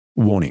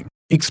Warning: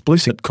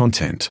 explicit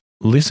content.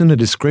 Listener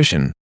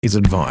discretion is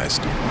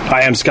advised.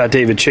 Hi, I'm Scott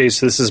David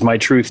Chase. This is My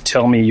Truth,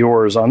 Tell Me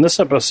Yours. On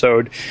this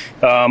episode,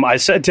 I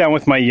sat down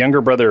with my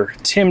younger brother,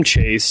 Tim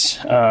Chase.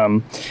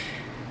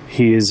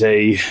 He is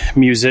a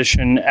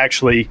musician.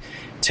 Actually,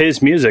 it's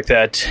his music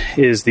that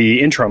is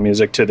the intro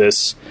music to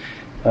this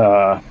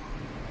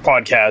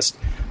podcast.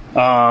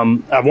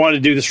 I've wanted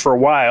to do this for a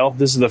while.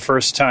 This is the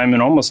first time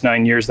in almost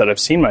 9 years that I've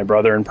seen my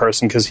brother in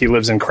person because he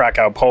lives in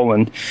Krakow,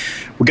 Poland.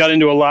 We got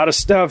into a lot of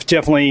stuff,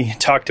 definitely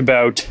talked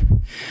about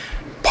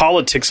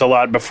politics a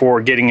lot before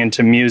getting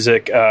into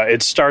music.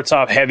 It starts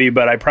off heavy,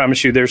 but I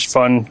promise you there's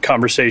fun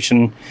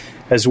conversation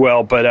as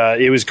well. But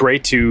it was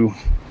great to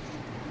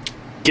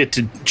get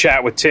to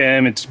chat with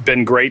Tim. It's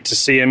been great to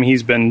see him.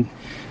 He's been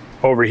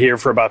over here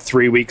for about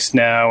 3 weeks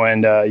now,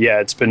 and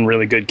it's been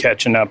really good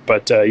catching up.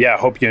 But I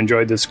hope you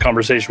enjoyed this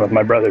conversation with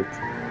my brother,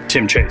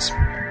 Tim Chase.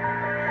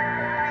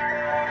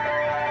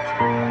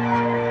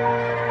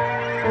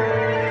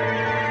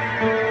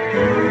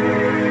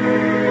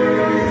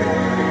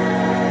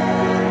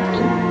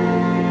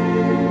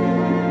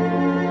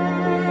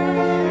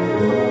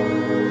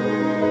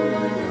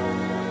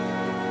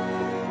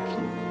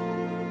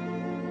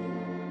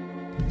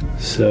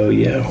 So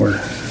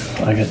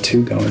I got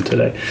two going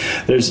today.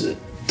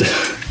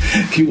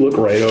 If you look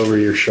right over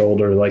your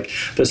shoulder, like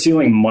the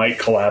ceiling might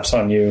collapse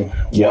on you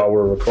while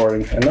we're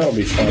recording, and that'll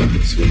be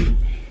fun. Sweet.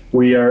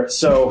 We are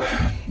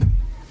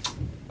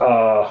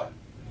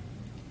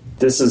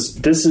this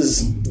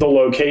is the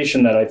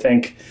location that I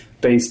think,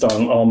 based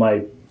on all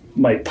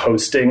my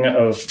posting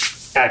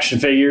of action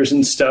figures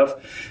and stuff,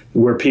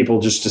 where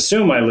people just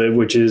assume I live,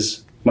 which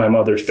is my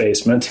mother's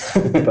basement.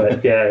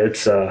 But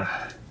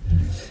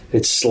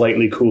it's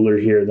slightly cooler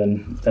here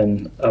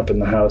than up in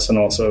the house, and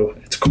also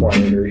it's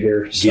quieter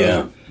here.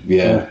 So,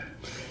 yeah.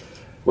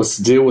 What's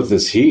the deal with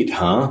this heat,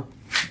 huh?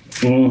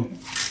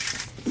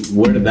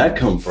 Where did that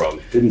come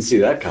from? Didn't see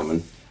that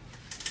coming.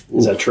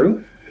 Is that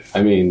true?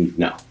 I mean,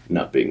 no,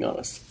 not being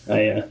honest.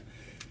 I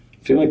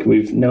feel like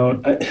we've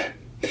known. I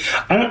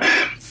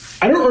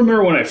don't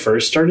remember when I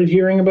first started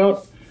hearing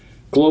about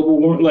global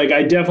warming. Like,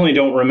 I definitely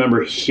don't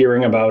remember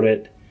hearing about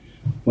it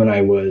when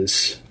I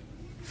was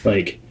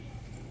like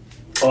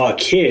a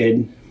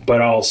kid, but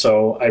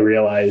also I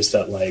realized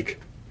that, like,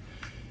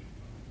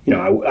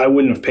 I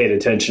wouldn't have paid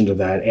attention to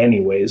that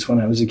anyways when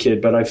I was a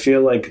kid. But I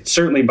feel like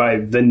certainly by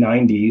the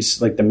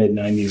 90s, like the mid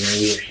 90s, when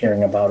we were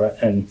hearing about it,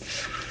 and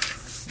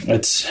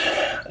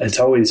it's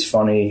always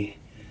funny,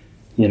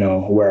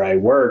 where I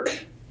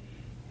work,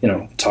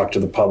 talk to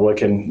the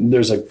public, and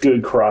there's a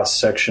good cross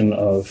section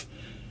of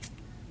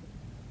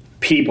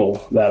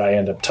people that I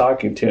end up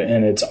talking to,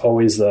 and it's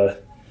always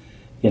and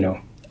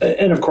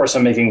of course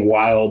I'm making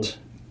wild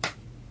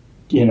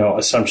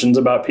assumptions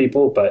about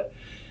people, but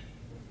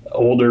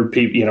older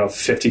people,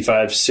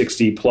 55,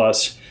 60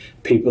 plus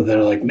people that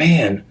are like,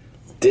 man,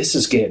 this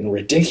is getting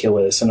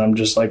ridiculous. And I'm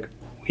just like,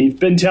 we've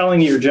been telling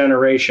your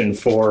generation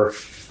for,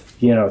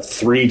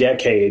 3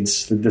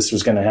 decades that this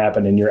was going to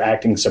happen, and you're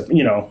acting,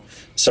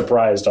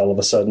 surprised all of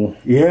a sudden.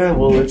 Yeah,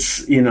 well,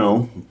 it's,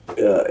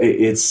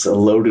 it's a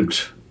loaded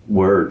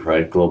word,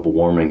 right? Global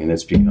warming, and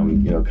it's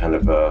become, kind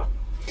of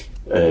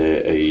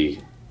a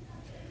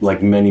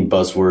like many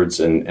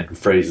buzzwords and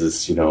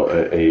phrases,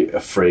 a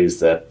phrase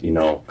that,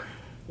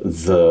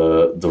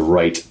 the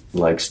right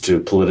likes to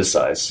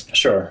politicize.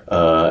 Sure.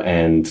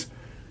 And,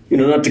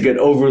 not to get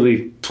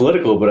overly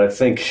political, but I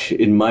think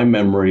in my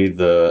memory,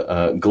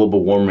 the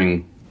global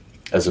warming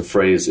as a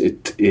phrase,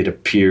 it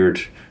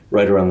appeared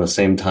right around the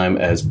same time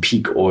as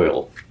peak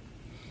oil.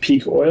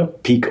 Peak oil?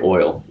 Peak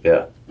oil,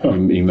 yeah. Huh.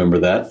 You remember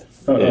that?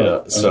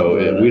 Yeah,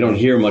 so we don't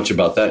hear much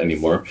about that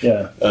anymore.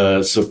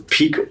 Yeah. So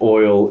peak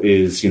oil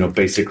is,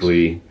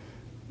 basically,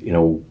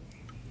 the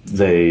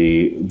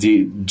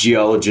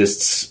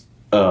geologists,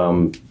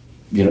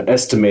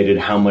 estimated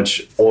how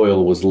much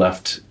oil was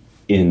left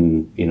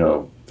in,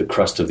 the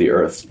crust of the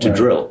earth to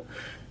drill.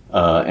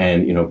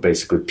 And,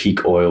 basically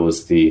peak oil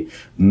is the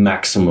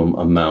maximum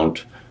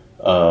amount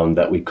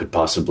that we could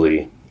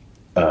possibly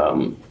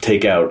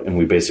take out, and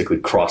we basically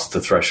crossed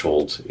the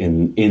threshold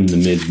in the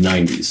mid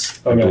 90s,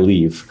 I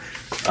believe.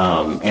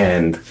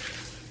 And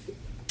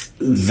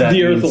that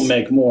the Earth will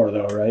make more,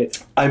 though, right?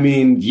 I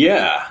mean,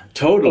 yeah,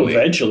 totally.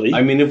 Eventually.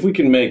 I mean, if we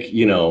can make,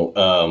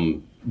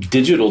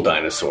 digital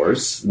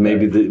dinosaurs,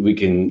 maybe we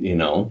can,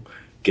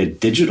 get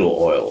digital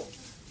oil.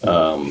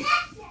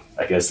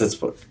 I guess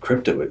that's what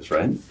crypto is,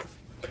 right?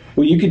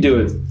 Well, you could do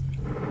it.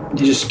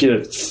 You just get a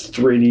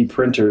 3D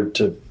printer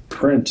to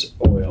print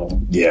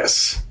oil.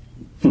 Yes.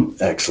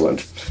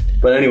 Excellent.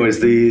 But anyways,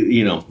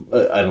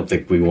 I don't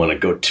think we want to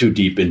go too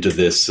deep into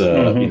this.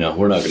 We're not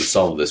going to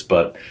solve this,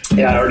 but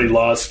I already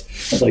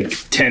lost like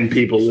 10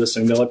 people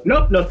listening. They're like,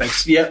 nope, no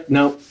thanks. Yeah,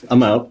 no,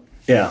 I'm out.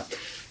 Yeah.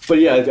 But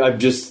I'm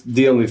just,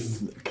 the only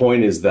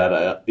point is that,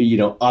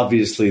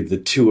 obviously the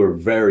two are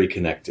very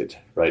connected,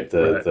 right?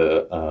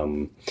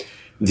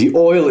 The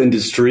oil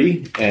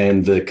industry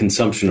and the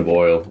consumption of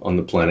oil on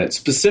the planet,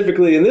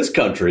 specifically in this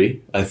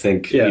country, I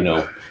think,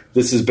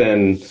 this has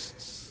been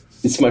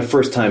it's my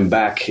first time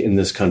back in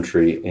this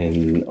country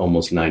in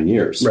almost 9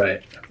 years.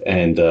 Right.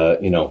 And,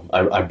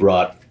 I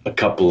brought a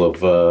couple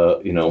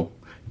of,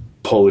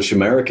 Polish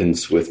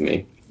Americans with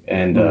me.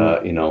 And,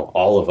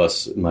 all of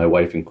us, my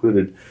wife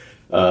included,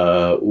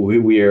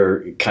 we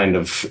are kind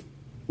of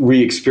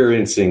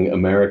re-experiencing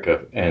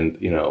America and,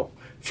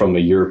 from a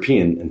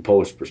European and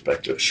Polish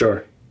perspective.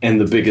 Sure. And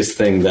the biggest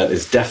thing that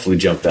has definitely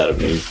jumped out of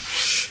me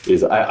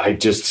is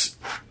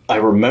I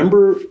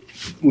remember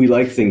we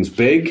like things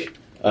big,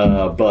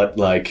 but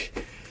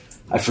like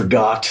I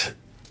forgot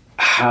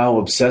how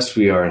obsessed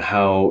we are and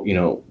how,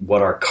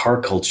 what our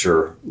car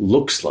culture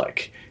looks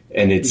like.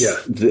 And it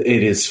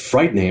is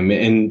frightening.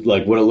 And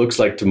like what it looks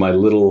like to my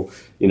little,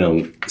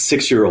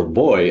 6-year-old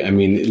boy, I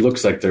mean, it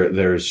looks like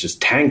there's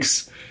just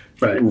tanks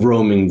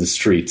roaming the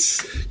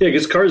streets. Yeah,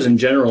 because cars in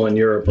general in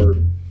Europe are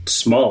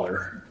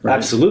smaller. Right?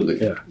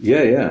 Absolutely.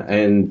 Yeah.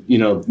 And,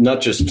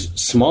 not just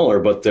smaller,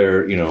 but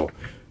they're,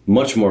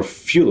 much more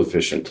fuel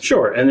efficient.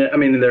 Sure. And I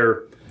mean,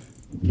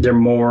 they're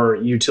more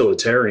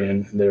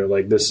utilitarian. They're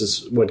like, this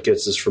is what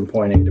gets us from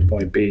point A to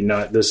point B,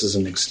 not this is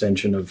an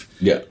extension of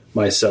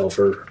myself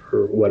or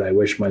what I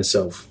wish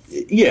myself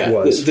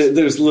was.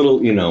 There's little,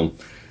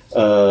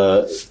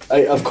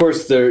 of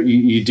course,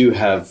 you do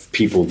have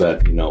people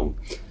that,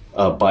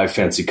 buy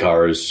fancy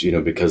cars,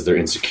 because they're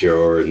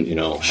insecure and,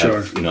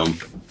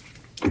 have,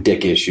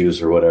 dick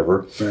issues or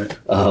whatever. Right.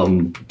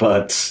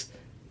 But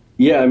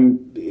yeah,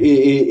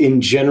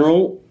 in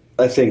general,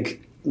 I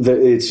think that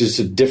it's just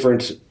a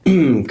different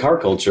car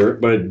culture,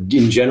 but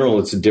in general,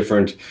 it's a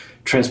different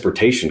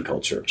transportation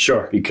culture.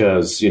 Sure.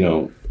 Because,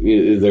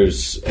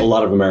 there's a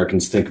lot of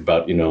Americans think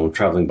about,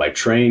 traveling by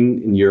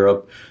train in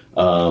Europe,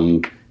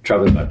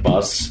 traveling by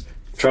bus,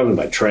 traveling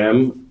by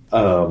tram.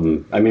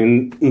 I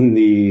mean, in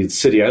the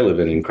city I live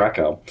in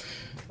Krakow,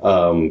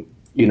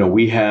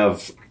 we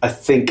have, I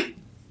think,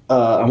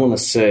 I want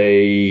to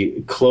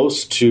say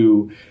close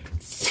to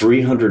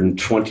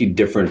 320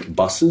 different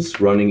buses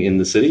running in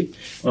the city.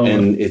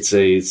 And it's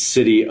a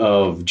city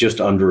of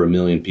just under 1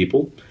 million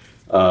people.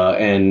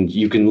 And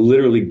you can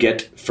literally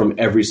get from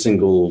every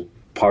single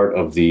part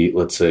of the,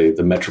 let's say,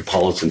 the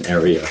metropolitan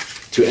area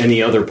to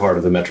any other part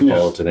of the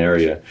metropolitan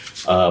area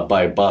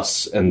by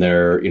bus. And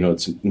they're,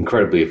 it's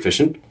incredibly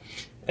efficient.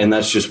 And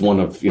that's just one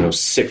of,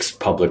 6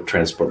 public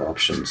transport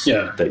options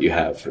that you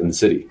have in the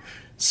city.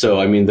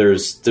 So, I mean,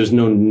 there's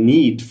no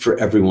need for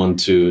everyone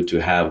to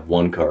have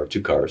one car,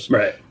 2 cars.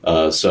 Right.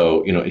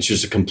 So, it's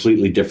just a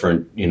completely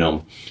different,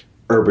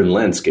 urban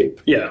landscape.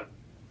 Yeah.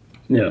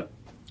 Yeah.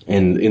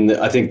 And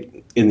I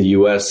think in the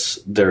U.S.,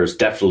 there's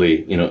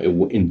definitely,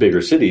 in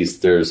bigger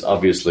cities, there's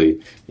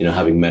obviously,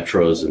 having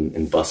metros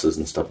and buses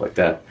and stuff like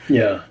that.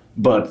 Yeah.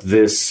 But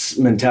this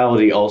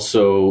mentality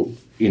also,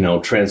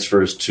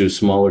 transfers to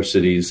smaller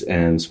cities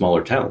and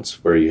smaller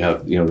towns where you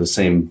have, the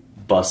same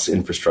bus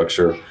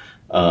infrastructure.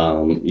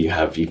 You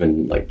have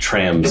even like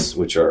trams,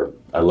 which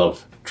I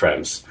love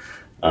trams.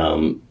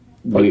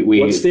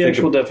 What's the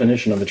actual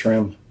definition of a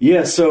tram?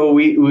 Yeah, so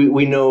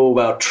we know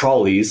about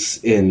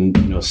trolleys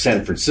in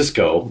San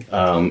Francisco.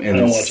 And I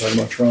don't want to talk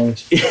about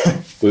trolleys.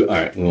 All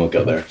right, we won't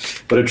go there.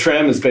 But a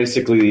tram is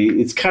basically,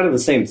 it's kind of the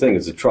same thing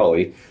as a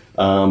trolley.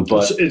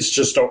 But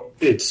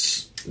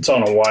it's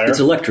on a wire. It's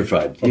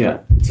electrified. Okay.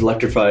 Yeah, it's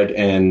electrified,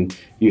 and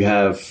you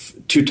have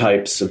 2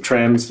 types of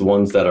trams: the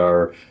ones that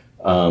are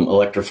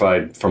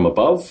electrified from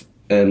above,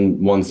 and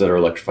ones that are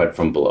electrified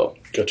from below.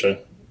 Gotcha.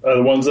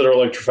 The ones that are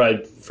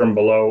electrified from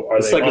below, are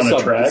they on a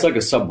track? It's like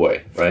a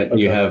subway, right? Okay.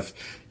 You have,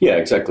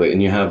 exactly.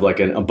 And you have like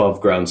an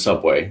above ground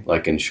subway,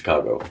 like in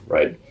Chicago,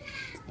 right?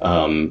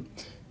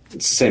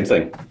 It's the same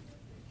thing.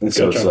 And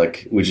so it's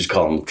like, we just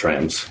call them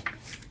trams.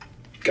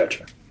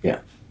 Gotcha. Yeah.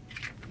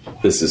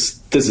 This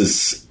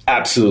is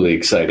absolutely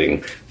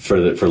exciting for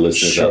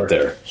listeners out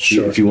there.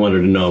 Sure. If you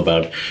wanted to know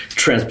about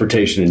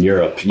transportation in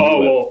Europe,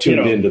 you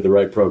tuned into the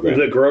right program.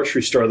 The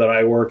grocery store that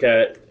I work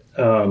at,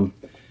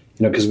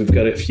 because we've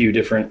got a few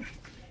different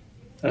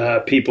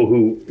people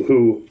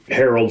who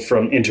herald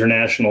from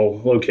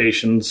international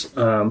locations,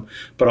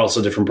 but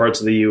also different parts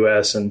of the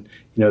U.S. And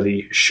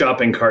the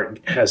shopping cart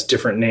has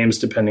different names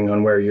depending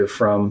on where you're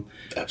from.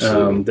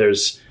 Absolutely.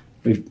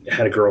 We've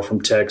had a girl from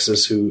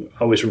Texas who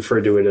always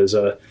referred to it as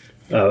a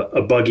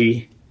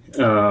buggy.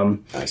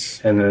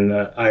 Nice. And then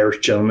the Irish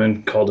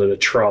gentleman called it a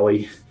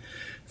trolley,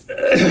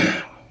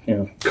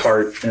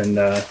 cart. And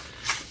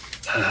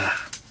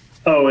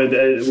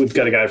we've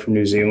got a guy from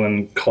New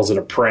Zealand calls it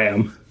a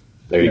pram.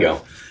 There you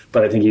go.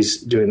 But I think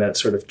he's doing that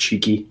sort of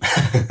cheeky.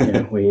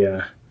 We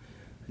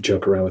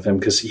joke around with him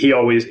because he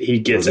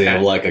gets. Does he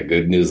have like a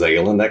good New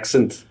Zealand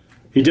accent?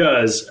 He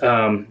does,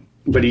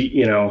 but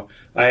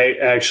I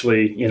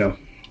actually,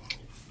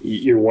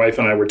 your wife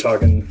and I were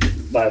talking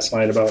last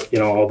night about,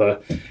 all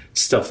the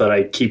stuff that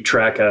I keep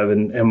track of.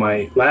 And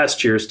my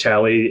last year's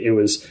tally, it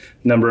was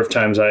a number of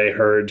times I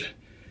heard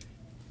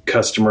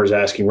customers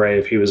asking Ray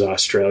if he was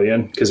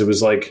Australian. Because it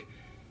was like,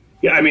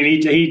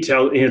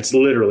 it's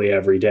literally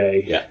every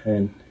day. Yeah.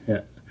 And,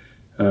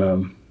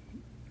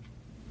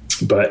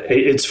 but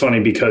it's funny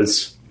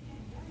because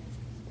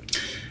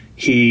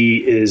he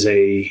is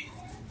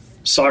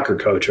soccer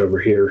coach over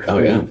here. Oh,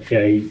 yeah.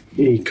 Yeah,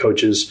 he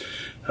coaches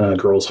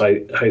girls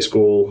high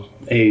school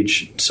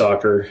age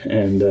soccer,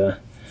 and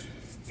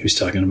he was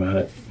talking about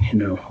it,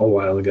 a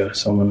while ago to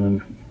someone,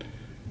 and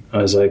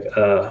I was like,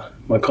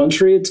 my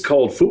country, it's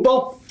called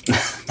football.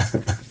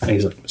 And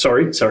he's like,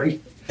 sorry.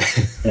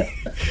 Yeah.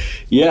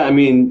 Yeah, I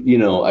mean,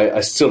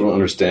 I still don't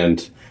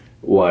understand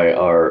why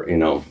our,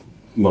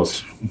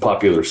 most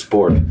popular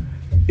sport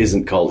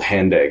isn't called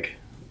hand egg.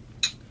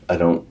 I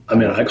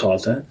call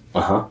it that.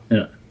 Uh-huh.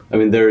 Yeah. I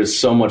mean, there is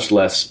so much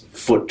less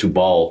foot to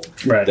ball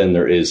Right. than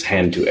there is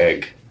hand to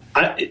egg.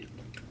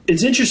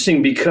 It's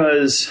interesting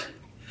because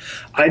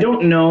I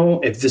don't know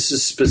if this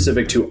is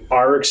specific to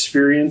our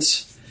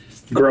experience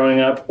growing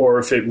up or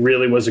if it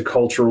really was a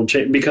cultural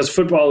change, because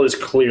football is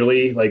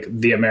clearly like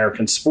the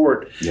American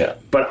sport. Yeah.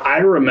 But I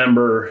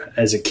remember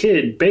as a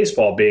kid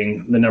baseball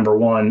being the number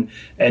one,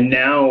 and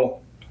now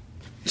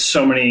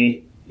so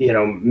many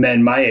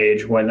men my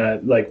age,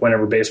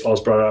 whenever baseball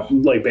is brought up,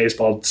 like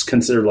baseball is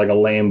considered like a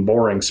lame,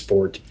 boring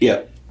sport.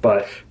 Yeah.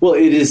 But well,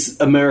 it is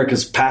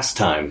America's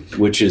pastime,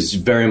 which is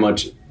very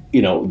much,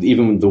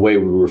 even the way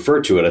we refer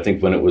to it. I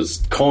think when it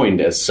was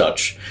coined as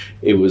such,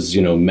 it was,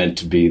 meant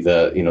to be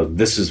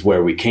this is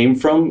where we came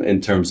from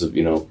in terms of,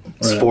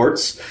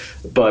 sports.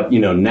 But,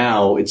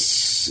 now it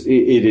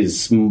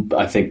is,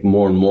 I think,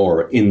 more and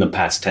more in the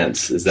past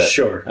tense is that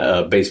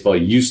Sure. Baseball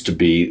used to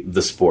be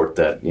the sport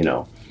that,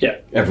 yeah.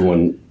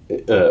 everyone,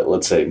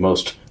 let's say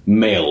most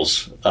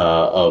males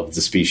of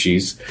the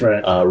species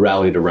Right.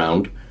 Rallied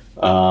around.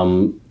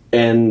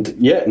 And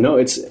yeah, no,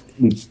 it's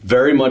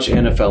very much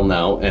NFL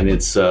now, and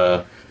it's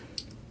I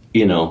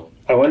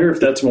wonder if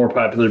that's more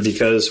popular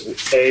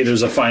because A,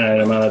 there's a finite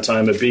amount of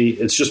time, but B,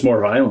 it's just more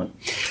violent.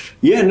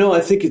 Yeah, no,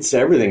 I think it's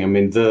everything. I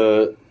mean,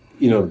 the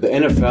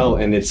NFL,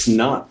 and it's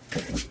not,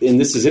 and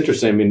this is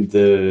interesting. I mean,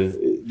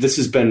 this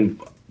has been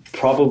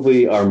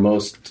probably our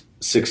most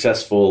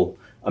successful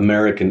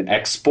American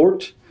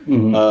export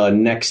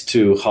next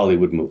to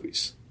Hollywood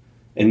movies,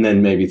 and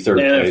then maybe third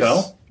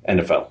place.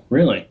 NFL.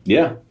 Really?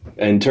 Yeah.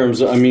 In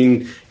terms of, I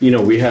mean,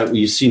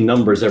 you see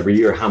numbers every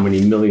year, how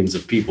many millions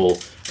of people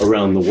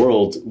around the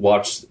world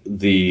watch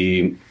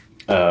the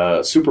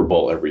Super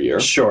Bowl every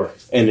year. Sure.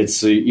 And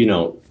it's, I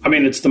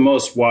mean, it's the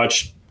most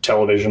watched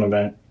television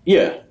event.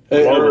 Yeah.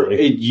 Globally.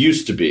 It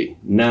used to be.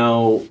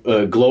 Now,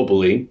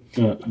 globally,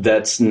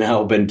 that's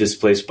now been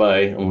displaced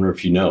by, I wonder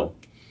if you know.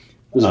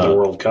 Is it the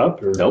World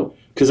Cup? Or? Nope.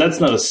 Because that's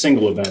not a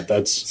single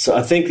event. So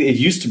I think it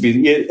used to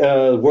be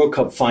World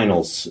Cup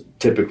finals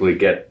typically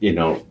get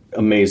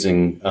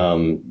amazing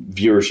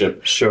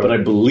viewership. Sure. But I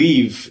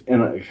believe,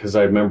 and because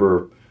I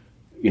remember,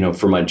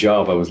 for my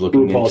job I was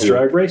looking RuPaul's into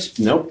Drag Race.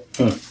 Nope.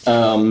 It's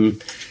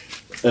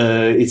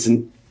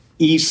an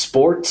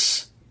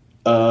esports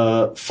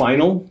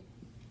final.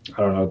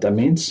 I don't know what that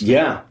means.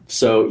 Yeah.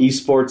 So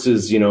esports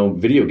is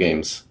video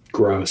games.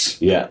 Gross.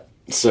 Yeah.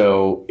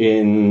 So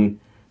I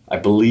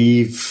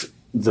believe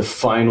the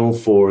final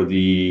for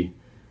the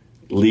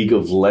League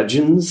of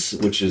Legends,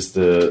 which is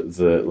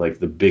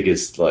the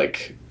biggest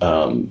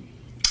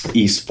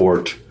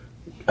esport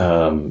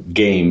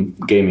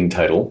gaming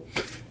title,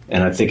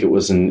 and I think it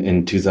was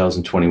in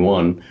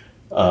 2021.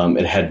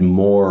 It had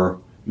more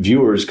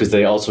viewers because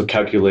they also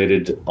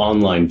calculated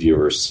online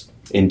viewers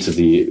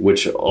into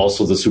which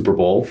also the Super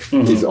Bowl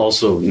is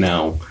also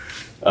now.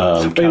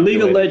 But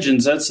League of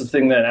Legends, that's the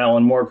thing that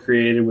Alan Moore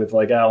created with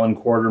Alan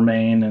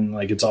Quatermain, and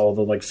it's all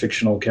the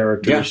fictional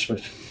characters.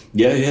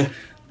 Yeah. Yeah.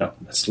 No,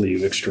 that's League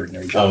of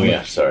Extraordinary Oh Gentlemen.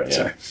 yeah, sorry.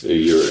 Yeah. So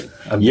you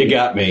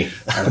got me.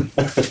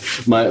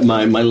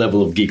 my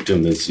level of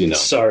geekdom is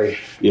Sorry.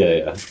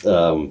 Yeah.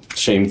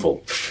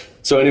 Shameful.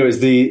 So,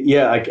 anyways,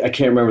 I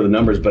can't remember the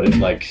numbers, but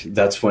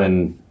that's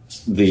when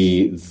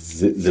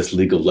this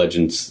League of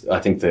Legends, I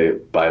think they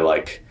by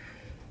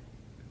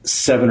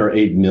 7 or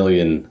 8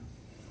 million.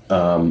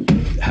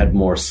 Had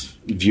more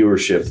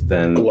viewership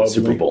than globally?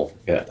 Super Bowl.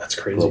 Yeah, That's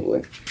crazy.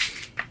 Globally.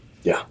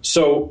 Yeah.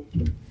 So,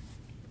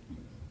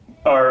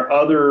 are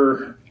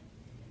other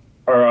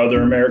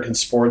American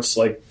sports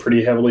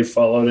pretty heavily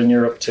followed in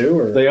Europe too?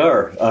 Or? They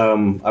are.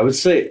 I would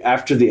say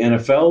after the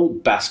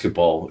NFL,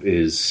 basketball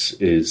is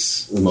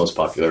the most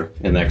popular,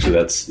 and actually,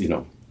 that's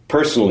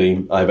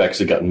personally, I've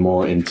actually gotten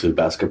more into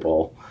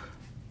basketball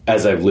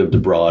as I've lived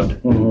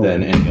abroad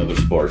than any other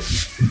sport.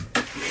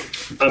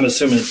 I'm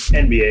assuming it's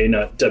NBA,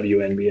 not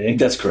WNBA.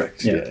 That's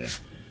correct. Yeah.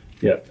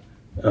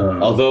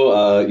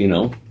 Although,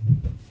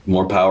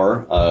 more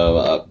power.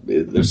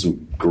 There's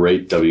some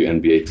great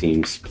WNBA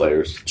teams,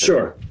 players.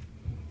 Sure.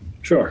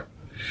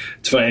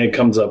 It's funny. It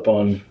comes up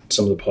on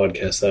some of the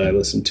podcasts that I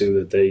listen to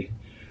that they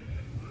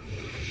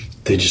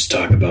just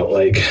talk about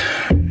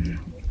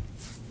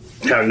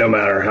how no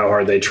matter how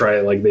hard they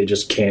try, they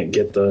just can't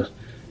get a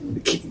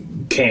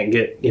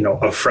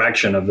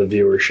fraction of the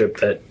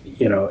viewership that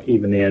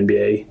even the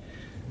NBA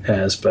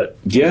has. But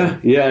yeah.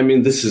 I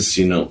mean, this is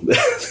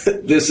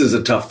this is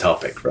a tough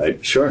topic,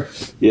 right? Sure.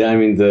 Yeah, I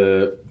mean,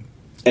 the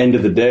end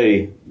of the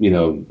day,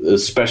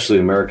 especially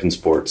American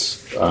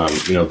sports,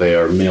 they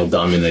are male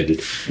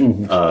dominated,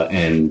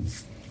 and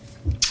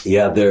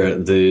Yeah,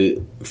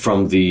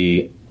 from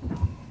the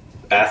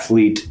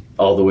athlete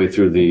all the way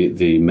through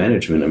the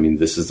management. I mean,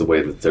 this is the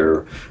way that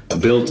they're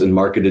built and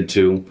marketed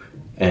to,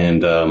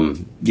 and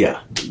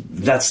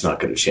that's not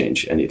going to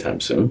change anytime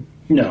soon.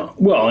 No,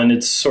 well, and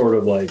it's sort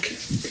of like,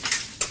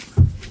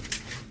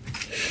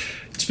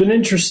 it's been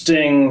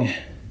interesting,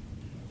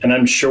 and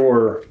I'm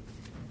sure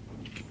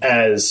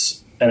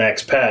as an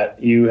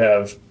expat, you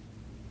have,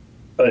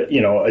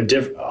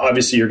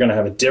 obviously you're going to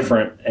have a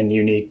different and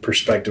unique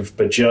perspective,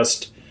 but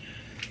just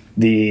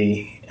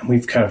and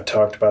we've kind of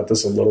talked about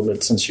this a little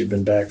bit since you've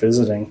been back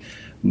visiting,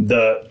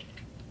 the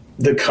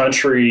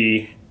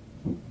country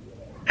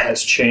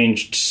has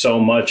changed so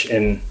much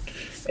in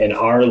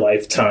our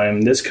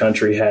lifetime. This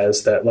country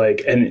has that,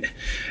 like, and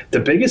the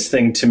biggest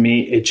thing to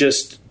me, it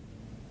just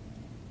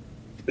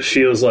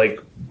feels like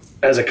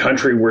as a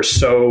country we're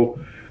so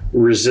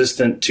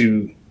resistant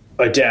to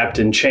adapt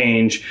and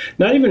change.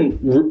 Not even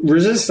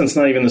resistance,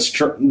 not even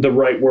the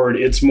right word.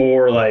 It's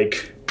more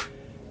like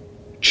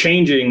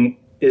changing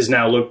is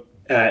now looked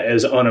at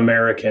as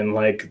un-American,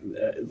 like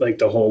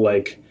the whole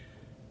like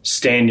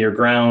stand your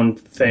ground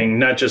thing.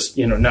 Not just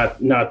not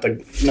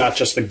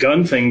just the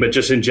gun thing, but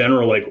just in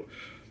general. Like,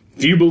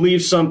 if you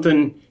believe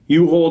something,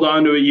 you hold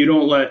on to it. You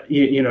don't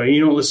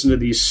you don't listen to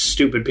these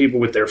stupid people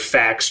with their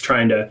facts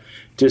trying to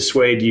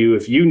dissuade you.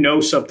 If you know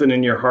something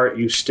in your heart,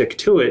 you stick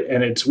to it,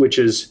 and which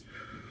is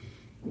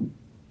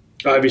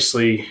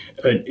obviously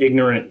an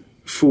ignorant,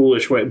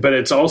 foolish way, but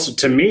it's also,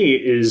 to me,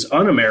 is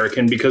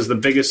un-American, because the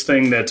biggest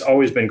thing that's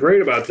always been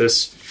great about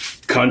this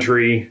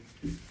country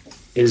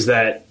is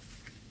that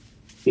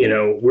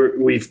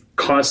we've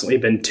constantly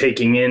been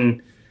taking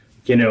in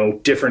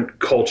different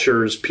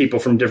cultures, people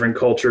from different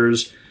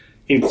cultures,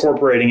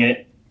 incorporating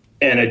it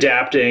and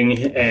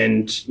adapting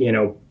and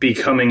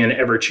becoming an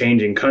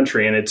ever-changing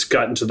country. And it's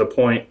gotten to the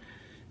point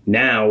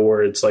now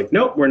where it's like,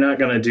 nope, we're not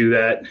going to do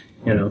that.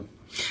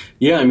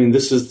 Yeah, I mean,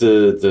 this is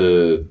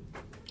the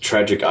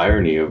tragic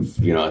irony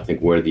of, I think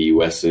where the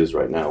U.S. is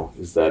right now,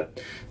 is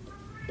that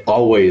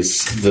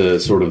always the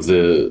sort of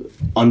the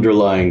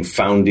underlying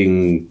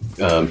founding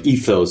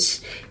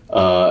ethos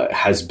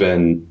has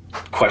been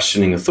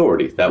questioning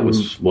authority. That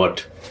was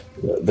what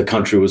the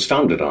country was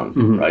founded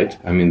on, right?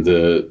 I mean,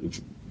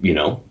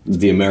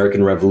 the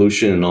American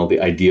Revolution and all the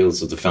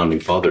ideals of the founding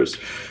fathers,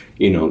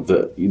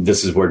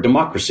 this is where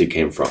democracy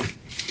came from.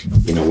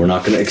 We're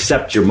not going to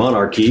accept your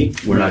monarchy.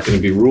 We're not going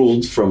to be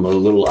ruled from a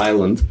little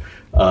island.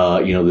 We're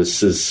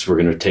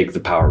going to take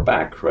the power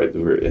back, right?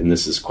 And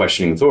this is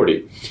questioning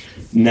authority.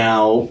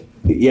 Now,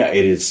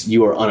 it is,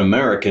 you are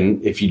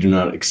un-American if you do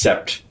not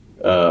accept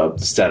the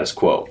status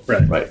quo,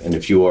 right? And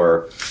if you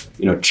are,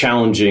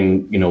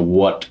 challenging,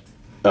 what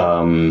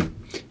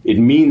it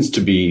means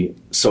to be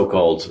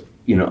so-called,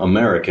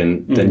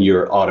 American, then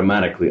you're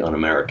automatically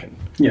un-American.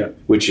 Yeah,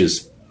 which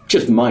is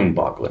just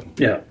mind-boggling.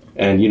 Yeah,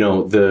 and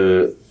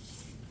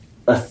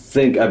I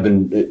think I've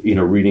been,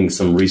 reading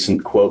some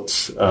recent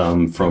quotes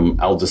from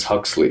Aldous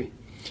Huxley,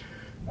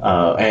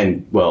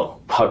 and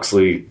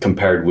Huxley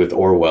compared with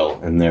Orwell,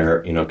 and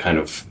their, kind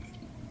of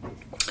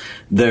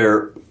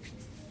their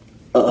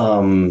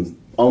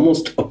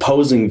almost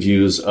opposing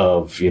views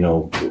of,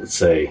 let's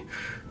say,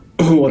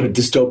 what a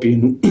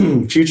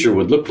dystopian future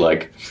would look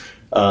like.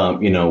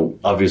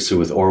 Obviously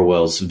with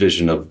Orwell's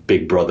vision of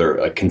Big Brother,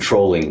 a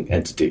controlling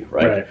entity,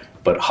 right?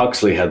 But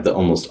Huxley had the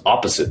almost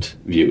opposite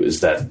view, is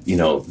that,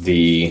 it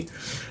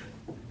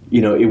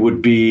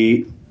would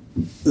be,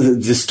 the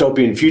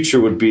dystopian future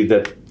would be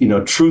that,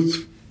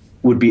 truth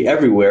would be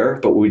everywhere,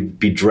 but it would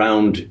be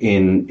drowned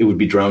in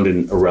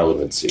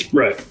irrelevancy.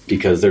 Right.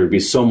 Because there would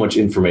be so much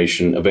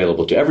information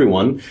available to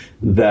everyone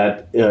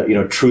that,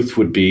 truth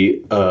would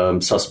be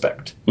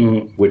suspect,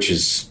 which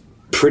is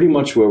pretty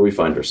much where we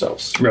find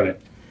ourselves. Right.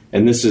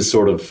 And this is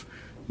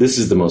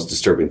the most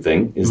disturbing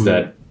thing, is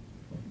that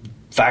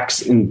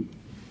facts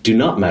do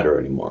not matter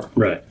anymore.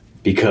 Right.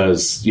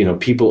 Because,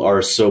 people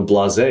are so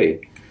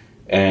blasé,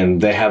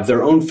 and they have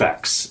their own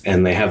facts,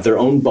 and they have their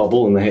own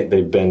bubble, and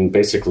they've been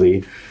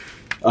basically,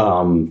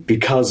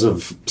 because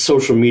of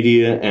social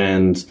media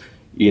and,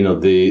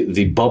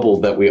 the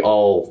bubble that we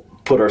all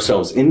put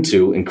ourselves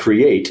into and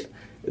create,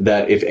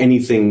 that if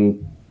any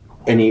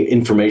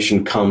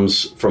information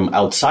comes from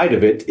outside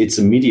of it, it's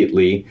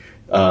immediately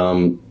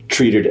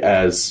treated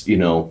as,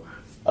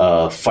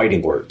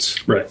 fighting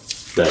words. Right.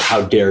 That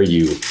how dare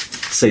you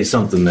say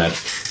something that,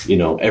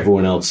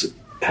 everyone else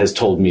has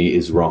told me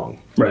is wrong.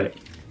 Right.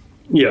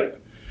 Yeah.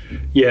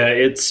 Yeah,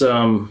 it's, I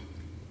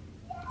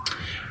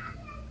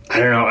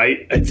don't know,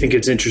 I think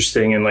it's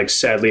interesting and, like,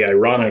 sadly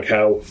ironic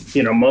how,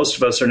 most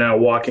of us are now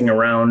walking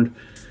around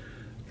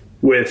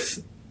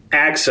with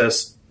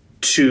access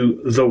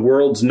to the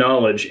world's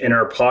knowledge in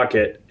our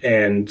pocket,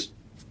 and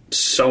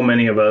so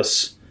many of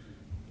us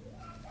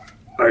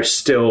are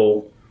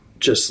still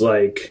just,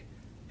 like,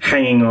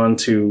 hanging on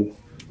to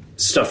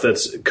stuff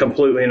that's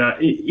completely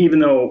not, even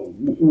though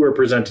we're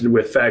presented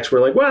with facts,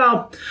 we're like,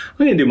 well, I'm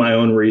going to do my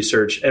own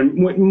research. And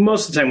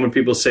most of the time when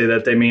people say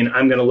that, they mean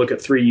I'm going to look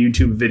at 3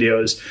 YouTube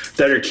videos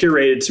that are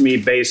curated to me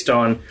based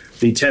on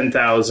the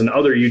 10,000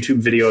 other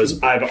YouTube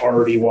videos I've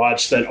already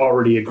watched that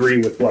already agree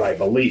with what I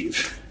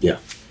believe. Yeah.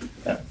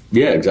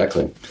 Yeah,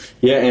 exactly.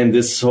 Yeah, and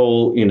this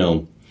whole,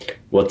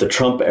 what the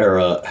Trump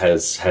era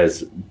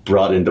has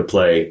brought into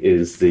play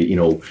is the,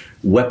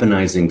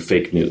 weaponizing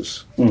fake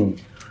news. Mm.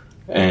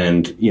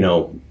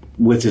 And,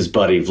 with his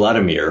buddy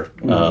Vladimir,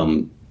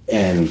 and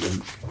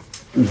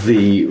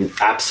the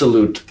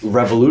absolute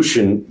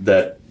revolution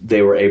that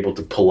they were able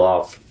to pull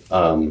off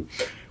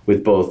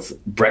with both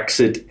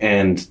Brexit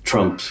and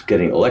Trump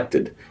getting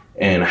elected,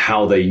 and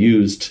how they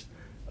used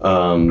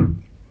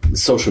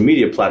social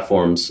media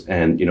platforms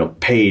and,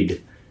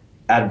 paid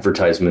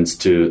advertisements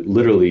to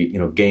literally,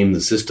 game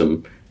the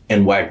system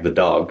and wag the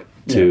dog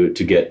to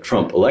get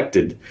Trump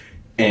elected.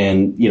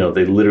 And,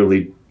 they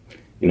literally,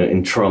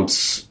 in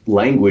Trump's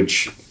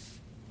language,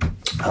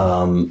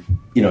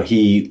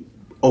 he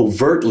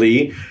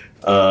overtly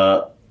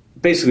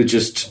basically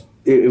just,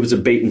 it was a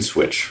bait and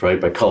switch, right?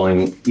 By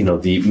calling,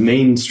 the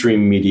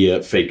mainstream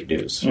media fake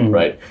news,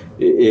 right?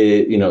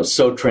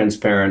 So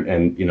transparent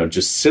and,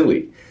 just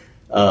silly.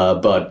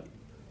 But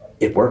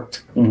it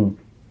worked. Mm-hmm.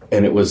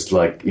 And it was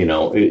like,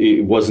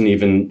 it wasn't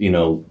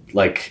even,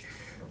 like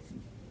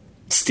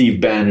Steve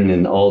Bannon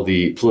and all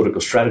the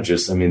political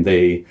strategists. I mean,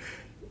 they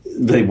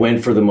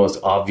went for the most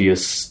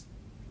obvious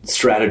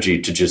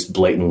strategy to just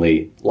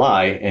blatantly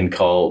lie and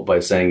call by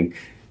saying,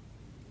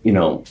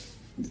 nah,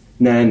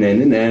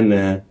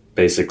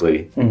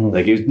 basically. Mm-hmm.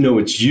 Like, no,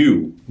 it's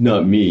you,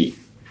 not me,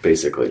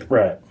 basically.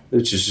 Right.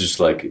 Which is just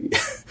like,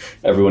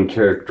 everyone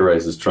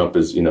characterizes Trump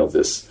as,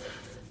 this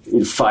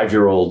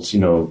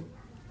 5-year-old,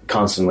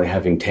 constantly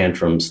having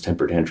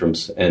temper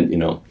tantrums.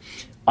 And,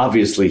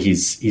 obviously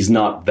he's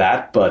not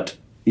that, but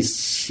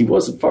he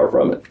wasn't far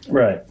from it.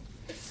 Right.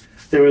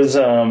 There was,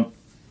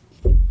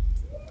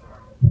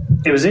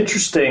 it was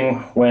interesting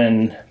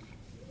when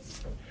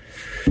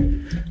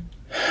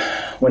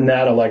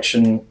that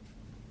election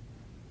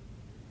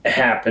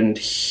happened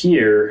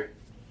here,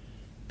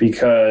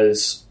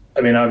 because,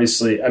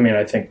 obviously,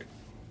 I think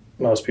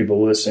most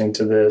people listening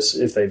to this,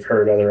 if they've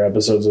heard other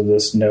episodes of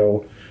this,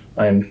 know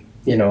I'm,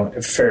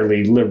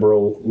 fairly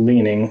liberal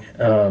leaning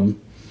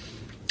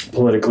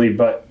politically,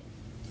 but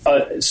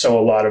so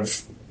a lot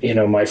of,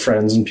 my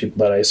friends and people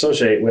that I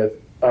associate with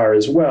are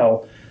as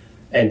well.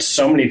 And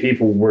so many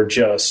people were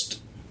just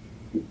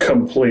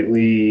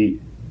completely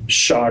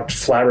shocked,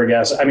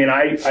 flabbergasted.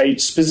 I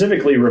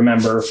specifically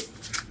remember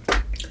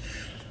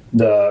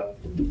the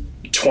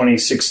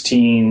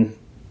 2016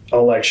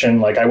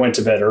 election. Like, I went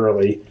to bed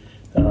early.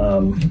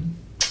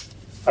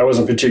 I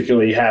wasn't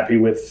particularly happy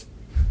with,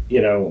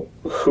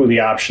 who the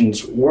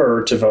options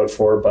were to vote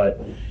for,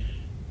 but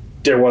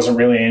there wasn't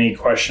really any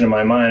question in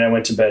my mind. I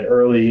went to bed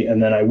early,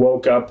 and then I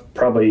woke up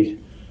probably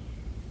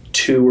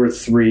 2 or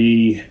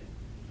 3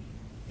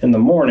 in the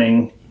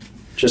morning,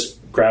 just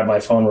grabbed my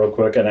phone real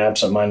quick and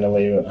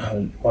absentmindedly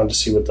wanted to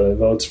see what the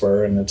votes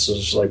were, and it's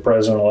just like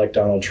President-elect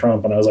Donald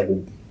Trump, and I was like,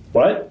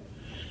 what?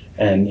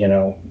 And,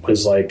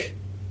 was like,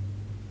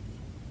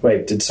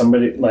 wait, did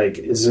somebody, like,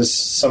 is this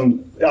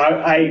some...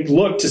 I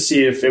looked to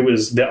see if it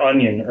was The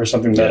Onion or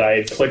something that I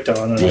had clicked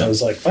on, and I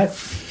was like, what?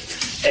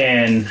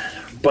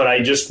 But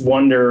I just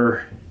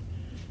wonder,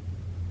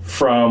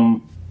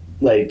 from,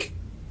 like,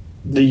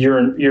 the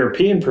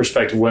European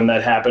perspective, when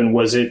that happened,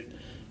 was it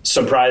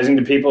surprising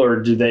to people, or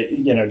did they,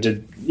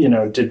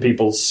 did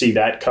people see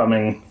that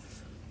coming?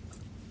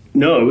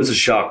 No, it was a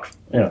shock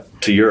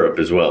to Europe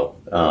as well.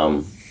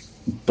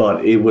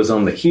 But it was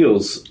on the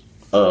heels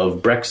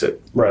of Brexit,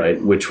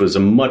 right? Which was a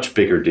much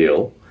bigger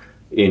deal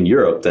in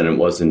Europe than it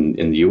was in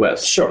the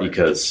US. Sure.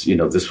 Because,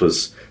 this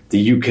was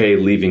the UK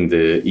leaving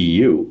the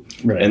EU.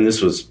 Right. And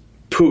this was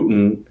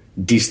Putin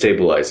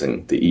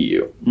destabilizing the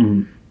EU.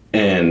 Mm-hmm.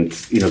 And,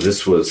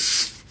 this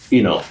was,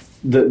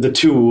 the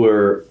two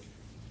were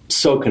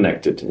so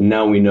connected. And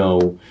now we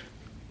know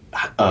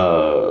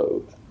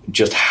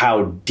just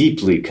how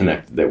deeply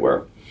connected they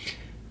were.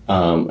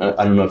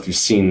 I don't know if you've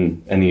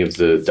seen any of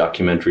the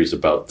documentaries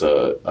about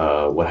the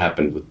what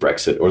happened with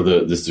Brexit, or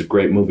this is a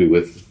great movie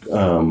with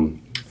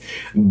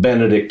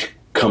Benedict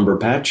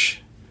Cumberbatch.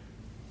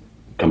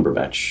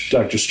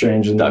 Doctor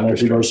Strange and the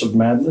Multiverse of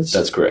Madness?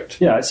 That's correct.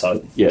 Yeah, I saw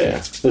it. Yeah.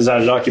 Is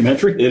that a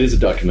documentary? It is a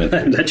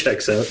documentary. That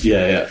checks out.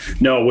 Yeah.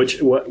 No,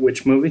 which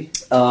movie?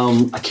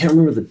 I can't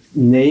remember the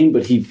name,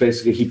 but he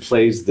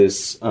plays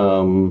this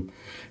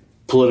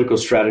political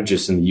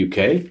strategist in the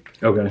UK.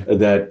 Okay.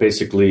 That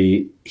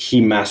basically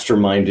he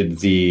masterminded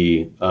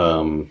the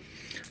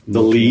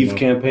Leave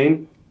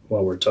campaign.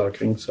 While we're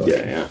talking, so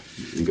yeah.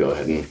 You go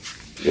ahead and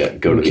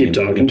go to the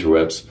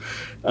interwebs.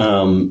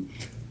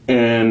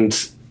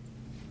 And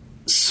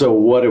so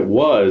what it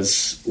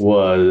was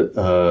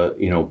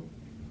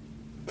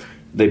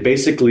they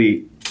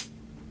basically,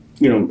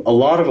 a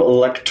lot of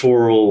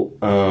electoral,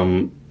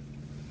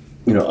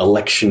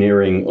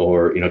 electioneering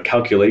or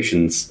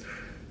calculations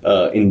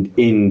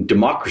in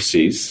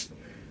democracies,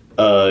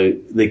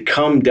 they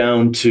come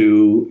down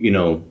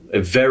to, a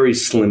very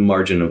slim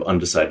margin of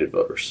undecided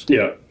voters.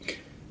 Yeah.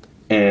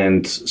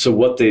 And so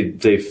what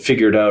they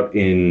figured out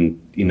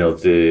in,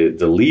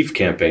 the Leave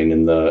campaign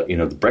and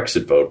the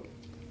Brexit vote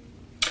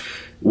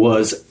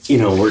was,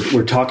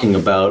 we're talking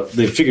about,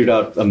 they figured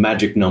out a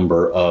magic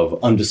number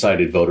of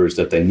undecided voters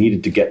that they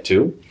needed to get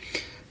to.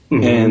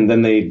 Mm-hmm. And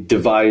then they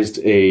devised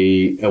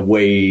a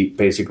way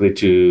basically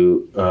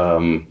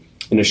to,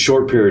 in a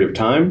short period of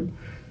time,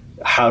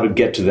 how to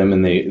get to them.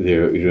 And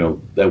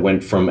that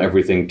went from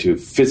everything to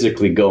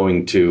physically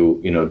going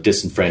to,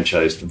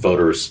 disenfranchised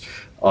voters.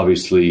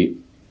 Obviously,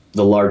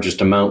 the largest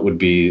amount would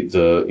be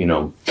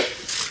the,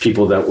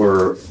 people that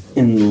were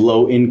in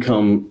low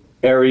income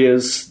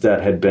areas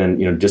that had been,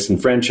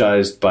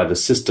 disenfranchised by the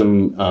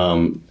system,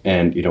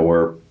 and,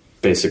 were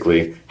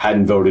basically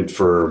hadn't voted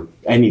for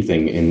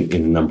anything in a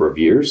number of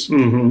years.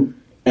 Mm-hmm.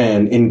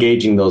 And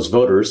engaging those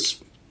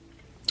voters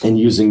and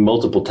using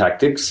multiple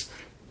tactics.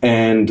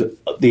 And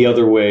the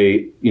other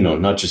way,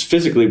 not just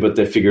physically, but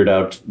they figured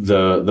out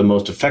the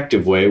most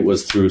effective way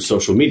was through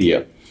social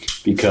media,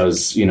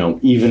 because,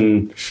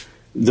 even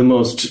the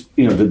most,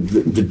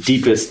 the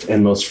deepest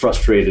and most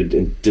frustrated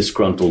and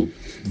disgruntled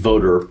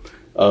voter,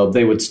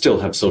 they would still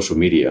have social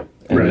media,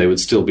 and right. They would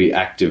still be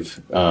active,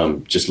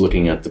 just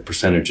looking at the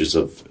percentages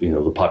of,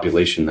 the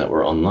population that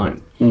were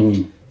online.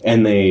 Mm-hmm.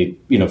 And they,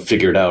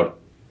 figured out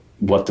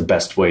what the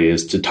best way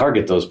is to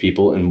target those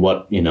people, and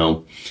what,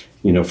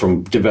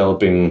 from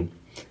developing,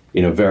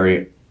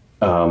 very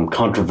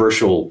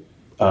controversial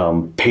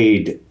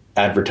paid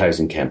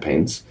advertising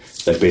campaigns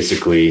that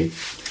basically,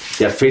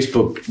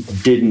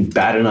 Facebook didn't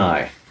bat an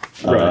eye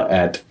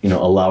at,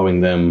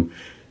 allowing them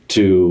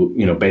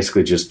to,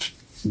 basically just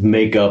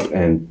make up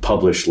and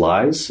publish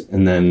lies.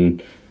 And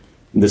then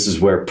this is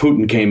where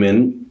Putin came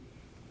in,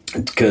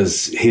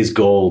 because his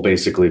goal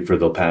basically for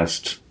the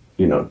past,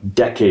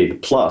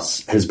 decade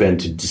plus has been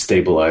to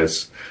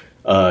destabilize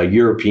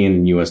European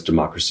and U.S.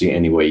 democracy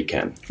any way he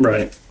can.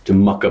 Right. To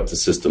muck up the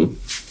system.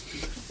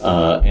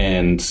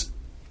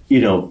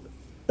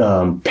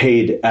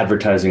 Paid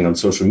advertising on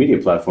social media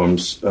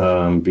platforms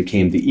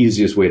became the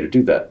easiest way to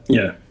do that.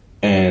 Yeah.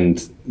 And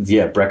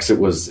Brexit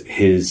was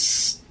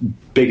his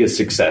biggest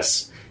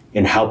success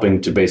in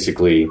helping to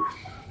basically,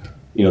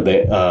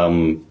 they,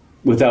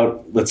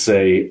 without, let's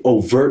say,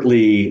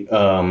 overtly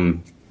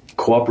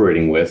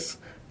cooperating with,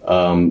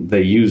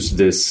 they used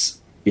this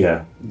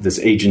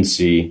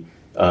agency,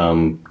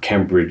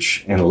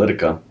 Cambridge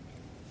Analytica,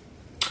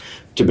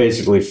 to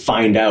basically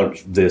find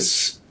out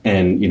this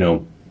and,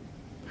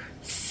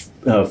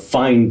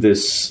 find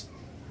this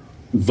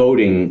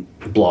voting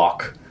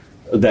block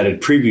that had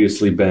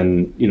previously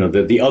been,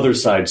 that the other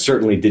side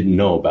certainly didn't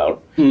know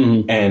about,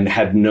 mm-hmm. and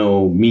had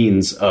no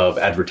means of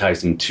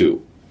advertising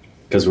to,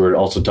 because we're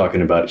also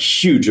talking about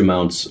huge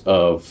amounts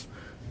of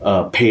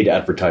paid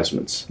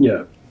advertisements.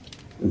 Yeah.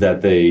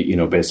 That they,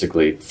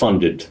 basically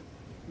funded,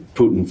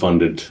 Putin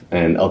funded,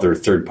 and other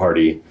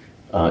third-party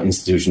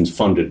institutions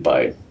funded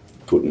by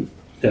Putin.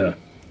 Yeah.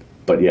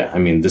 But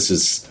this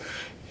is,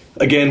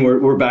 again,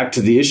 we're back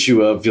to the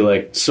issue of, you're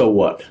like, so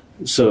what?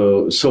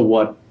 So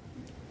what?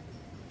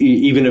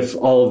 Even if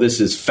all of this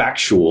is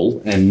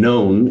factual and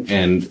known,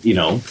 and,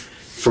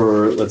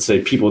 for, let's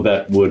say, people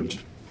that would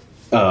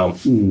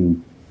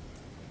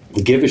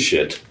give a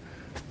shit,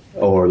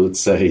 or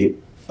let's say,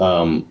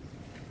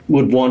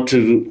 would want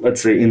to,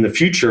 let's say, in the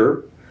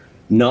future,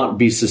 not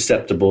be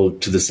susceptible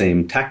to the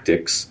same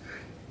tactics,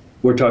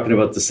 we're talking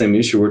about the same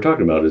issue we're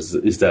talking about,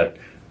 is that,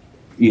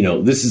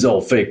 this is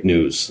all fake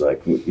news,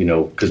 like,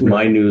 because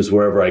my news,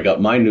 wherever I got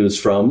my news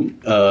from,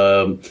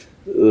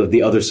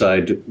 the other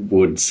side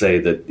would say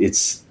that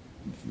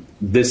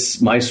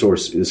my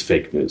source is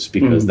fake news,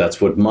 because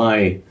that's what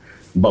my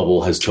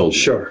bubble has told me.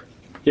 Sure.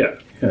 Yeah.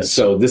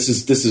 So this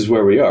is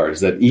where we are,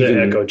 is that even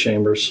the echo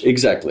chambers.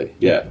 Exactly.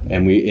 Yeah.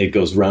 And it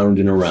goes round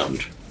and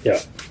around.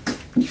 Yeah.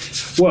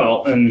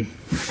 Well, and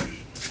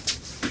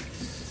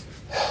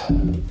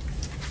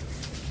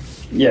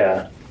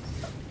yeah.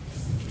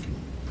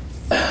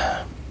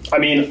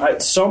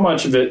 So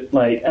much of it,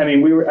 I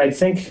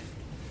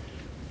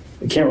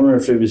can't remember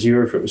if it was you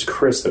or if it was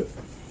Chris that.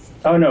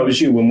 Oh no, it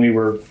was you when we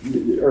were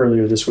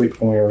earlier this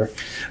week when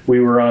we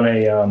were on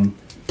a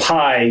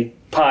pie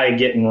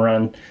get and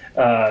run.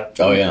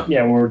 Oh yeah.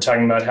 Yeah, we were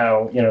talking about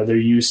how there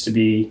used to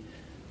be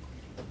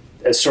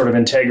a sort of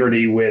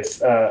integrity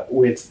with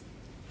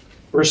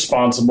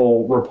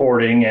responsible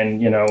reporting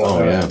and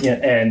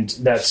and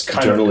that's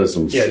kind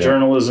journalism. of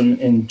journalism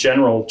in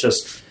general,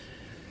 just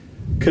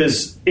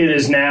because it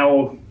is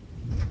now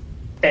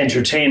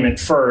entertainment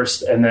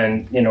first, and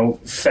then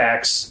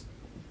facts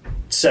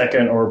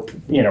second, or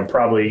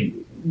probably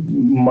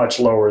much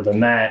lower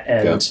than that.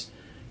 And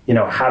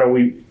how do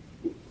we,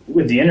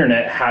 with the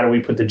internet, how do we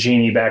put the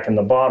genie back in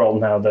the bottle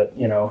now that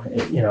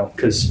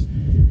because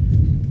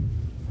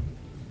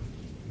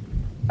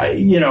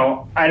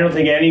I don't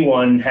think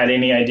anyone had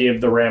any idea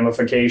of the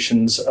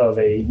ramifications of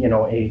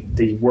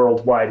the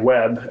World Wide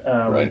Web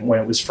when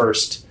it was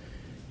first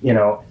you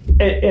know,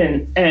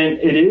 and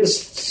it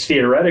is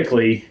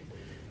theoretically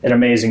an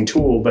amazing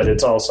tool, but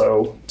it's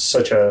also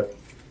such a,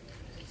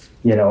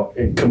 you know,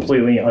 a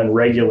completely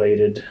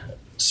unregulated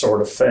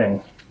sort of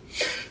thing.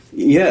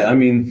 Yeah, I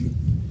mean,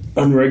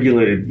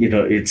 unregulated, you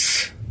know,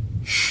 it's,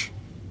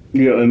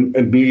 you know,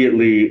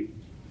 immediately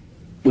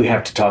we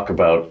have to talk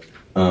about,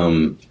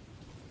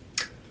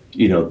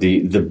 you know,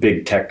 the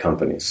big tech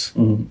companies,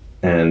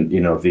 and,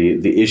 you know,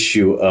 the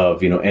issue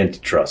of, you know,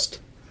 antitrust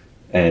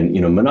and,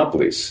 you know,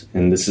 monopolies.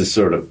 And this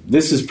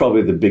is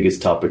probably the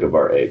biggest topic of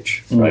our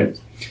age, right?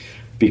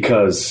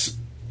 Because,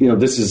 you know,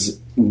 this is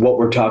what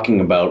we're talking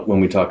about when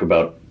we talk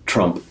about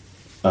Trump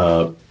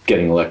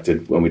getting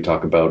elected, when we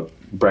talk about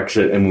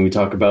Brexit, and when we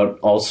talk about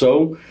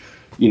also,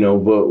 you know,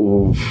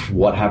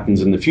 what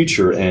happens in the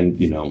future. And,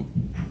 you know,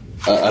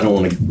 I don't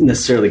want to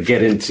necessarily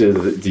get into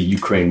the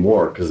Ukraine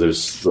war because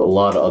there's a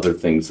lot of other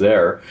things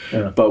there.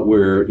 Yeah. But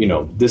you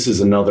know, this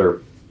is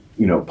another,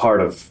 you know,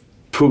 part of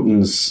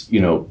Putin's, you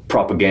know,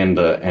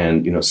 propaganda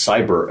and, you know,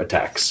 cyber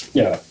attacks.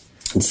 Yeah.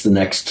 It's the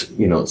next,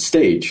 you know,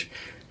 stage.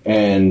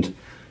 And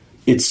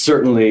it's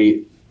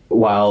certainly,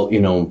 while, you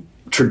know,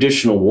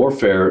 traditional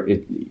warfare,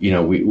 you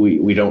know,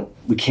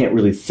 we can't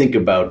really think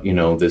about, you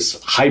know,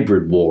 this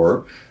hybrid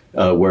war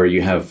where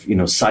you have, you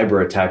know,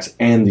 cyber attacks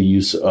and the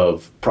use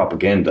of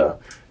propaganda,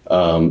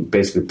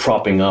 basically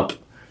propping up,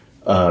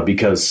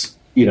 because,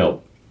 you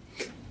know,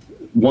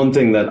 one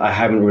thing that I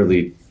haven't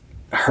really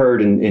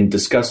heard and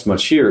discussed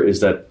much here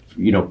is that,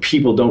 you know,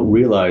 people don't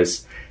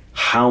realize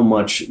how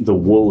much the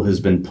wool has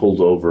been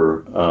pulled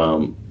over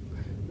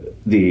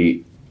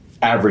the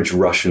average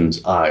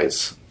Russian's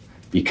eyes,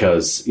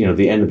 because, you know, at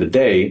the end of the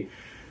day,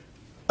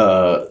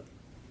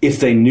 if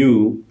they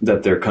knew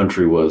that their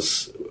country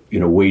was, you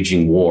know,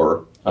 waging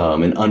war,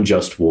 an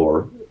unjust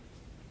war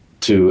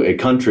to a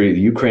country, the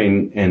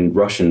Ukraine and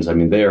Russians, I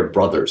mean, they are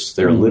brothers.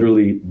 They're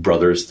literally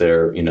brothers.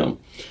 They're, you know,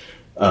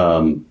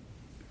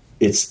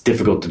 it's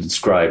difficult to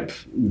describe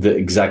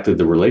exactly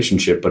the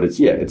relationship, but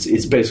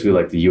it's basically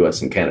like the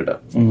U.S. and Canada.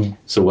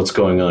 So what's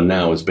going on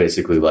now is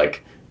basically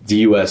like the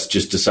U.S.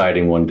 just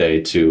deciding one day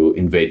to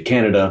invade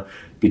Canada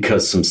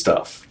because some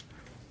stuff,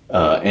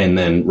 and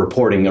then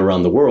reporting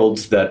around the world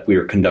that we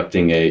are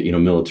conducting a, you know,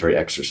 military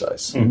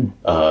exercise,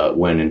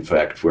 when in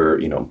fact we're,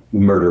 you know,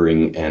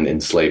 murdering and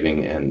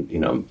enslaving and, you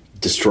know,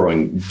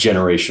 destroying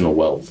generational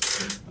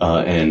wealth,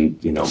 and,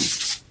 you know,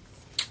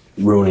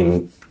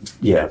 ruining,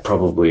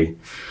 probably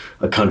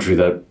a country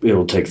that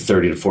it'll take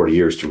 30 to 40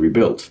 years to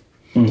rebuild.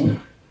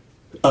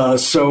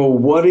 So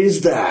what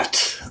is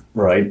that,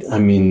 right? I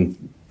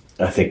mean,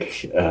 I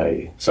think,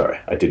 I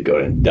did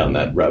go down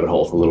that rabbit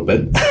hole a little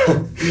bit.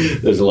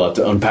 There's a lot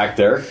to unpack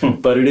there.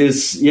 But it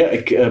is,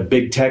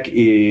 big tech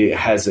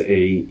has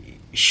a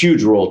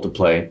huge role to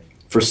play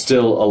for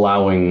still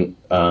allowing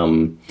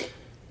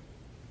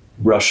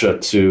Russia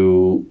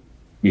to,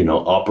 you know,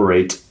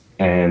 operate.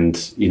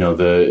 And, you know,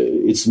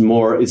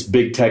 it's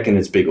big tech and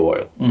it's big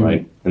oil,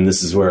 right? And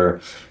this is where,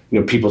 you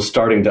know, people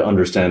starting to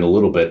understand a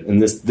little bit. And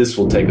this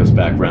will take us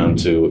back around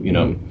to, you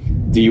know,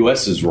 the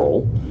U.S.'s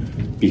role.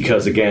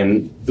 Because,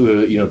 again,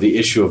 you know, the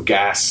issue of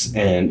gas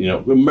and, you know,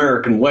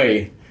 American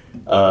way,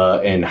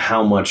 and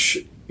how much,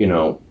 you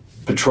know,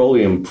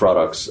 petroleum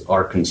products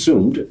are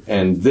consumed.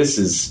 And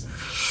these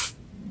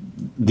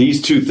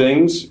two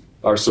things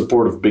are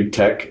support of big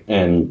tech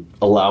and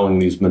allowing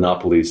these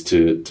monopolies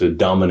to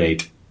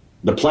dominate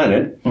the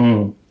planet,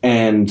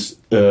 and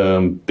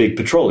big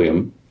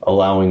petroleum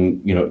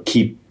allowing, you know,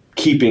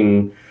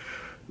 keeping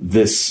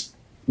this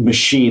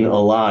machine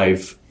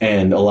alive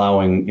and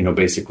allowing, you know,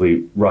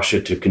 basically Russia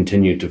to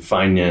continue to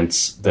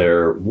finance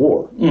their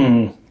war.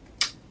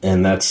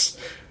 And that's,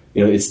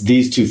 you know, it's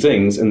these two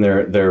things, and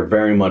they're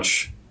very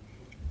much,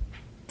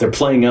 they're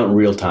playing out in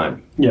real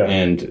time. Yeah.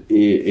 And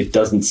it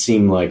doesn't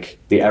seem like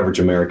the average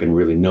American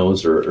really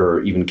knows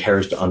or even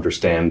cares to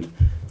understand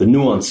the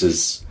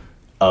nuances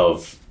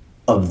of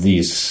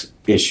these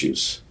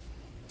issues.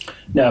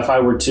 Now, if I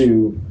were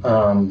to,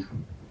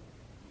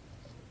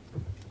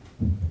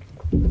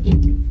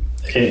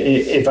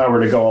 if I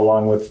were to go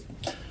along with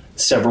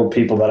several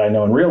people that I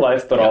know in real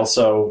life, but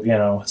also, you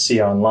know,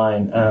 see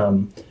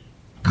online,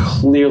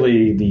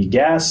 clearly the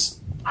gas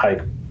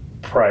hike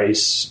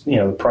price, you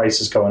know, the price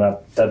is going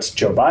up. That's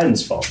Joe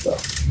Biden's fault, though.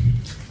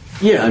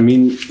 Yeah, I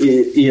mean,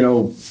 you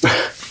know,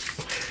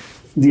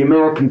 the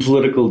American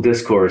political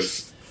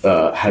discourse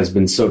has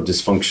been so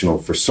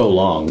dysfunctional for so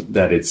long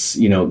that it's,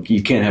 you know,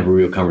 you can't have a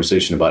real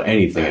conversation about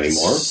anything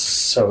anymore.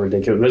 So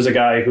ridiculous. There's a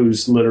guy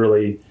who's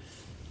literally,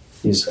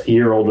 he's a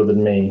year older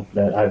than me,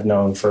 that I've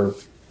known for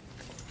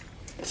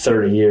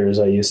 30 years.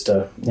 I used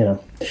to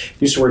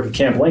work at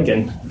Camp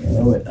Lincoln, you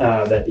know,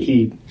 that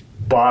he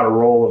bought a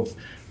roll of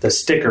the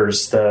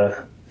stickers.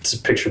 It's a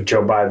picture of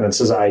Joe Biden that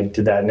says, "I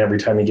did that," and every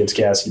time he gets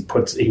gas, he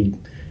puts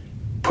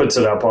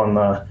it up on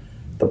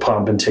the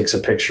pump and takes a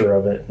picture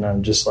of it. And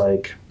I'm just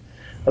like,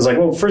 I was like,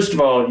 well, first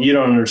of all, you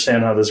don't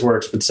understand how this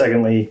works, but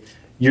secondly,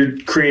 you're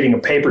creating a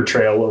paper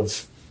trail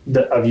of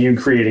you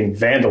creating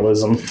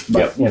vandalism.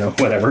 But, you know,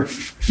 whatever.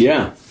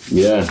 Yeah,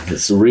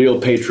 it's a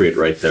real patriot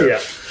right there.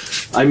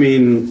 I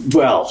mean,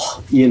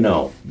 well, you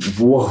know,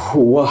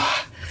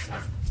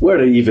 where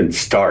to even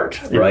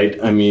start, right?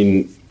 I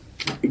mean,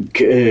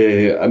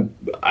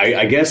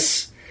 I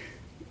guess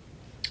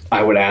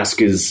I would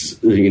ask is,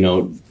 you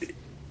know,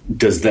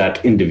 does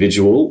that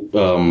individual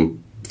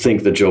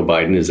think that Joe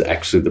Biden is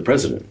actually the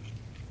president?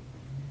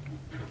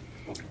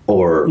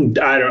 Or I'm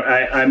not.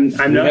 I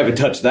haven't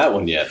touched that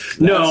one yet.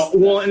 No,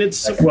 well, and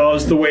it's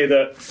the way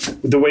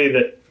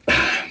that.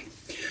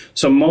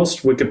 So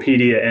most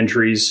Wikipedia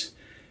entries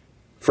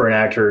for an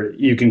actor,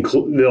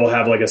 they'll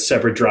have like a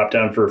separate drop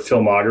down for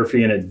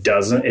filmography, and it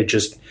doesn't. It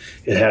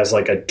has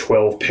like a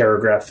 12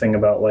 paragraph thing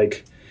about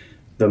like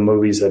the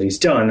movies that he's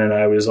done, and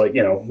I was like,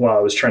 you know, while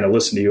I was trying to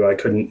listen to you, I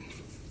couldn't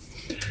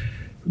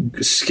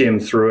skim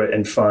through it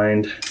and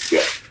find.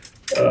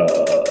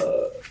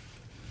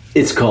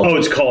 It's called. Oh,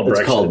 it's called Brexit.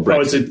 It's called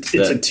Brexit.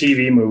 Oh, it's a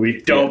TV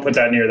movie. Don't put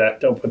that near that.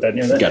 Don't put that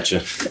near that.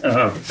 Gotcha.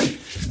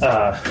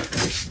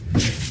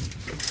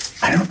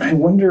 I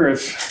wonder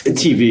if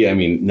TV. I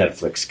mean,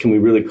 Netflix. Can we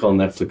really call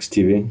Netflix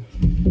TV?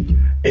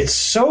 It's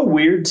so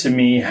weird to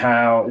me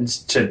how it's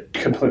to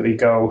completely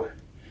go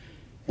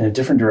in a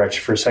different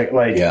direction for a second.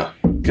 Like,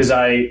 because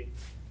I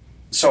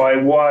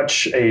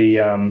watch there's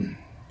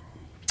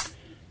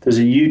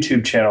a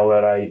YouTube channel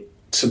that I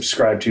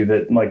subscribe to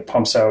that like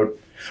pumps out.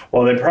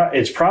 Well,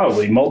 it's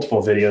probably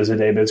multiple videos a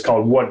day, but it's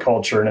called What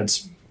Culture, and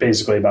it's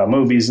basically about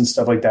movies and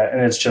stuff like that.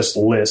 And it's just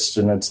lists,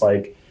 and it's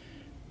like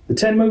the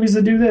 10 movies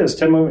that do this,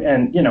 10 movies,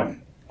 and you know,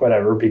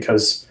 whatever.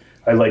 Because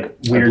I like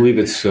weird. I believe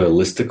it's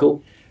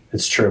listicle.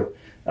 It's true.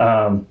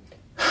 I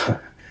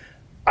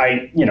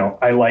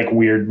like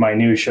weird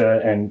minutia,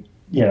 and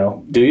you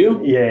know. Do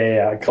you?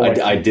 Yeah.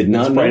 I did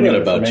not know that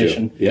about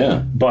you.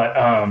 Yeah, but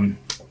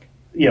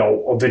you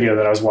know, a video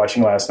that I was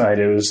watching last night,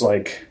 it was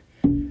like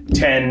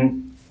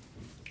 10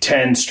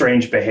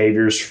 strange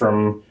behaviors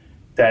from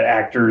that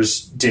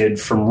actors did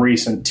from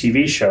recent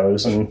TV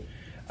shows. And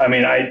I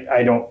mean,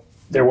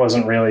 there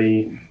wasn't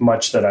really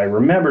much that I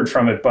remembered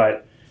from it,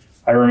 but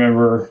I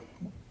remember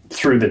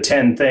through the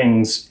 10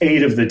 things,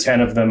 8 of the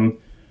 10 of them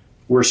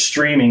were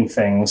streaming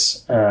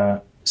things.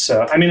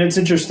 So, I mean, it's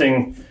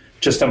interesting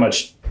just how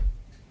much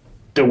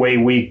the way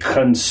we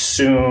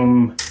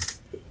consume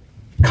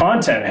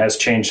content has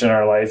changed in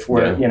our life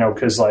where, you know,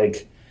 cause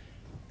like,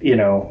 you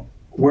know,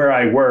 where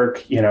I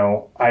work, you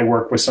know, I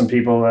work with some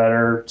people that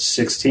are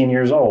 16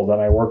 years old,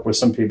 and I work with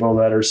some people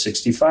that are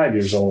 65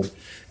 years old,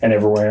 and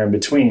everywhere in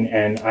between.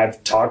 And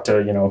I've talked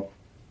to, you know,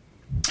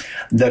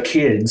 the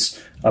kids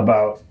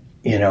about,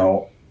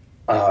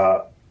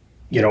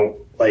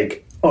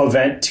 like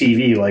event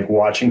TV, like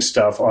watching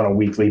stuff on a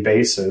weekly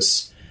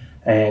basis.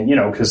 And, you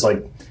know, because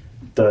like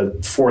the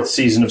 4th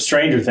season of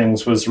Stranger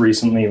Things was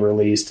recently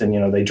released, and, you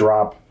know, they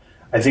drop.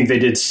 I think they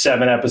did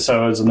 7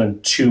 episodes and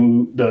then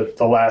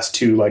the last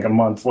 2 like a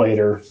month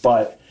later.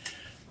 But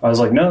I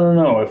was like,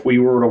 no. If we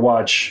were to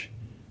watch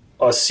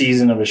a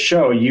season of a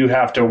show, you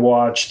have to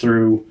watch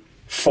through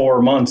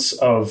 4 months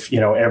of, you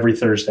know, every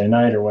Thursday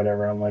night or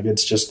whatever. I'm like,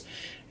 it's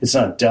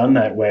not done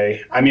that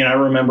way. I mean, I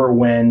remember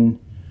when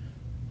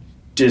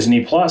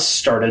Disney Plus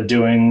started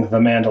doing The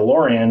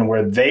Mandalorian,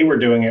 where they were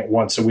doing it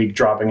once a week,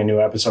 dropping a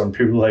new episode, and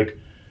people were like,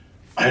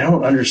 I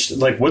don't understand.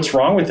 Like, what's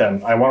wrong with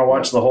them? I want to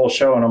watch the whole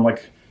show. And I'm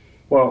like,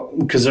 well,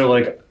 because they're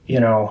like, you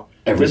know,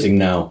 everything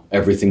now,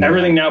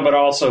 but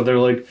also they're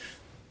like,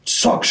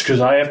 sucks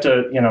because I have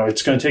to, you know,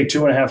 it's going to take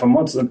 2.5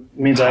 months. That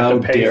means I have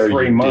to pay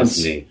 3 months.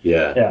 Disney.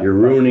 Yeah, you're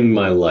ruining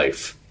my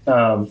life.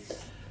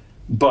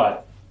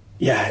 But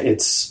yeah,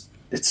 it's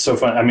so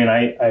fun. I mean,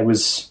 I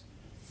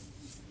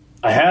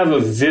have a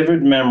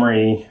vivid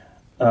memory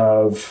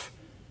of,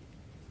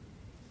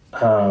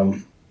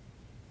 so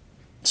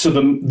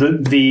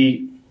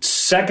the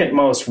second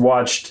most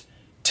watched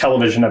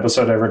television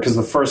episode ever, because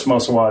the first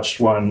most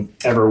watched one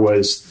ever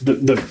was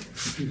the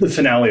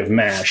finale of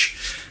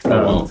MASH.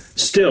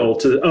 Still,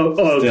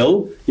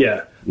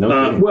 yeah.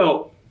 No.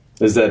 Well,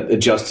 is that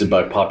adjusted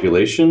by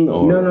population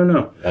or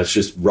no? That's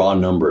just raw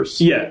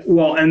numbers. Yeah.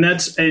 Well, and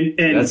that's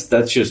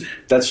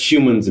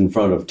humans in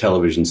front of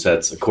television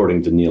sets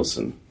according to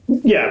Nielsen.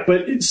 Yeah,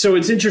 but so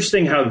it's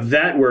interesting how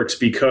that works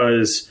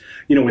because,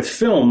 you know, with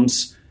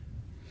films,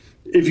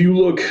 if you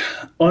look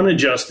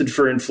unadjusted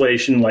for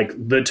inflation, like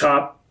the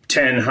top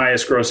 10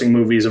 highest grossing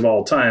movies of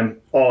all time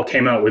all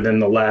came out within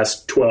the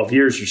last 12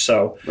 years or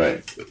so.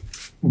 Right.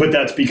 But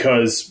that's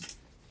because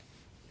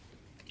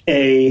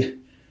A,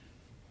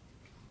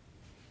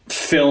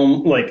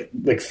 film, like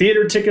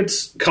theater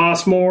tickets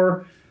cost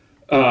more.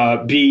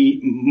 B,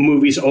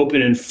 movies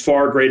open in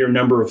far greater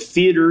number of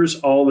theaters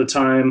all the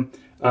time.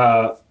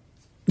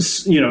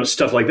 You know,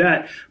 stuff like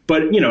that.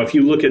 But, you know, if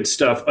you look at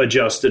stuff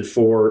adjusted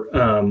for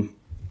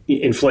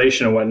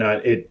inflation and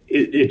whatnot,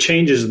 it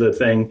changes the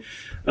thing.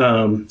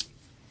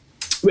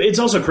 It's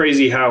also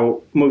crazy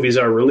how movies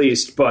are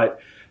released,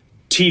 but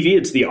TV,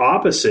 it's the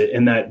opposite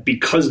in that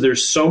because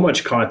there's so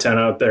much content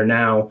out there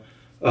now,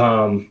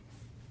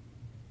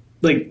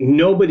 like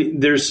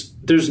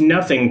there's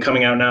nothing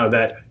coming out now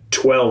that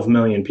 12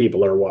 million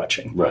people are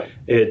watching. Right.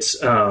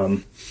 It's,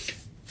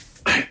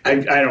 I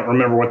don't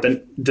remember what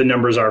the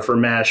numbers are for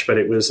MASH, but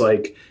it was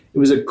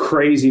a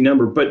crazy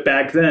number. But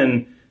back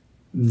then,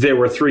 there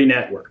were 3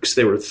 networks.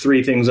 There were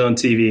 3 things on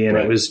TV, and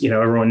It was,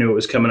 everyone knew it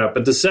was coming up.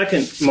 But the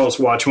second most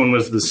watched one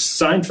was the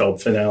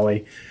Seinfeld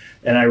finale.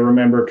 And I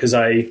remember because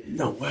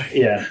No way.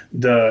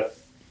 Yeah.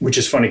 Which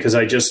is funny because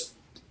I just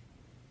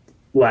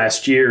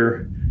last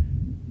year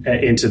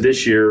into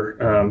this year,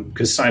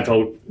 because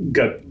Seinfeld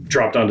got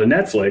dropped onto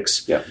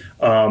Netflix. Yeah.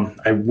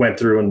 I went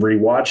through and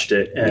rewatched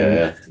it.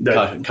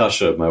 And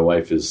Kasha, my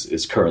wife,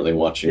 is currently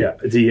watching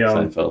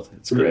Seinfeld.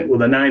 It's great. Well,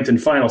 the 9th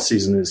and final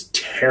season is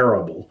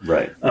terrible.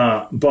 Right.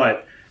 I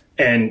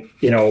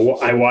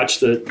watched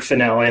the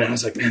finale and I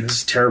was like, man, this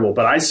is terrible.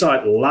 But I saw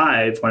it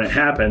live when it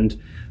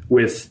happened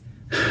with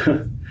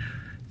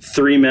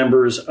 3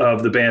 members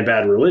of the band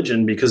Bad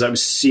Religion, because I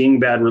was seeing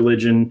Bad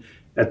Religion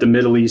at the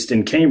Middle East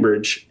in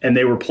Cambridge, and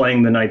they were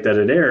playing the night that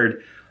it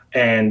aired,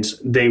 and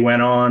they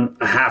went on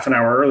a half an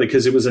hour early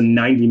because it was a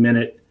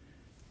 90-minute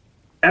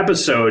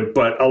episode.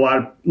 But a lot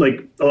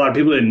of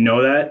people didn't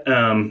know that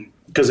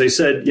because they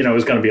said it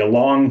was going to be a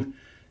long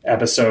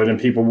episode, and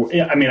people.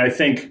 I mean, I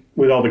think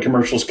with all the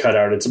commercials cut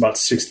out, it's about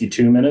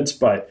 62 minutes,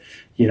 but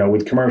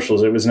with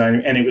commercials, it was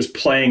 90, and it was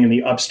playing in the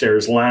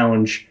upstairs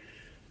lounge.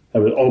 I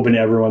was open to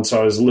everyone,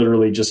 so I was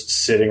literally just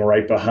sitting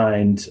right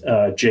behind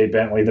Jay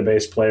Bentley, the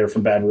bass player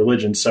from Bad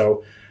Religion.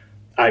 So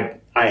I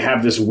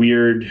have this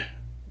weird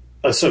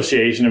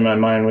association in my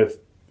mind with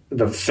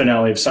the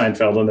finale of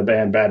Seinfeld and the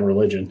band Bad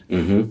Religion.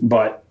 Mm-hmm.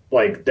 But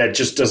that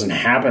just doesn't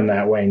happen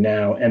that way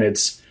now. And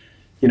it's,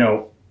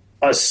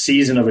 a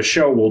season of a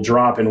show will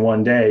drop in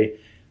one day,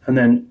 and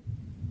then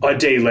a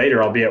day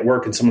later I'll be at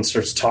work and someone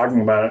starts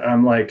talking about it. And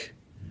I'm like,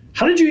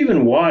 how did you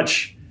even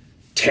watch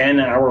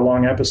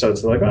 10-hour-long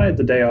episodes? They're like, I had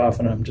the day off,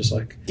 and I'm just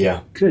like,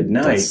 yeah, good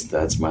night.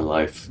 That's my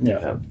life.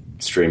 Yeah.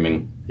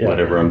 Streaming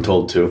whatever I'm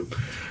told to.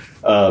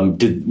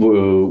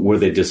 Were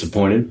they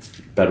disappointed,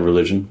 Bad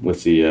Religion,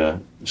 with the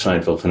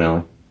Seinfeld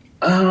finale?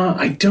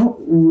 I don't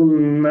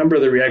remember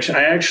the reaction.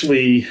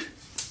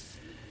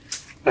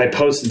 I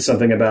posted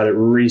something about it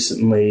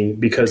recently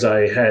because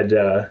I had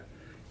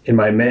in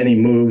my many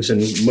moves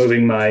and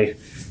moving my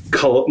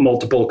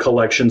multiple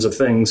collections of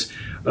things,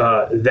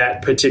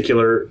 that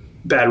particular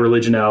Bad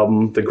Religion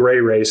album, The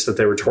Gray Race, that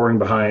they were touring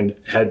behind,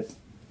 had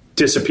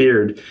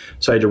disappeared,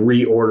 so I had to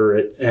reorder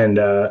it, and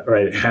or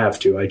I didn't have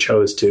to, I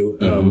chose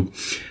to.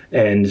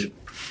 And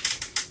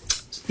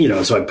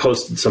so I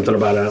posted something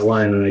about it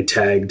online, and I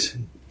tagged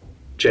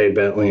Jay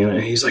Bentley,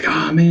 and he's like,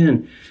 oh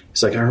man,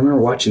 he's like, I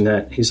remember watching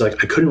that. He's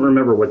like, I couldn't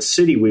remember what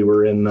city we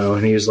were in though,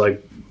 and he's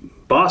like,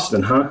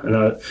 Boston, huh?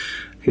 And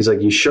he's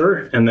like, you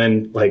sure? And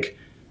then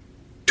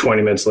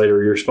 20 minutes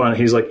later, he responded.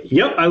 He's like,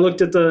 yep, I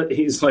looked at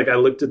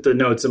the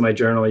notes in my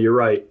journal. You're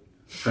right.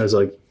 I was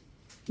like,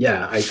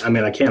 yeah, I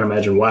mean, I can't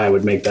imagine why I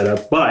would make that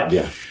up, but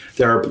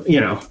there are,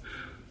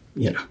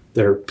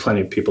 there are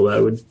plenty of people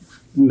that would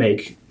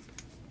make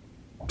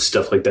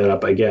stuff like that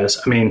up, I guess.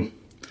 I mean,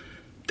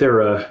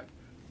 they're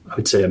I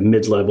would say a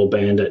mid-level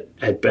band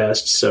at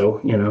best. So,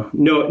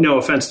 no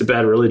offense to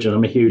Bad Religion.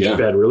 I'm a huge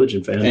Bad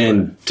Religion fan.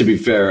 And to be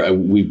fair,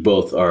 we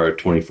both are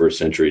 21st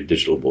century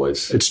digital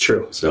boys. It's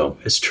true. So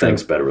it's true.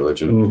 Thanks, Bad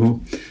Religion.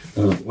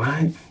 Mm-hmm.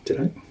 Why did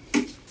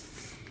I?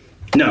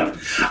 No,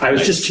 I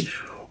was just,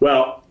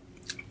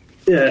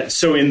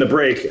 so in the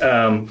break,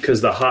 because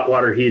the hot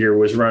water heater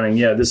was running.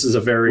 Yeah, this is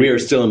we are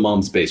still in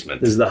Mom's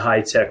basement. This is the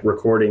high-tech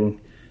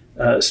recording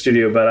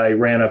studio, but I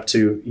ran up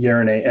to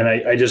urinate, and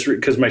I just,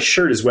 because my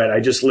shirt is wet, I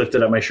just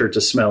lifted up my shirt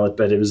to smell it,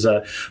 but it was,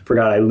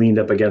 forgot I leaned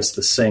up against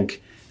the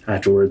sink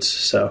afterwards,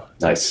 so.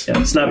 Nice. Yeah,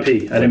 it's not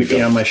pee. I didn't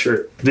pee on my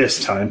shirt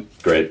this time.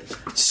 Great.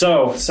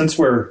 So, since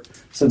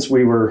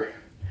we were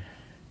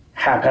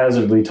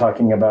haphazardly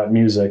talking about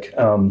music,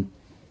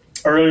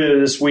 earlier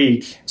this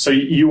week, so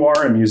you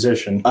are a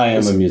musician. I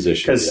am a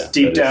musician, because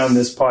deep down,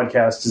 this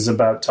podcast is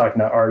about talking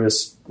to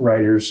artists,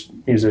 writers,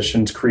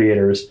 musicians,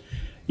 creators.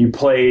 You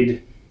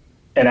played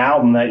an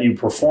album that you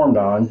performed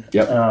on.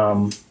 Yep.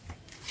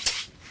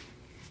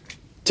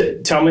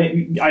 Tell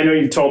me, I know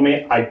you've told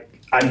me,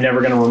 I'm never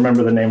going to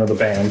remember the name of the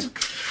band.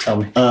 Tell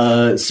me.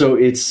 So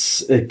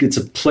it's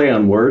a play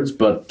on words,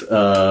 but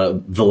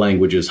the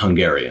language is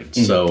Hungarian.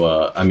 Mm-hmm.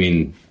 So, I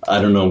mean,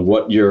 I don't know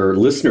what your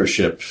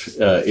listenership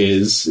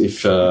is,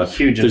 if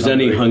there's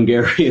any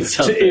Hungarians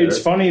out there. It's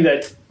funny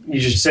that you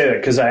should say that,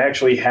 because I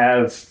actually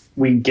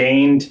we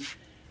gained...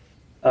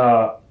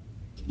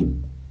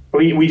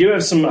 We do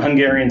have some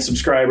Hungarian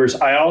subscribers.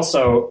 I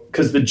also,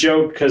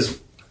 because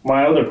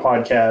my other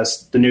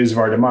podcast, The News of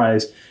Our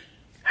Demise,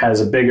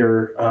 has a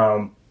bigger,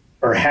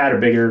 or had a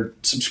bigger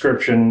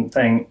subscription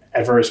thing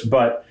at first,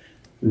 but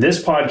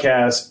this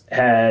podcast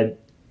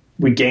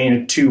we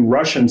gained 2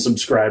 Russian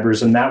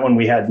subscribers, and that one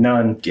we had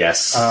none.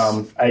 Yes.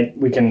 I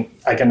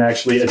can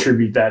actually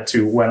attribute that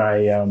to when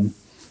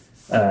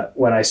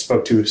I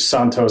spoke to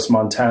Santos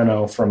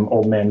Montano from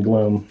Old Man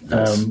Gloom.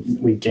 Nice.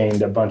 We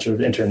gained a bunch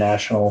of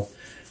international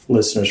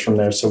listeners from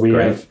there. So we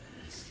have,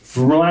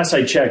 from the last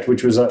I checked,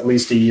 which was at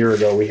least a year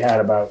ago, we had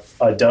about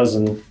a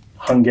dozen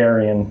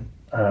Hungarian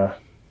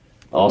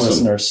Awesome.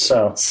 listeners.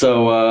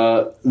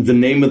 So the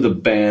name of the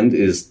band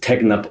is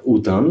Tegnap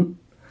Utan.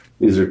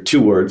 These are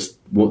two words.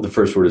 Well, the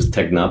first word is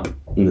Tegnap,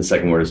 and the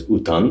second word is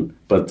Utan,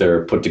 but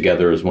they're put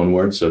together as one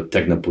word, so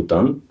Tegnap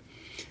Utan.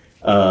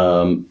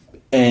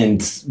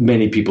 And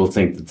many people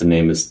think that the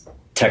name is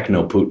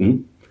Techno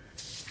Putin,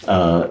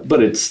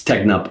 but it's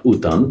Tegnap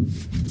Utan,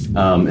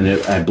 and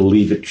I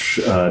believe it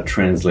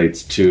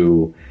translates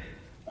to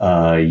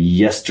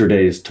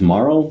yesterday's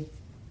tomorrow.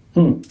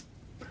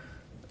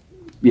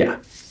 Yeah.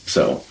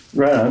 So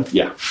right on.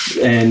 yeah.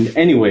 And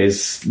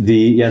anyways,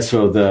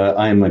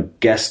 I'm a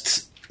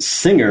guest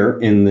singer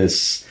in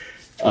this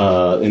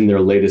in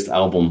their latest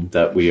album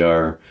that we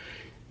are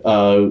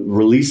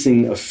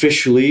releasing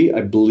officially,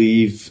 I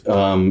believe,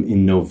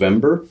 in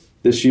November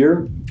this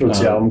year. What's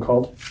the album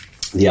called?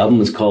 The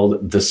album is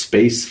called The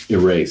Space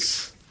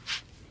Erase.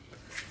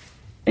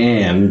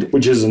 And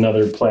which is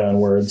another play on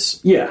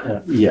words.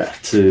 Yeah.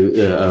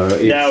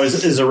 Now,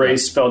 is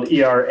erase spelled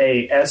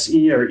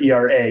E-R-A-S-E or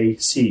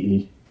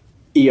E-R-A-C-E?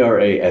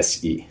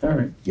 E-R-A-S-E. All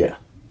right. Yeah.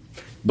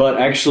 But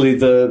actually,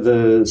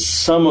 the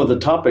some of the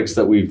topics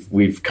that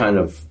we've kind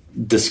of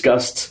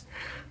discussed,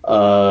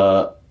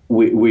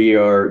 we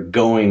are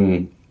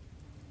going,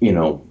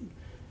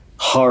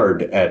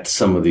 hard at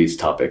some of these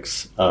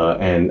topics,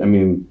 and I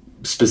mean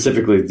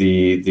specifically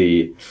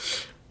the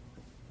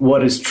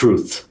what is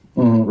truth,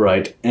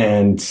 right?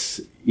 And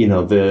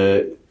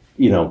the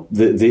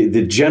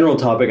general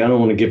topic. I don't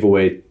want to give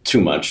away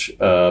too much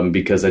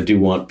because I do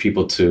want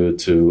people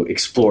to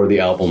explore the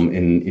album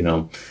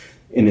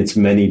in its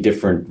many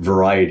different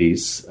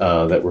varieties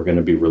that we're going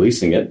to be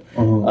releasing it.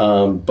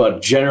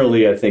 But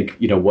generally, I think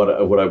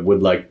what I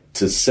would like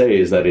to say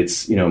is that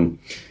it's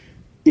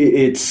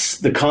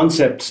the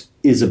concept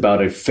is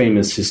about a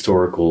famous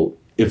historical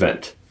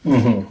event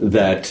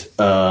that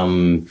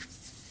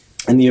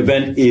and the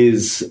event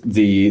is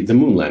the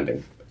moon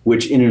landing,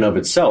 which in and of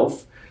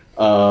itself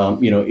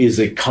is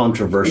a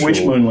controversial.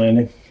 Which moon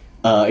landing?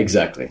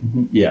 Exactly.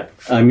 Yeah.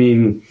 I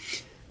mean,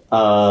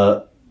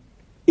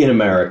 in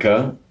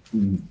America,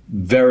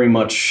 very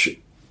much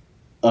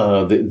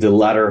the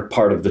latter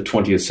part of the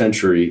 20th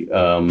century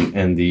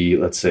and the,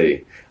 let's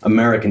say,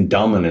 American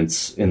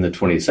dominance in the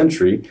 20th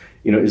century,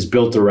 is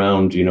built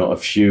around, a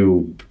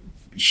few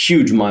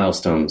huge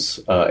milestones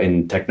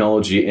in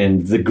technology,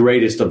 and the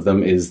greatest of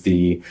them is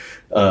the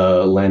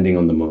landing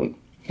on the moon.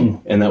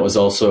 And that was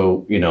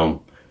also,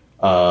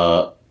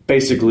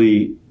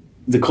 basically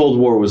the Cold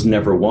War was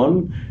never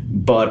won,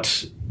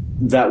 but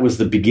that was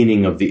the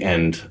beginning of the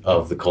end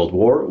of the Cold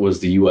War,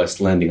 was the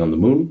U.S. landing on the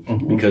moon,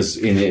 because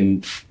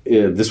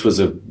this was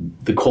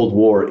the Cold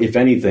War, if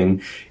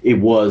anything, it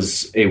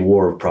was a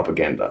war of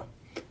propaganda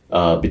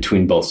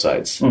between both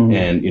sides.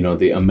 And,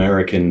 the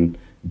American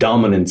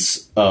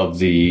dominance of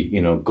the,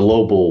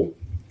 global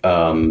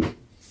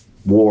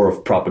war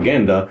of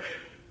propaganda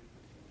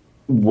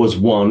was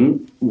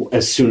won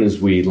as soon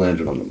as we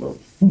landed on the moon.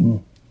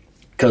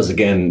 Because,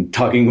 again,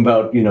 talking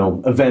about,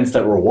 events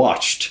that were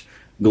watched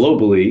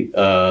globally,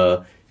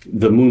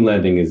 the moon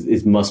landing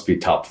must be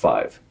top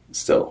 5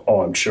 still.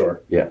 Oh, I'm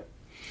sure. Yeah.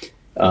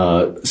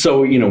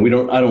 So I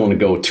don't want to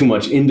go too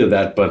much into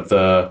that, but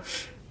the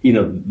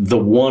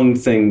one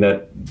thing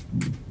that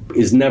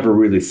is never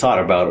really thought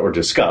about or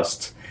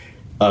discussed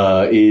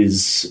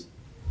is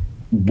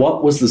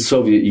what was the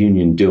Soviet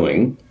Union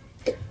doing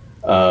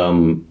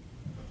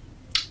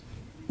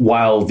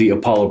while the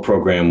Apollo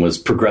program was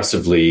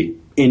progressively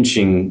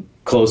inching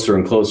closer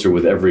and closer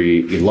with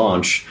every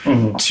launch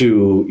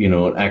to,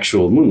 an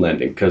actual moon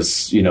landing.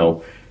 Because,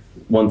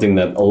 one thing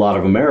that a lot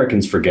of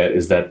Americans forget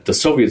is that the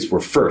Soviets were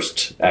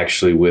first,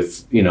 actually,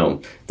 with,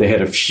 they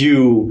had a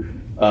few,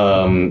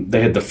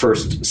 they had the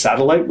first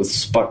satellite with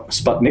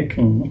Sputnik,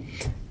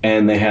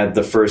 and they had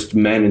the first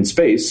man in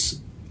space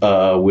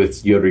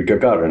with Yuri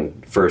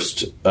Gagarin,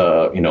 first,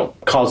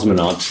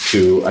 cosmonaut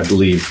to, I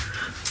believe,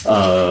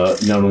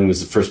 not only was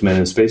the first man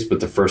in space, but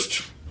the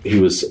first, he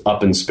was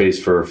up in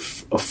space for a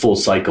full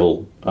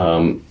cycle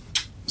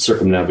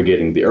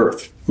circumnavigating the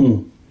Earth.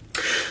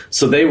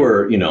 So they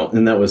were,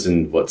 and that was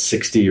in,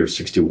 60 or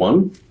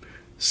 61?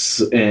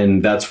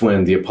 And that's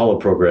when the Apollo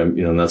program,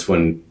 and that's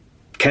when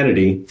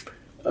Kennedy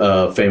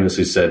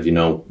famously said, we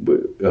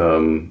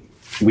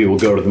will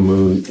go to the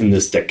moon in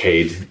this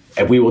decade,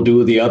 and we will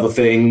do the other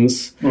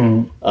things.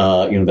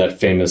 That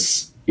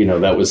famous,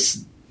 that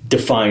was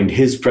defined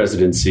his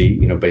presidency.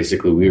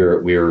 Basically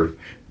we're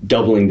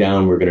doubling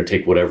down. We're going to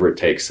take whatever it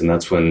takes. And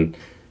that's when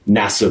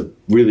NASA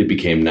really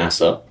became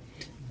NASA.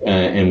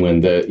 And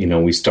when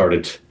we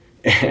started,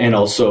 and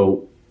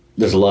also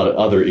there's a lot of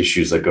other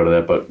issues that go to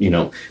that, but,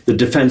 the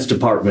Defense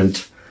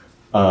Department,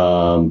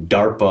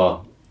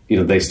 DARPA,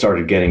 they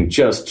started getting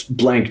just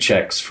blank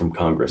checks from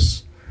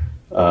Congress.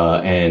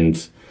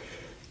 And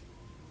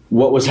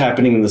what was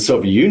happening in the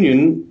Soviet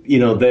Union,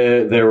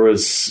 there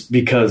was,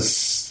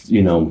 because,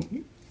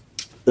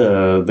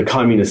 the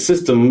communist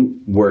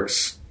system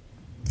works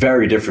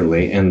very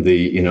differently, and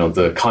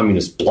the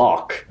communist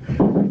bloc,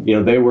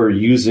 they were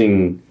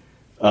using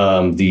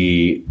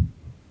the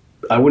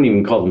I wouldn't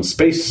even call them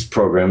space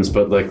programs,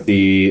 but like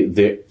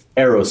the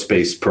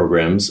aerospace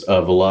programs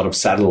of a lot of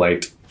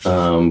satellite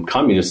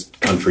communist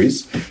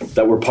countries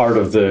that were part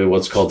of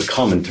what's called the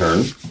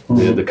Comintern,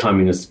 the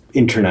communist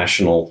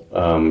international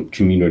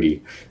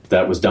community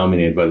that was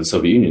dominated by the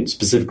Soviet Union,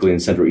 specifically in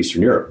Central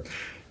Eastern Europe.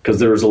 Because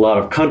there was a lot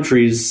of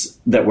countries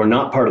that were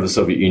not part of the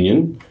Soviet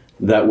Union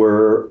that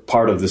were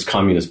part of this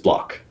communist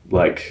bloc.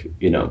 Like,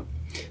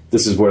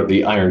 this is where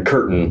the Iron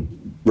Curtain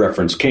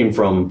reference came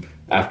from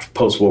after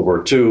post-World War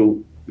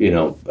II,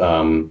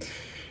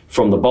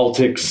 from the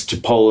Baltics to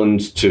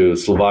Poland to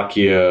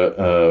Slovakia,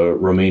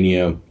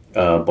 Romania,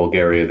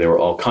 Bulgaria. They were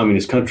all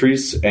communist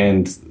countries,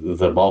 and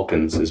the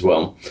Balkans as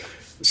well.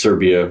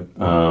 Serbia,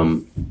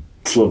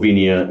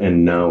 Slovenia,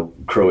 and now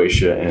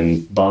Croatia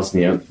and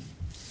Bosnia.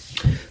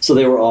 So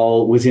they were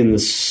all within the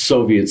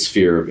Soviet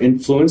sphere of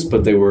influence,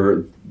 but they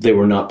were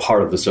not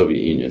part of the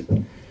Soviet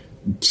Union.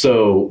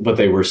 So, but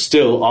they were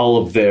still, all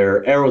of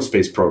their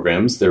aerospace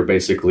programs, they're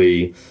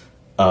basically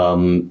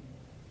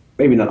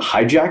maybe not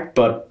hijacked,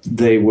 but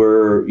they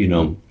were,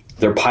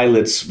 their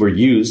pilots were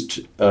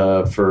used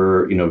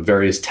for,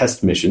 various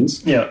test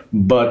missions. Yeah.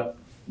 But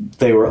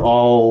they were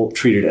all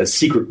treated as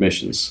secret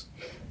missions.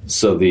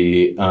 So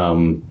the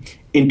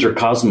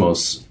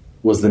Interkosmos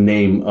was the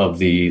name of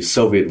the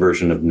Soviet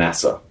version of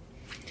NASA.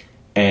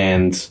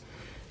 And,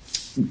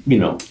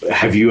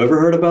 have you ever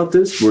heard about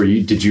this?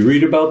 Did you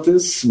read about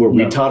this? Were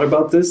we taught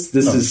about this?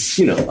 This is,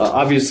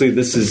 obviously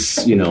this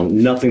is,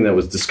 nothing that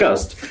was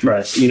discussed.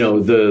 Right.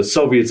 The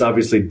Soviets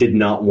obviously did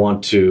not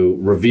want to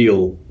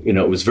reveal,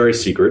 it was very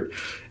secret.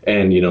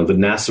 And, the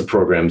NASA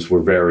programs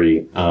were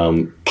very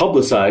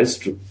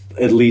publicized,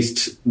 at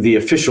least the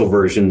official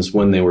versions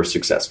when they were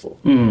successful.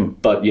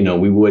 But,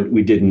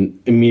 we didn't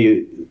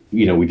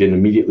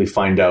immediately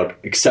find out,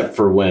 except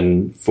for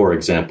when, for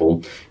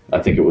example, I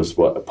think it was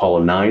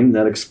Apollo 9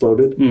 that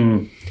exploded.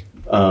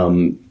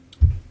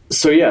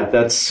 So yeah,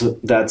 that's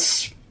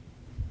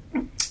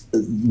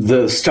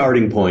the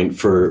starting point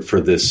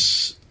for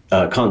this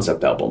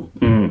concept album,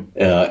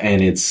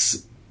 and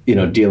it's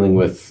dealing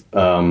with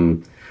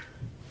an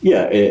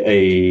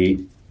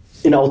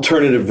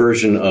alternative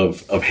version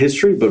of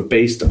history, but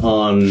based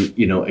on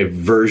a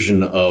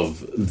version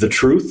of the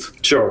truth.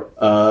 Sure.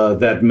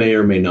 That may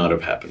or may not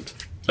have happened.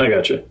 I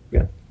gotcha.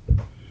 Yeah.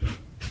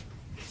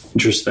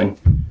 Interesting.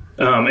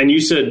 And you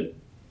said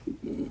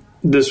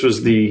this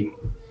was the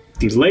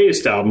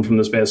latest album from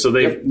this band. So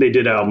they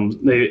did albums.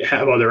 They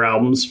have other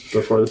albums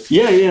before this.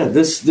 Yeah.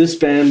 This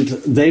band,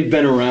 they've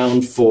been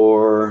around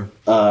for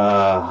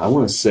I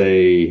want to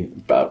say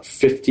about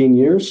 15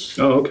 years.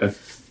 Oh, okay.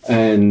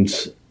 And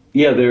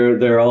yeah,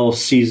 they're all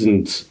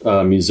seasoned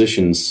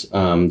musicians.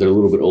 They're a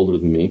little bit older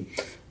than me.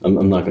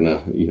 I'm not going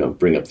to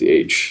bring up the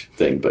age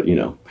thing, but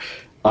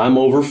I'm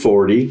over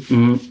 40.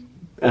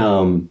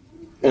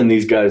 And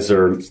these guys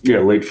are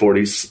late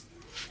 40s,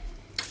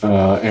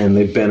 and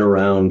they've been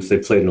around.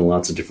 They've played in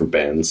lots of different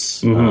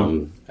bands,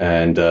 and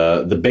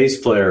the bass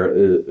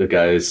player, the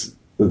guy's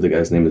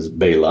name is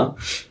Bela.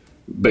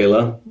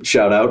 Bela,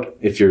 shout out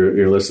if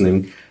you're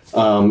listening.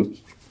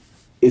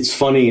 It's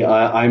funny.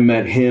 I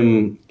met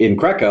him in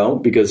Krakow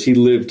because he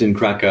lived in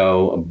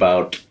Krakow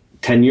about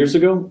 10 years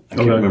ago. I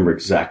can't remember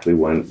exactly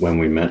when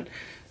we met,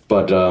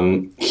 but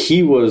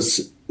he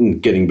was.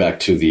 Getting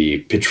back to the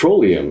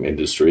petroleum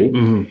industry,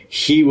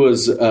 he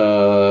was,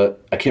 I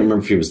can't remember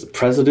if he was the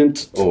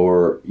president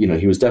or,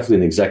 he was definitely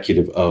an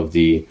executive of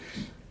a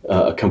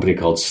company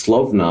called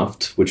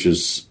Slovnaft, which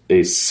is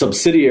a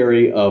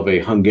subsidiary of a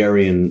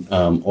Hungarian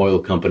oil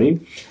company.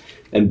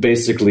 And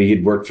basically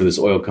he'd worked for this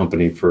oil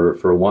company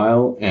for a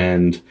while,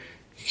 and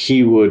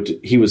he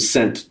was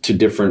sent to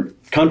different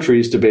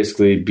countries to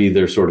basically be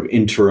their sort of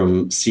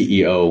interim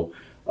CEO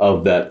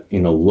of that,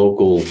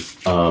 local,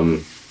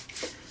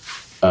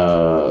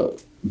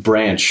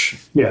 branch,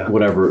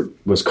 whatever it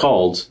was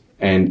called.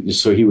 And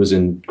so he was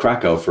in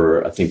Krakow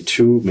for, I think,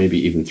 2, maybe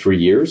even 3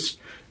 years.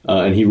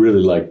 And he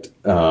really liked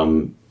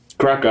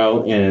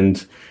Krakow.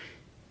 And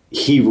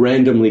he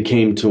randomly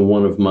came to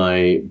one of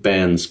my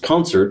band's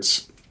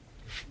concerts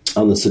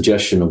on the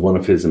suggestion of one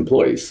of his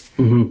employees.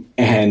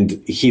 And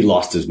he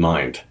lost his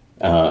mind.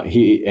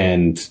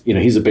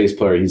 He's a bass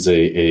player. He's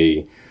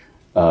a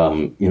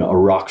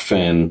rock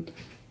fan.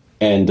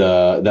 And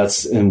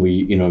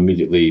we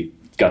immediately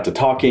got to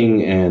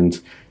talking, and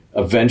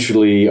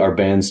eventually our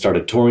band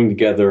started touring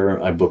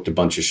together. I booked a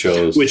bunch of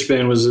shows. Which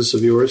band was this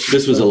of yours?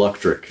 This was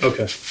Electric.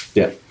 Okay.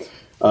 Yeah.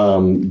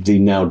 The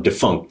now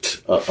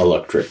defunct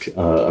Electric.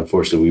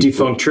 Unfortunately,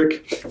 Defunct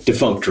Trick?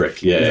 Defunct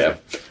Trick, yeah.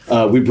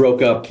 We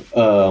broke up,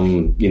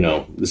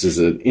 this is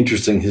an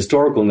interesting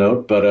historical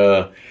note,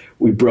 but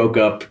we broke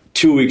up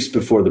 2 weeks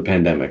before the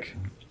pandemic.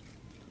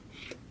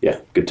 Yeah,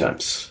 good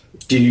times.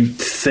 Do you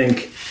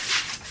think,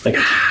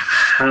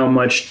 how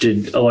much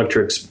did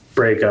Electric's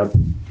breakup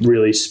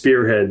really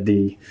spearhead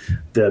the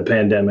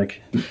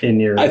pandemic in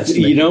your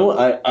estimation?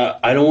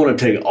 I don't want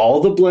to take all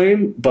the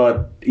blame,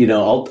 but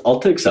I'll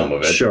take some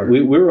of it. Sure.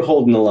 We were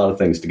holding a lot of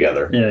things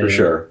together, for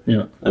sure.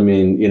 Yeah. I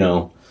mean,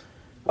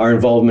 our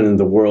involvement in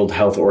the World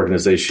Health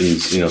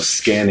Organization's,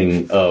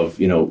 scanning of,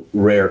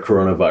 rare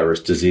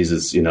coronavirus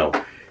diseases,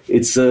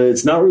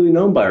 it's not really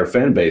known by our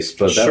fan base,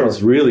 but that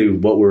was really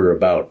what we're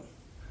about,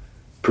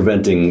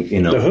 preventing,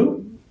 The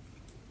WHO?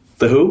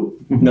 The WHO?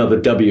 Mm-hmm. No, the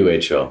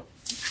WHO.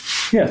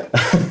 Yeah.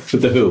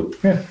 The WHO.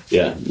 Yeah.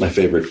 Yeah, my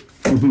favorite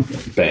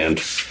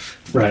band.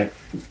 Right.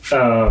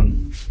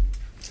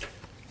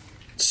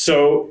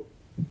 So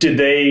did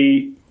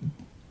they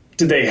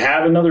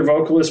have another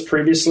vocalist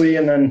previously,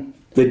 and then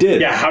they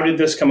did? Yeah. How did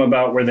this come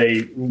about? Were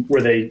they?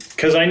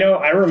 Because I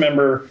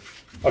remember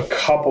a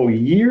couple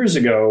years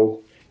ago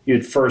you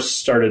had first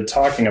started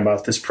talking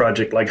about this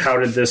project. Like, how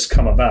did this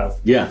come about?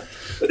 Yeah.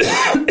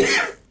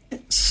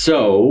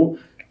 So,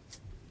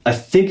 I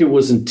think it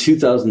was in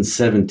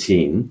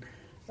 2017.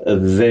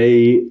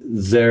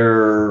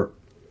 Their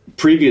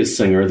previous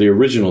singer, the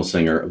original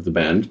singer of the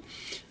band,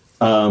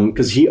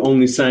 because he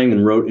only sang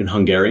and wrote in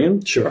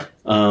Hungarian. Sure.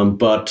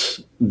 But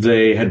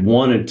they had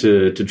wanted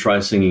to try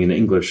singing in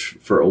English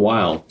for a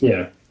while.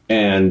 Yeah.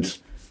 And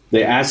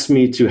they asked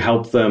me to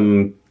help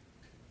them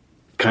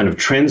kind of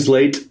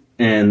translate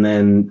and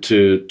then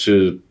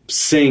to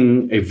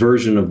sing a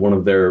version of one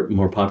of their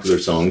more popular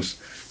songs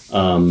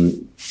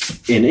in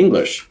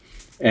English.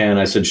 And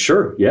I said,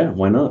 sure, yeah,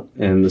 why not?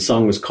 And the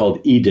song was called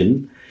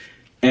Eden.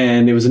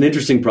 And it was an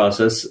interesting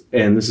process.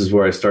 And this is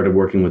where I started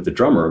working with the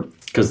drummer,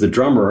 because the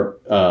drummer,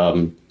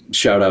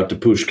 shout out to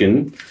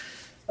Pushkin,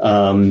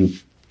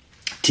 Tibor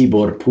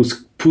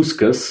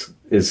Puskas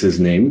is his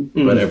name,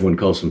 but everyone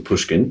calls him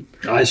Pushkin.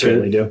 I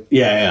certainly do.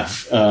 Yeah,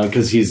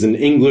 because he's an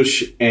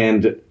English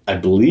and, I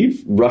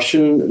believe,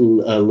 Russian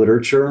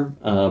literature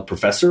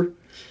professor.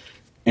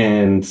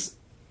 And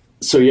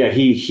so, yeah,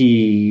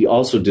 he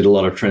also did a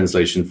lot of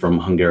translation from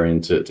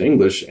Hungarian to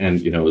English,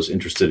 and, was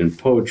interested in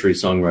poetry,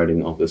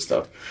 songwriting, all this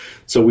stuff.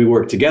 So we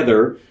worked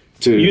together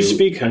to... You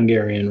speak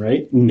Hungarian,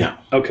 right? No.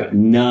 Okay.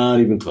 Not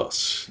even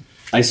close.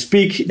 I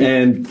speak,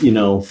 and,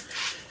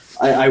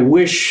 I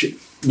wish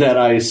that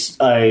I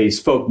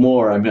spoke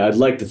more. I mean, I'd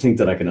like to think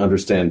that I can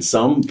understand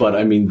some, but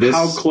I mean, this...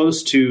 How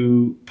close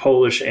to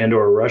Polish and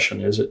or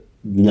Russian is it?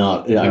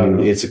 Not, I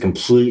mean, it's a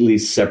completely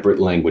separate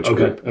language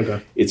group.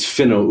 Okay. It's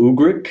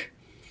Finno-Ugric,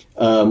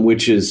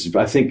 which is,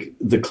 I think,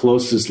 the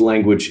closest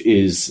language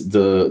is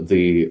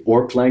the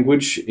orc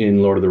language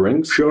in Lord of the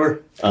Rings. Sure.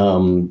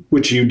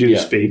 Which you do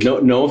speak.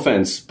 No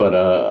offense,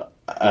 but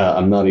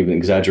I'm not even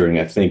exaggerating.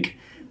 I think,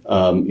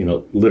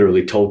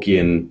 literally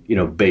Tolkien,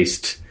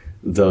 based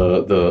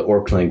the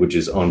orc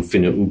languages on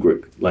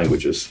Finno-Ugric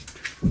languages.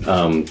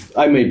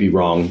 I may be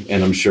wrong,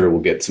 and I'm sure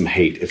we'll get some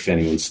hate if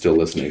anyone's still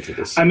listening to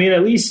this. I mean,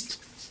 at least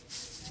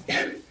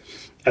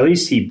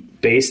he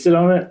based it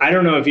on it. I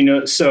don't know if you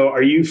know. So,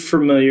 are you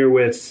familiar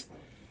with?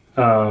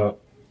 So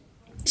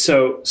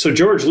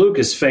George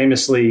Lucas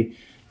famously,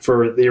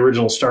 for the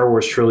original Star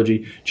Wars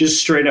trilogy,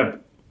 just straight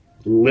up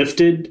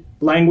lifted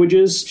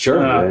languages.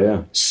 Sure.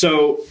 Yeah.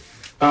 So.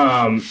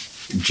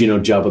 Do you know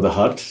Jabba the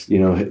Hutt?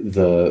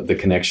 The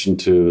connection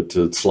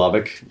to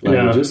Slavic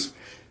languages. Yeah.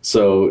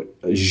 So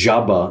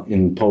Jabba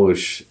in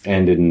Polish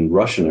and in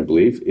Russian, I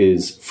believe,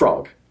 is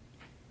frog.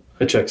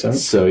 That checks out.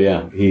 So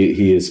yeah,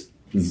 he is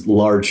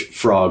large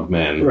frog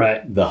man.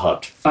 Right. The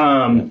Hutt.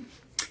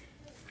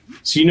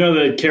 So you know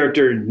the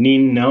character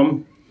Nien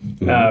Nunb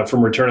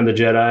from Return of the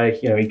Jedi.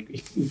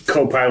 He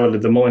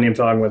co-piloted the Millennium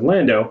Falcon with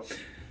Lando.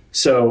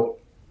 So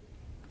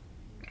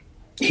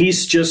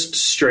he's just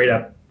straight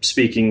up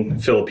speaking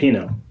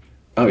Filipino.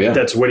 Oh yeah,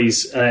 that's what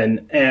he's and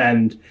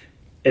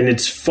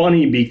it's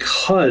funny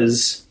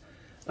because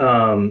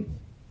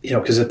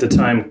because at the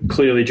time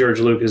clearly George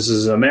Lucas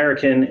is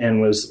American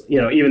and was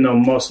even though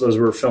most of those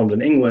were filmed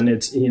in England,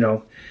 it's he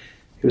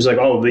was like,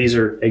 oh, these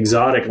are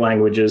exotic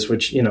languages,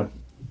 which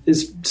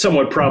is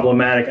somewhat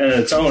problematic on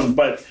its own.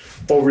 But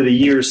over the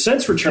years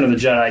since Return of the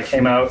Jedi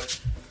came out,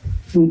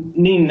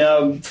 Nien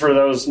Nunb, for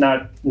those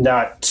not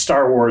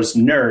Star Wars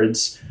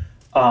nerds,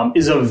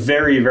 is a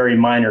very, very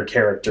minor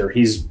character.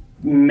 He's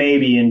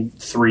maybe in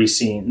 3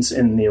 scenes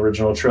in the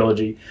original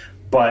trilogy,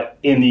 but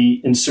in the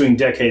ensuing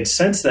decades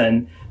since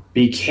then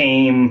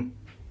became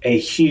a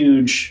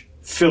huge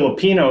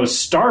Filipino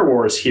Star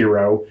Wars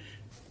hero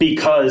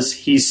because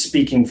he's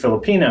speaking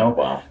Filipino.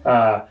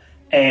 Wow.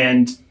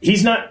 And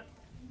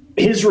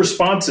his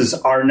responses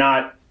are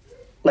not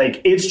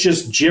like, it's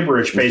just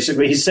gibberish,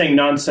 basically. He's saying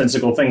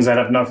nonsensical things that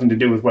have nothing to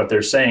do with what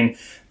they're saying.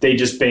 They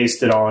just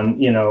based it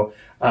on,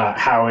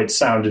 how it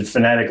sounded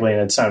phonetically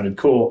and it sounded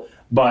cool.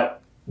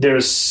 But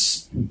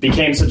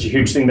became such a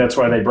huge thing. That's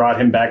why they brought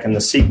him back in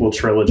the sequel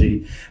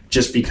trilogy,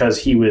 just because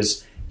he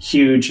was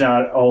huge,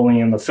 not only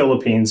in the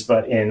Philippines,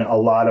 but in a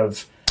lot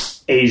of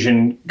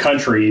Asian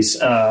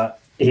countries.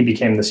 He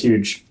became this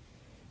huge,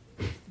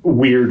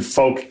 weird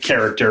folk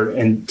character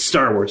in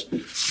Star Wars.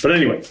 But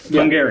anyway,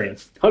 yeah.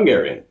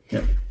 Hungarian.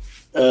 Yeah.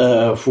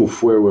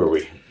 Where were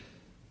we?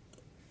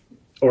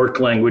 Orc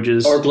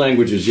languages.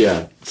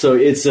 Yeah. So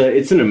it's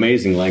an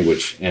amazing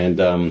language, and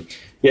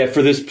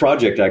for this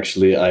project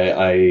actually,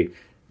 I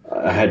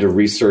had to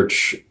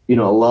research a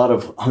lot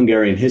of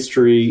Hungarian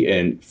history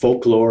and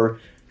folklore,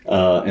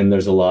 and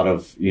there's a lot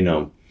of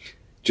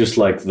just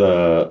like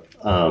the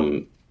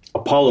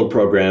Apollo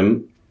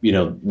program,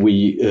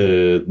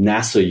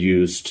 NASA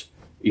used,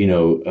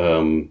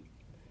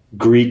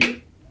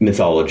 Greek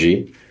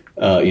mythology,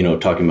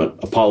 talking about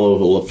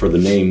Apollo for the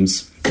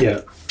names.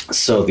 Yeah.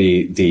 So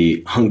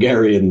the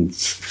Hungarian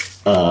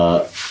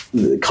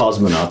the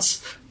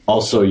cosmonauts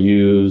also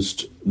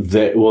used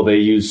they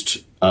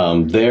used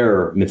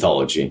their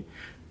mythology.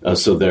 I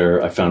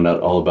found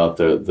out all about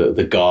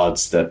the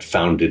gods that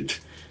founded,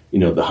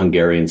 the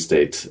Hungarian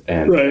state,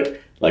 and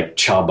like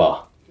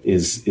Csaba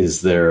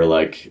is their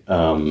like.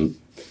 I'm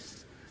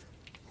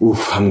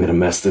gonna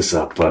mess this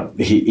up, but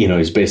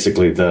he's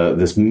basically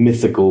this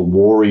mythical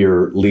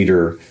warrior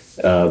leader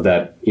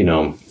that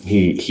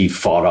he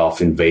fought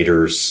off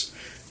invaders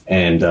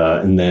and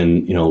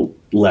then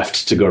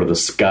left to go to the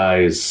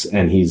skies,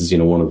 and he's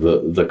one of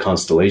the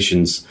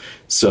constellations.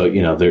 So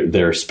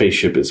their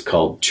spaceship is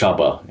called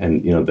Csaba,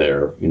 and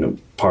their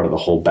part of the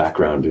whole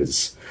background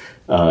is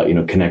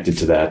connected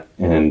to that.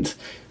 And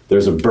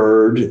there's a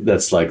bird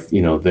that's like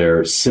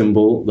their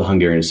symbol, the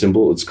Hungarian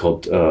symbol. It's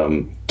called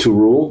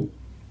Turul,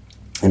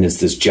 and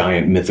it's this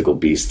giant mythical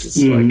beast. It's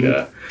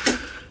like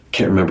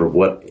can't remember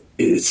what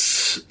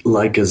it's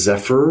like, a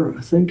zephyr,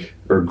 I think,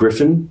 or a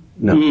griffin.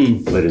 No,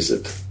 what is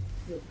it?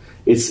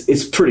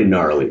 It's pretty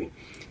gnarly.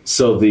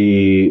 So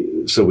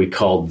we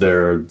called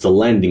the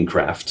landing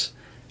craft,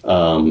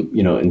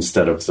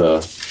 instead of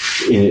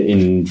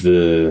in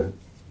the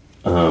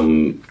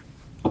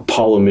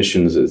Apollo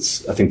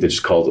missions. I think they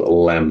just called it a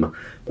LEM,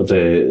 but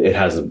it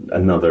has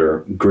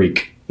another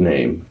Greek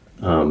name,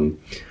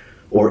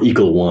 or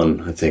Eagle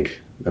One. I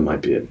think that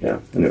might be it. Yeah,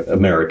 an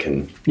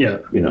American. Yeah.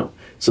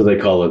 So they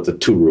call it the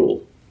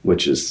Turul,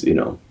 which is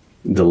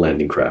the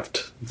landing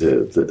craft,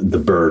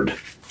 the bird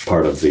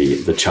part of the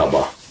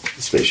Csaba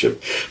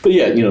spaceship. But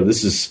yeah,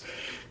 this is,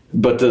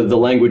 but the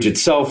language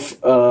itself,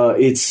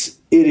 it's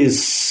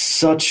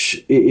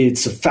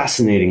a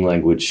fascinating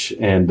language,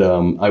 and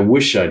I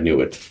wish I knew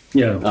it.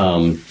 Yeah.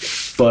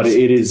 But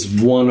it is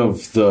one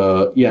of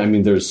the,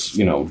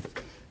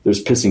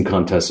 there's pissing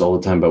contests all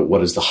the time about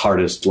what is the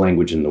hardest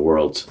language in the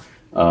world.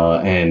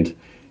 And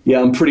yeah,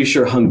 I'm pretty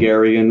sure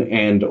Hungarian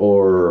and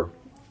or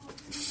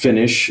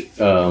Finnish,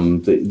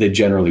 they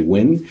generally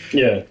win.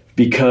 Yeah.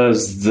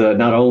 Because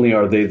not only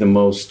are they the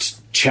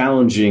most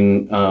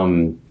challenging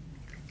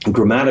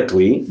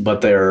grammatically,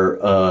 but they're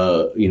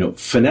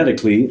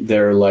phonetically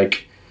they're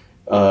like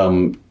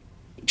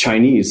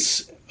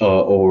Chinese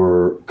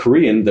or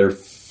Korean. They're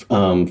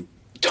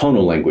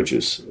tonal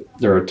languages.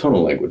 They're a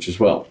tonal language as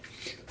well.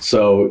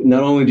 So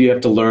not only do you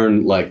have to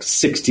learn like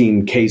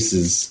 16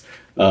 cases,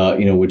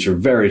 which are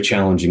very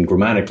challenging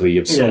grammatically, you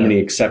have so many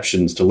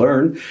exceptions to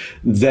learn.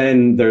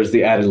 Then there's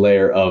the added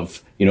layer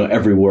of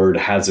every word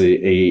has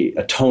a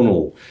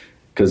tonal,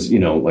 because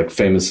like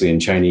famously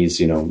in Chinese,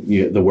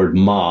 the word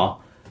ma,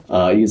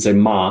 you say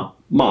ma,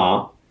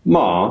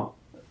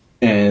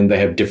 and they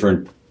have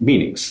different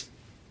meanings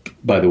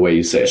by the way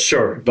you say it.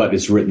 Sure, but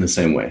it's written the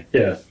same way.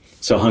 Yeah.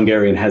 So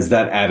Hungarian has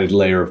that added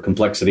layer of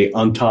complexity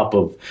on top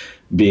of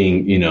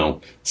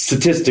being,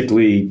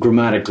 statistically,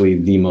 grammatically,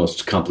 the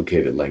most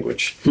complicated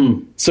language.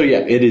 So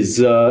yeah, it is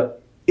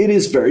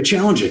very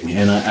challenging,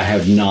 and I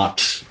have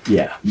not,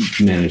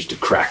 managed to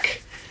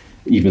crack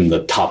even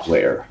the top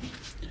layer.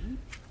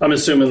 I'm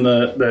assuming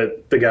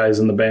that the guys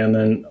in the band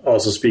then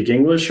also speak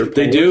English or Polish?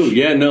 They do,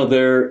 yeah. No,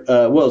 they're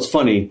it's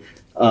funny.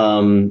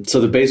 So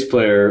the bass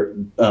player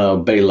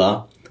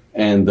Bela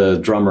and the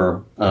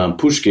drummer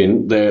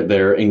Pushkin,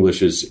 their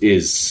English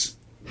is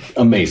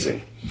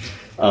amazing.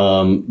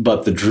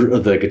 But the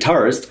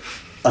guitarist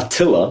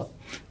Attila,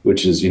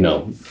 which is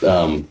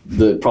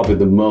probably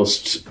the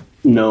most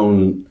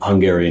known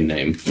Hungarian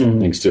name,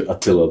 thanks to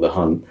Attila the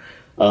Hun.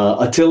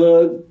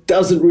 Attila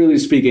doesn't really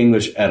speak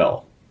English at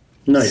all.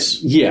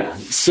 Nice. Yeah.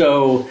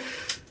 So,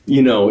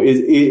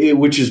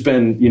 which has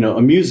been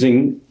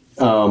amusing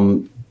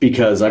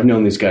because I've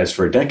known these guys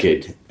for a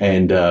decade,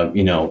 and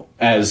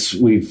as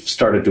we've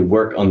started to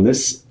work on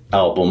this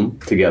album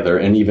together,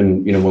 and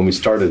even when we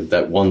started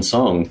that one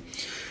song.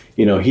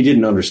 He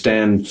didn't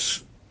understand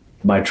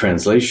my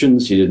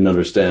translations. He didn't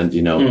understand,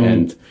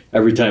 and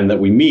every time that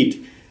we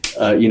meet,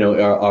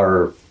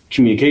 our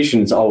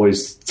communication is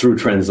always through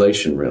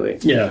translation, really.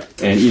 Yeah.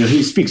 And,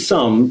 he speaks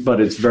some, but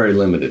it's very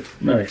limited.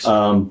 Nice.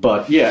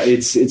 But yeah,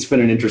 it's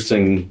been an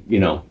interesting,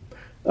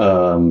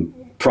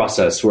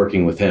 process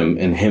working with him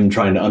and him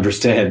trying to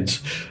understand,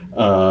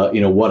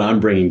 what I'm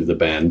bringing to the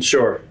band.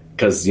 Sure.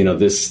 Because,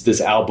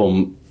 this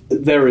album,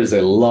 there is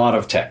a lot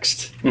of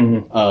text.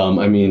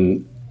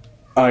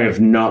 I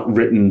have not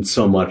written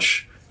so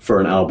much for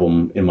an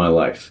album in my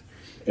life,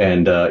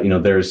 and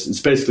it's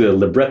basically a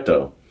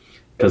libretto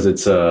because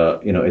it's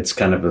it's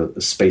kind of a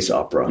space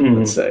opera,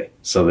 let's say.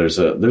 So there's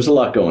a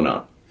lot going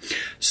on.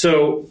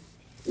 So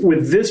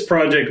with this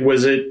project,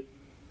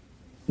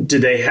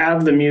 did they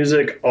have the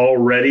music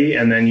already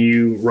and then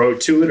you wrote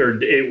to it,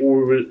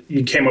 or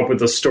you came up with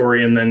the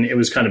story and then it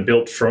was kind of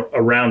built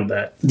around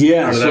that?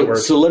 Yeah.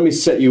 So let me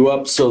set you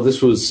up. So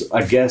this was,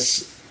 I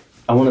guess,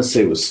 I want to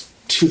say it was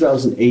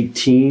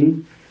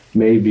 2018,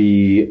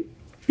 maybe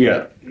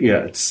Yeah,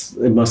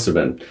 it must have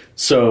been.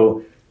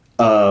 So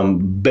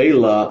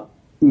Bela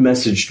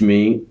messaged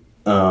me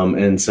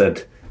and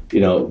said,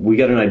 we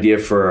got an idea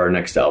for our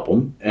next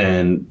album,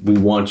 and we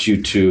want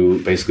you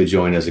to basically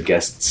join as a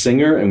guest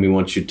singer, and we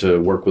want you to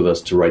work with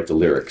us to write the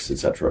lyrics,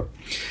 etc.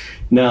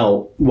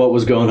 Now, what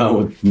was going on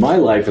with my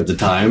life at the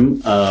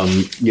time,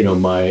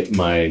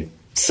 my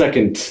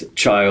second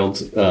child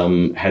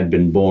had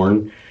been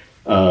born,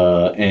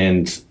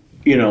 and,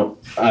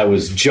 I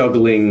was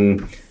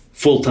juggling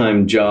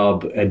full-time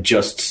job, had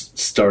just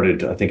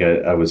started. I think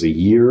I was a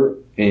year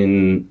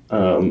in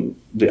the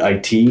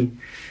IT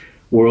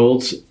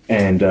world,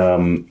 and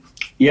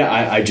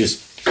I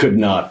just could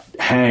not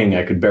hang.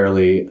 I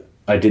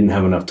didn't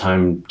have enough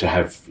time to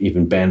have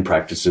even band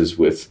practices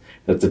with,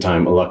 at the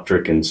time,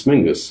 Electric and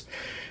Smingus,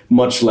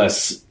 much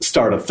less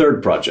start a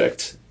third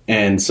project.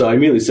 And so I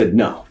immediately said,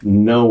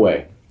 no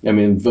way. I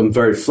mean, I'm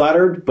very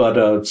flattered,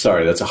 but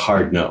sorry, that's a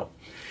hard no.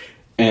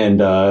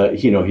 And,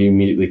 he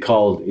immediately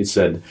called. He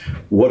said,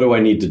 what do I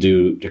need to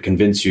do to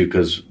convince you?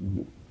 Because,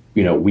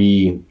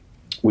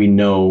 we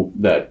know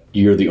that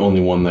you're the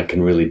only one that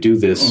can really do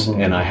this.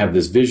 Mm-hmm. And I have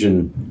this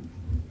vision.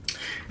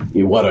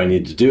 What do I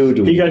need to do?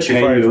 He got you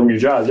fired from your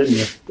job, didn't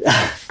you?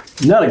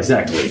 Not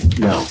exactly,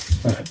 no.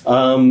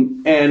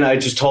 And I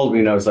just told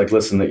him, I was like,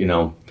 listen,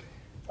 that,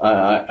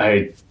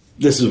 I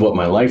this is what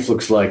my life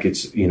looks like.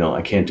 It's,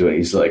 I can't do it.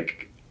 He's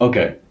like,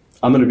 okay,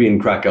 I'm going to be in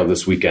Krakow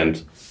this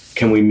weekend.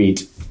 Can we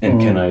meet? And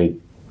can I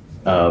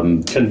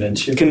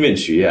convince you?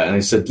 Convince you, yeah. And I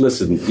said,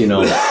 listen,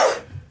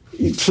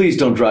 please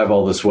don't drive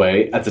all this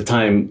way. At the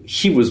time,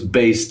 he was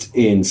based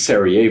in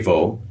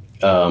Sarajevo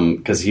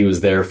because he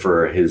was there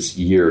for his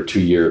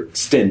 2-year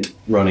stint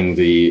running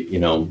the,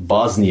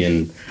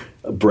 Bosnian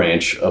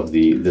branch of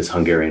this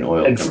Hungarian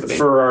oil company.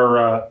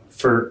 For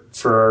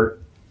our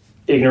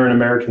ignorant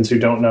Americans who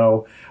don't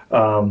know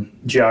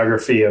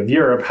geography of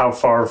Europe, how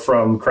far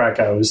from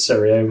Krakow is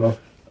Sarajevo?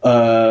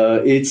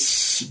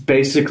 It's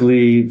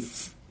basically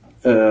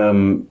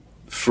from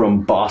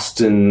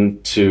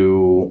Boston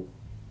to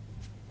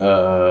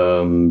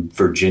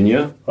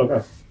Virginia.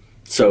 Okay.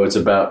 So it's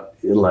about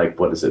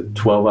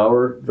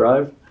 12-hour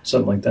drive?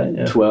 Something like that,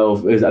 yeah.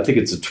 12, I think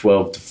it's a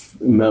 12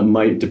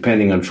 to,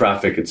 depending on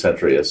traffic,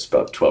 etc. Yes,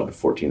 about 12 to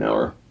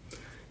 14-hour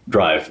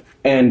drive.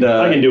 And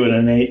I can do it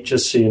in 8,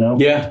 just so you know.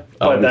 Yeah,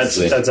 but that's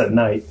at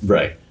night.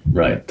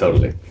 Right,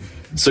 totally.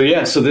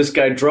 So so this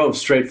guy drove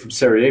straight from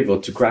Sarajevo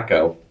to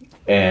Krakow,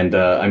 and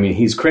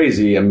he's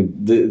crazy.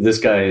 This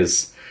guy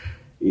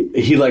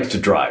he likes to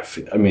drive.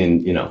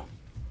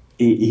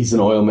 He's an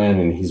oil man,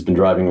 and he's been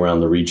driving around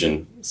the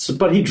region. So,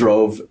 but he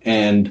drove,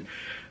 and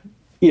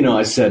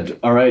I said,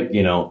 all right,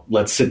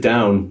 let's sit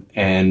down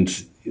and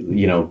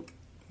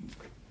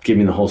give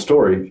me the whole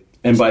story.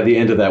 And by the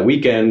end of that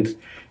weekend,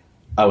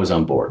 I was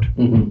on board.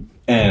 Mm-hmm.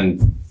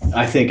 And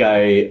I think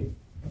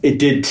it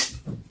did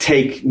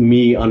take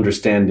me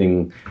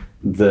understanding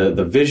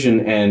the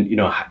vision, and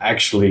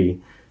actually,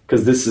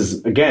 because this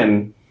is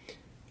again,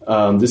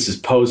 this is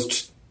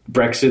post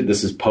Brexit,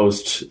 this is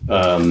post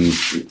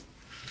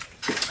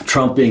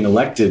Trump being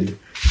elected,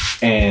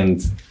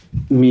 and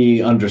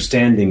me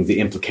understanding the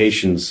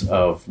implications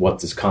of what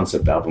this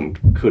concept album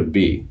could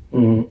be.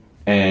 Mm-hmm.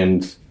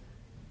 And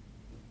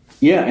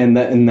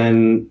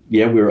then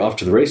we were off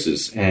to the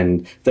races,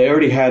 and they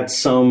already had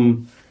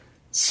some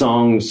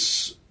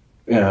songs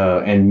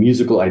and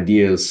musical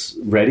ideas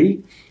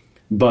ready.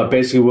 But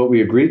basically what we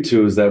agreed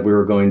to is that we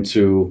were going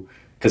to,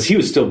 because he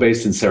was still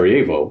based in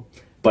Sarajevo,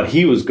 but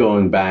he was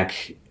going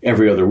back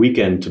every other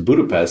weekend to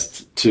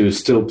Budapest to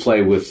still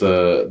play with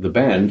the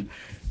band,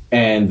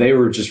 and they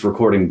were just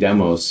recording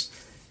demos.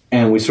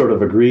 And we sort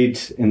of agreed,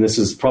 and this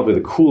is probably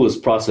the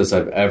coolest process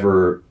I've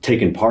ever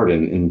taken part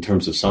in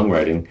terms of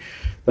songwriting,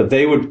 that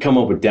they would come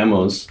up with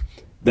demos,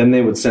 then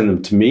they would send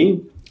them to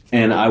me,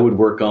 and I would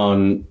work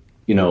on,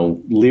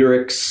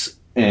 lyrics,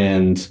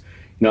 and,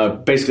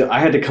 basically I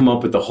had to come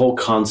up with the whole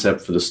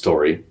concept for the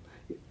story.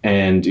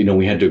 And,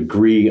 we had to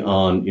agree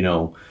on,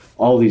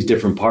 all these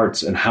different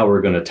parts and how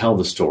we're going to tell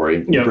the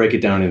story, yep. Break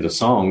it down into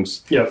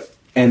songs. Yep.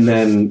 And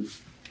then,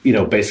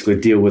 basically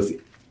deal with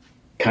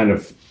kind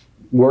of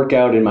work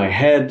out in my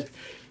head.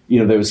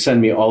 They would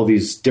send me all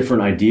these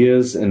different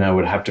ideas, and I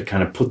would have to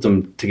kind of put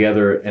them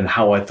together and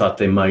how I thought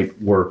they might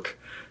work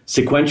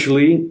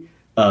sequentially,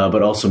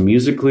 but also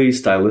musically,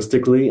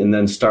 stylistically, and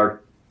then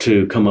start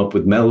to come up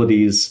with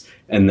melodies,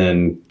 and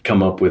then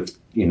come up with,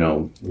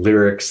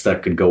 lyrics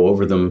that could go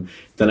over them.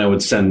 Then I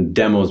would send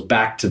demos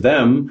back to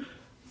them,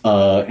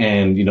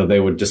 and, they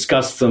would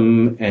discuss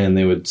them, and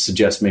they would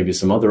suggest maybe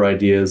some other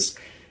ideas.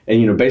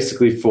 And,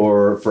 basically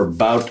for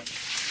about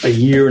a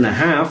year and a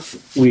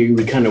half, we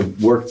kind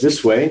of worked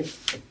this way.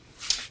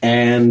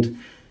 And,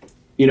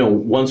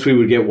 once we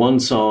would get one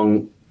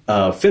song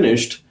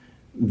finished,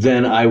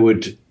 then I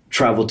would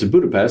travel to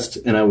Budapest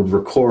and I would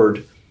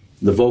record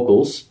the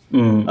vocals.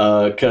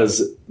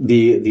 Because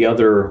the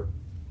other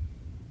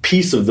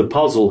piece of the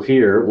puzzle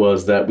here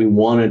was that we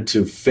wanted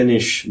to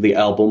finish the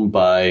album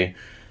by,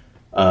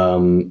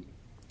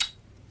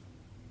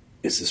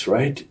 is this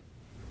right?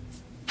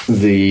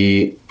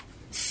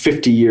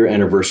 50-year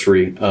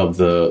anniversary of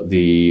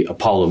the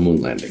Apollo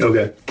moon landing.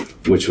 Okay.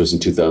 Which was in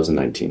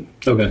 2019.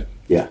 Okay.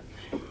 Yeah.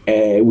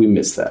 We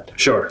missed that.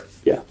 Sure.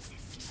 Yeah.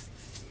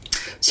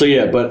 So,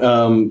 yeah, but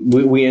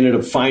we ended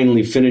up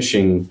finally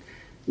finishing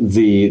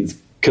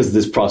because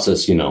this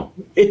process,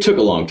 it took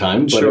a long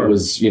time, but Sure. It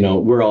was,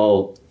 we're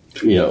all,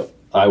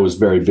 I was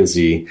very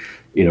busy,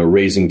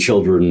 raising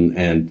children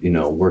and,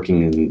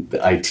 working in the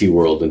IT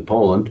world in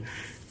Poland,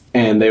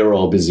 and they were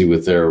all busy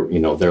with their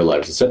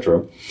lives,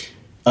 etc.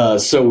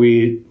 So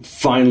we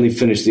finally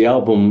finished the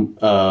album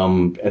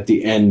at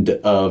the end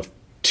of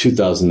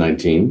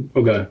 2019.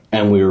 Okay.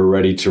 And we were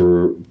ready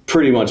to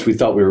we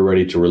thought we were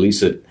ready to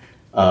release it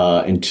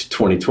in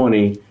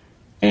 2020.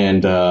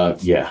 And the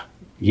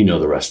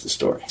rest of the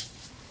story.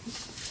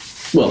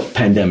 Well,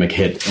 pandemic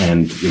hit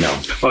and,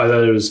 Oh, I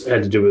thought it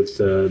had to do with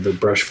the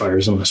brush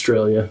fires in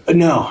Australia.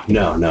 No,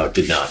 it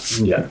did not.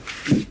 Yeah.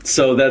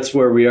 So that's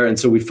where we are. And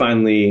so we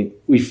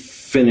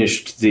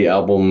finished the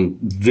album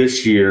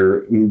this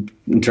year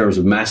in terms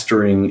of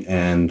mastering,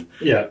 and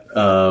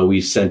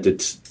we sent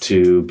it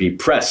to be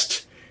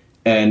pressed.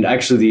 And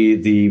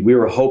actually, we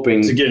were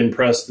hoping to get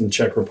pressed in the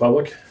Czech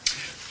Republic.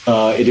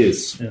 It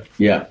is,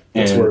 yeah.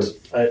 That's and where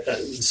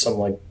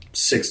something like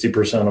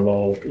 60% of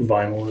all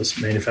vinyl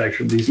is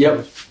manufactured these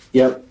days.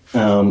 Yep.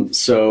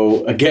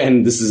 So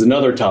again, this is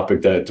another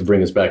topic that to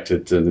bring us back to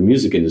the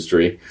music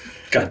industry.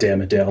 God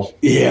damn it, Dale.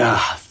 Yeah.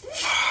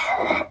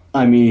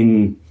 I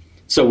mean,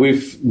 so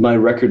my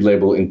record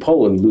label in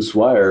Poland, Loose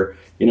Wire,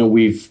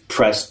 we've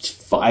pressed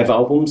 5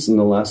 albums in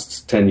the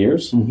last 10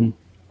 years. Mm-hmm.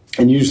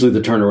 And usually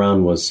the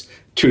turnaround was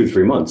 2 to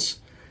 3 months.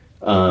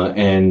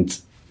 And,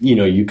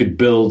 you could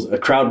build a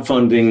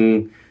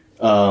crowdfunding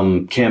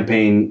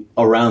campaign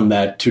around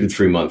that 2 to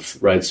 3 months,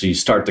 right? So you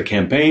start the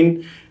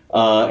campaign,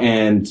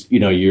 and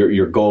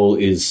your goal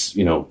is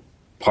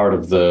part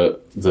of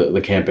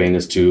the campaign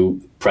is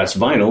to press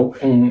vinyl,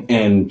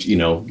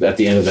 and at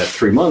the end of that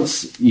 3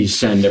 months, you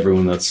send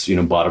everyone that's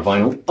bought a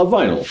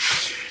vinyl.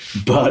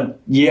 But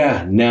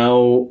yeah,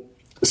 now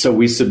so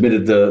we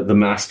submitted the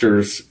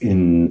masters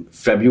in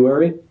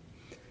February,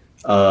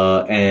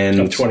 and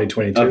of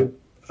 2022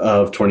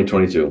 of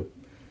 2022,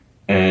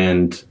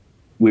 and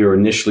we were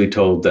initially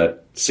told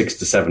that 6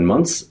 to 7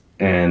 months,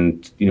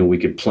 and we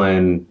could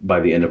plan by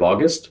the end of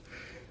August.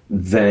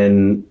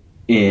 Then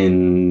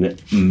in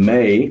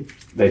May,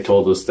 they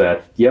told us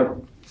that,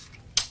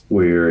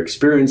 we're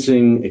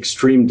experiencing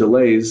extreme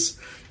delays,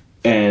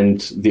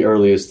 and the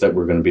earliest that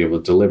we're going to be able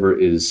to deliver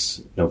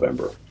is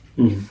November.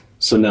 Mm-hmm.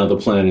 So now the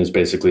plan is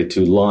basically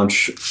to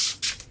launch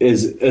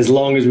as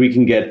long as we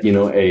can get,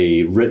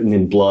 a written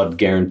in blood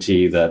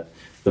guarantee that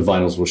the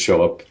vinyls will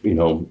show up,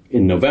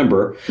 in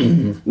November.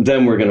 Mm-hmm.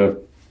 Then we're going to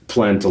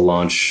plan to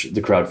launch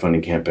the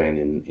crowdfunding campaign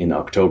in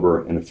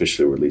October and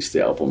officially release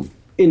the album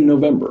in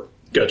November.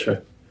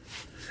 Gotcha.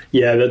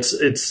 Yeah,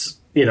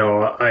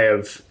 I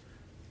have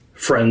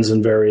friends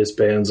in various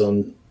bands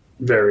on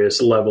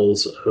various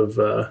levels of,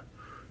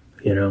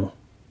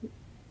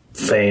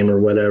 fame or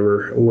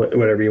whatever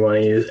you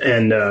want to use.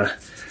 And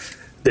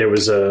there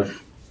was a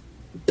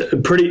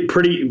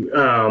pretty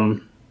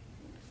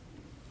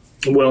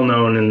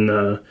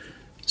well-known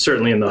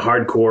certainly in the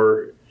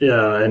hardcore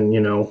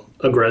and,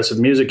 aggressive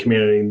music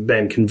community.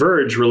 Band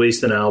Converge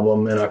released an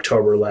album in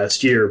October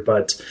last year,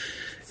 but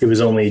it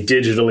was only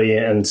digitally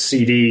and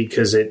CD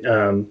because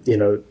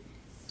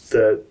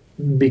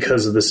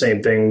because of the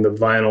same thing, the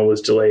vinyl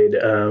was delayed.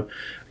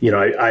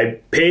 I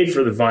paid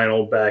for the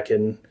vinyl back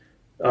in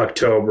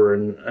October,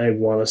 and I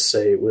want to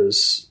say it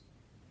was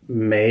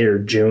May or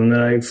June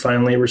that I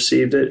finally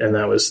received it, and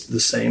that was the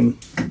same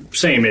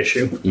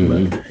issue.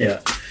 Mm-hmm. But, yeah,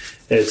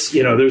 it's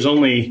there's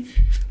only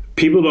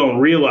people don't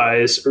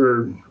realize,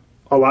 or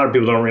a lot of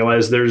people don't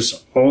realize,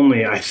 there's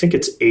only I think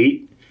it's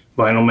 8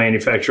 vinyl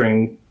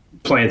manufacturing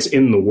plants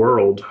in the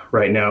world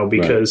right now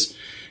because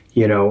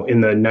in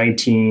the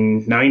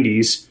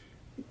 1990s.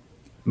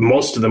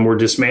 Most of them were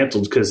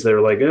dismantled because they're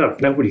like,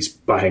 nobody's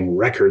buying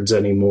records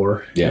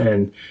anymore. Yeah.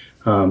 And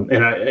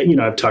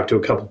I've talked to a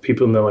couple of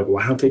people and they're like,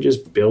 why don't they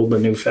just build a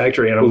new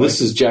factory? And this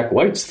is Jack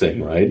White's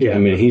thing, right? Yeah. I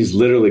mean, he's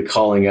literally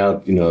calling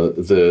out,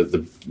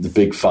 the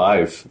big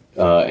 5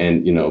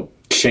 and,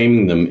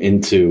 shaming them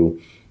into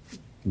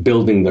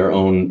building their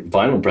own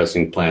vinyl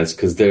pressing plants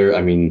because they're,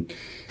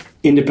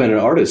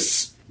 independent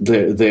artists,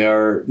 they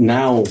are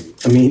now,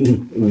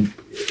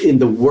 in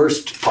the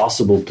worst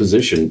possible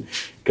position.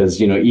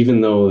 Because,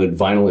 even though that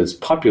vinyl is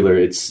popular,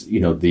 it's,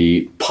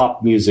 the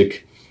pop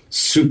music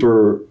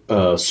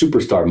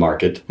superstar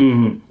market,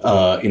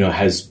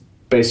 has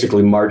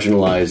basically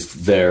marginalized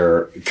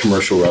their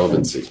commercial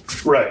relevancy.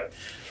 Right.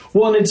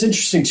 Well, and it's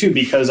interesting, too,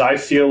 because I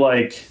feel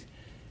like,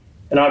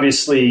 and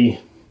obviously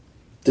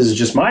this is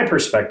just my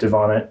perspective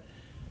on it,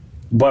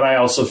 but I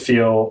also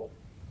feel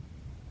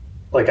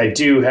like I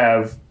do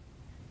have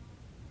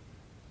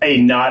a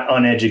not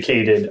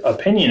uneducated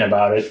opinion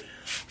about it.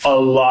 A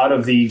lot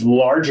of the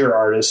larger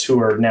artists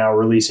who are now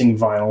releasing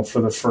vinyl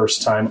for the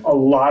first time, a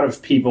lot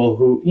of people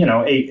who,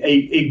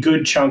 a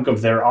good chunk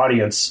of their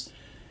audience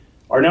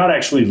are not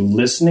actually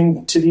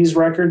listening to these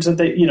records that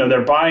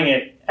they're buying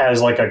it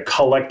as like a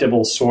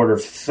collectible sort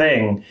of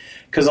thing.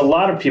 Because a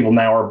lot of people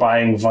now are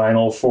buying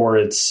vinyl for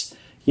its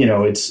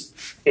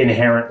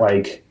inherent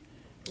like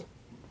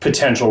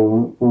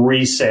potential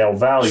resale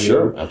value.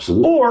 Sure,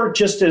 absolutely. Or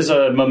just as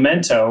a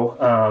memento.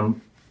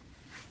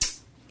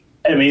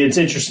 I mean, it's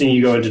interesting.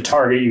 You go into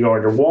Target, you go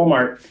into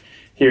Walmart.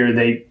 Here,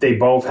 they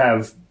both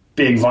have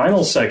big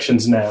vinyl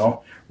sections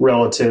now,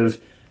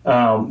 relative,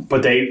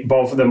 but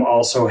both of them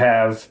also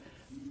have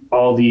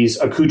all these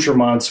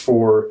accoutrements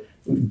for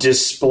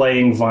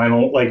displaying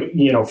vinyl, like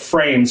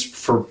frames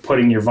for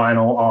putting your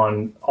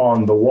vinyl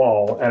on the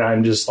wall. And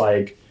I'm just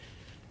like,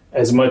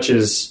 as much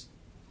as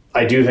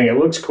I do think it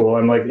looks cool,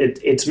 I'm like,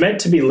 it's meant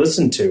to be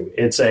listened to.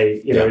 It's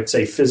it's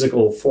a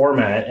physical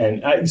format,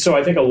 and so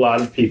I think a lot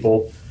of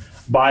people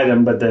buy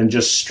them, but then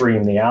just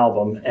stream the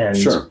album. And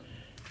sure.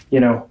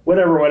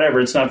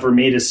 Whatever. It's not for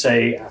me to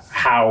say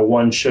how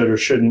one should or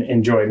shouldn't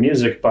enjoy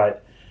music,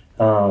 but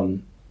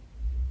I'm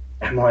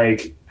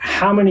like,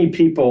 how many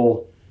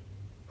people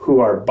who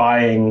are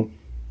buying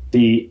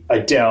the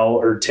Adele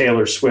or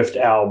Taylor Swift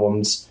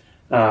albums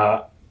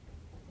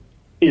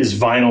is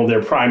vinyl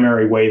their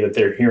primary way that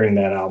they're hearing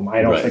that album?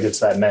 I don't think it's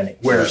that many.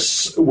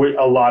 Whereas a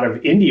lot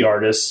of indie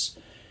artists,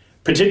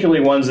 particularly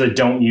ones that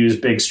don't use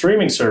big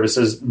streaming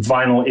services,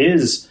 vinyl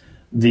is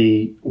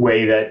the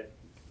way that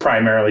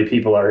primarily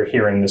people are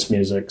hearing this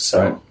music.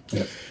 So,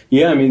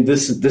 I mean,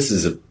 this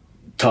is a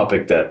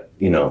topic that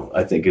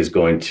I think is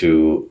going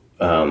to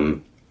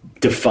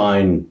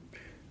define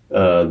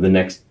the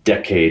next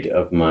decade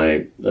of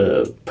my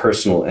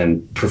personal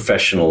and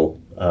professional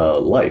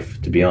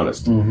life, to be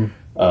honest. Mm-hmm.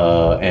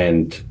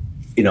 And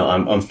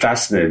I'm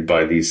fascinated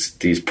by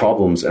these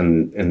problems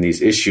and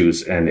these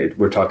issues, and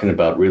we're talking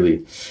about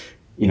really,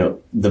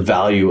 the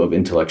value of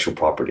intellectual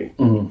property,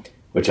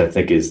 which I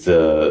think is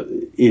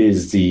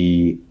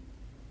the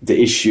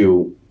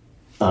issue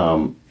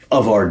of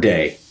our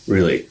day,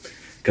 really,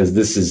 because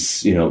this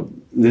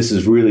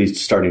is really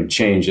starting to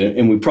change,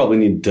 and we probably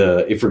need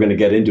to, if we're going to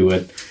get into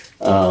it,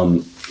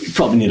 we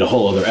probably need a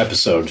whole other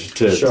episode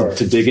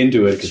to dig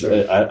into it, because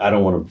I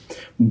don't want to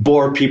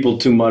bore people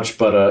too much,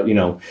 but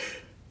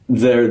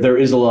there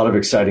is a lot of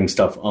exciting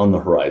stuff on the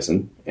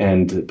horizon,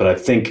 but I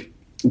think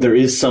there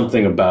is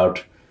something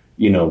about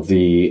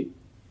the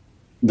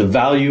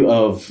value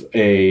of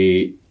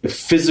a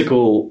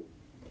physical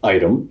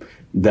item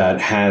that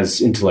has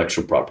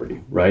intellectual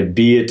property, right?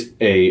 Be it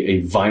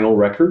a vinyl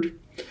record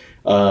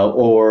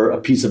or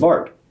a piece of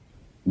art,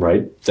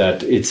 right?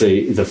 That it's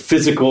the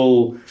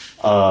physical,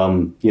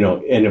 and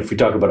if we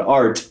talk about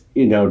art,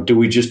 do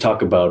we just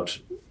talk about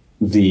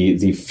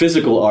the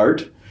physical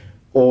art,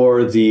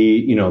 or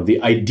the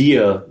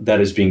idea that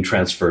is being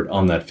transferred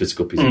on that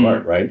physical piece of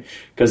art, right?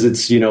 Because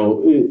it's,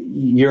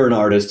 you're an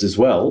artist as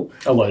well.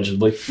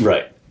 Allegedly.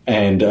 Right.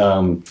 And,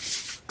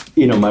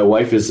 my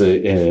wife is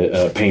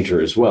a painter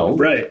as well.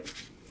 Right.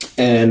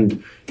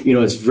 And,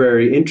 it's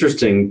very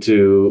interesting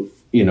to,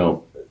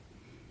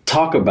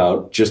 talk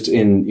about just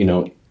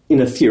in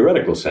a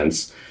theoretical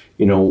sense,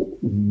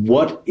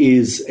 what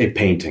is a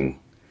painting?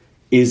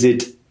 Is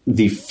it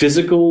the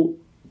physical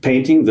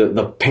painting,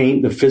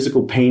 the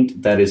physical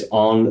paint that is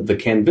on the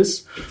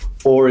canvas,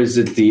 or is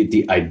it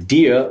the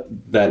idea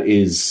that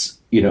is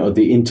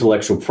the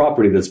intellectual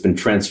property that's been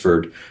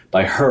transferred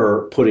by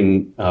her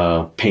putting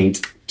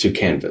paint to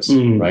canvas,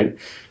 right?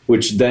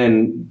 Which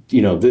then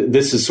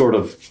this is sort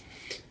of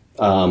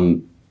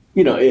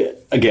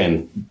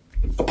again,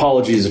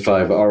 apologies if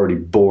I've already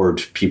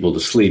bored people to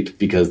sleep,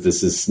 because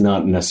this is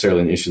not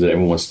necessarily an issue that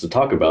everyone wants to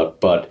talk about,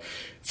 but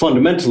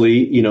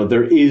fundamentally,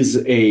 there is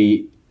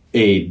a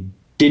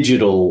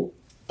digital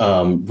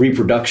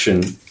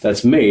reproduction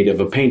that's made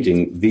of a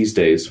painting these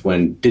days,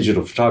 when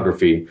digital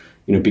photography,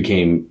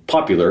 became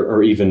popular,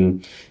 or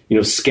even,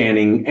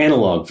 scanning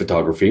analog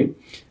photography,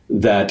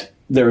 that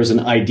there is an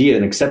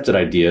accepted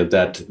idea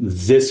that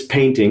this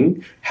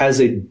painting has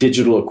a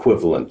digital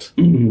equivalent,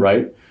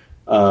 right?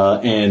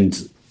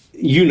 And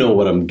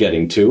what I'm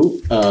getting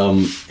to.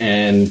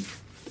 And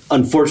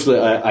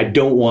unfortunately, I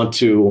don't want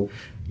to,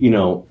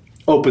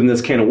 open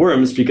this can of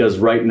worms, because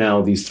right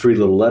now these three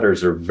little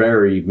letters are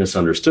very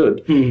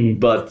misunderstood.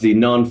 But the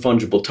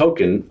non-fungible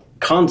token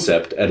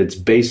concept at its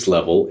base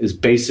level is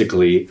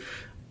basically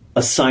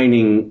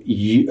assigning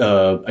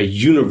a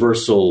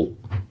universal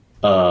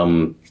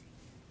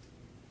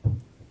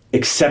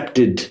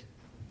accepted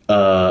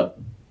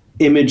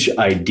image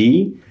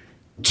ID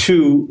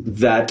to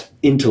that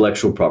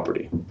intellectual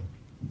property,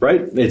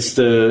 right?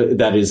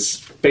 That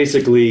is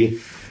basically,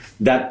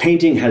 that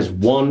painting has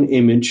one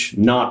image,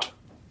 not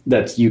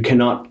that you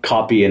cannot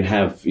copy and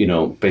have,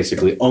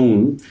 basically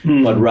own,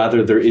 but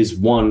rather there is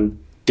one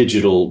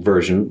digital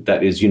version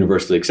that is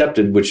universally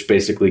accepted, which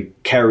basically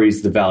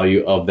carries the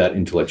value of that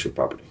intellectual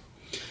property.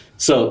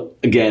 So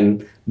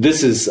again,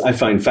 this is, I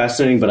find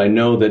fascinating, but I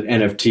know that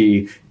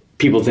NFT,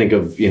 people think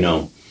of,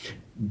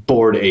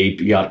 Bored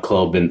Ape Yacht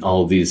Club and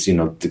all these,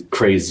 the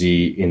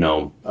crazy,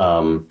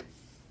 I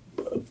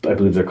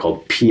believe they're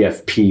called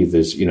PFP.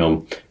 There's,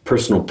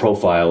 personal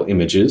profile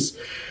images.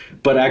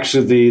 but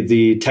actually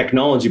the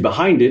technology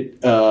behind it,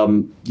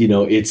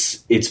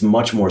 it's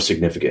much more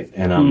significant.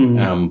 And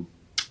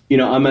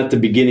I'm at the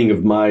beginning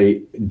of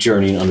my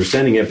journey in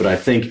understanding it, but I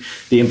think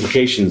the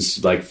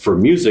implications, like for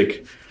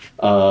music,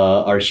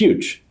 are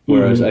huge.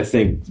 Whereas I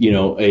think,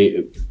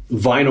 a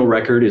vinyl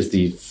record is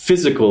the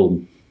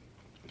physical,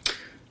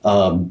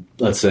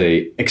 let's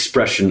say,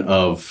 expression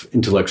of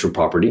intellectual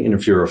property. And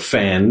if you're a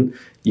fan,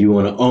 you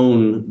want to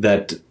own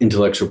that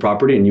intellectual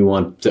property and you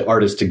want the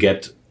artist to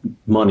get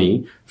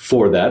money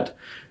for that.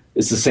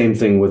 It's the same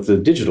thing with the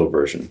digital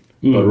version.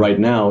 But right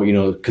now,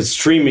 because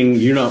streaming,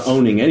 you're not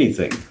owning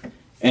anything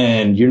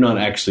and you're not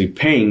actually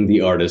paying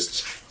the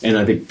artists. And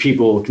I think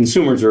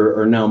consumers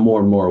are now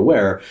more and more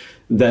aware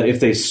that if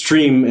they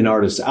stream an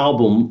artist's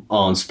album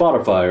on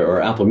Spotify or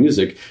Apple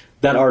Music,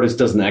 that artist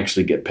doesn't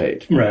actually get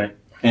paid. Right.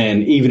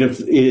 And even if,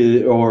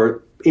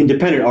 or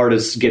independent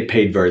artists get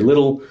paid very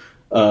little,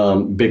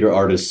 bigger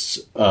artists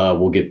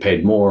will get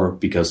paid more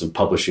because of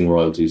publishing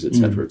royalties, et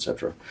cetera, et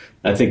cetera.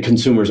 I think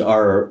consumers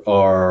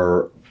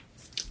are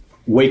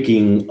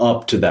waking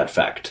up to that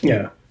fact.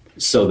 Yeah.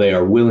 So they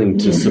are willing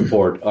to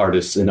support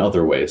artists in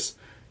other ways.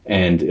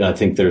 And I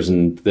think there's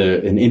an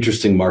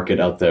interesting market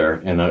out there.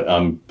 And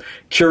I'm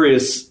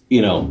curious,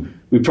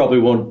 we probably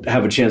won't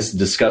have a chance to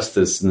discuss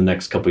this in the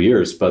next couple of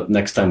years, but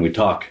next time we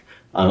talk,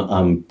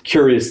 I'm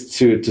curious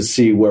to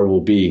see where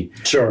we'll be.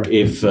 Sure.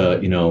 If,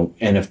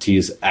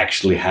 NFTs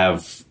actually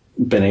have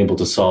been able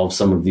to solve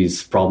some of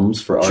these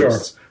problems for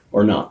artists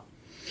or not.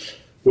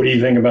 What do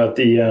you think about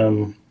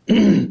the,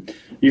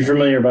 you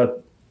familiar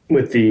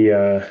with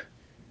the,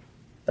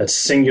 that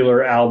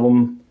Singular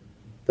album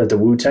that the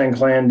Wu-Tang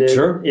Clan did?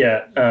 Sure.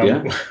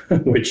 Yeah.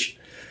 Which,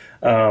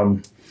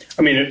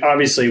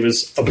 obviously it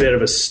was a bit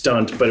of a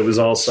stunt, but it was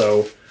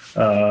also,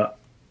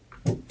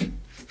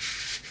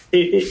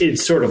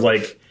 it's sort of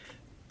like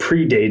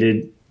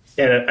predated.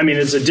 And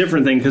it's a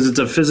different thing because it's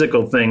a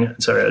physical thing.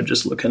 Sorry, I'm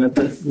just looking at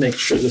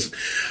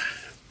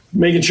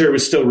making sure it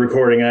was still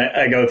recording.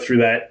 I go through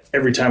that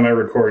every time I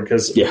record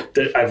because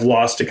I've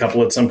lost a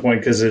couple at some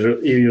point because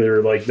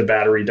either like the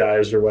battery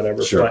dies or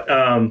whatever. Sure. But,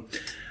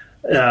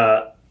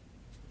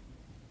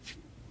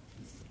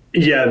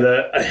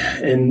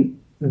 and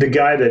the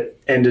guy that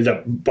ended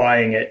up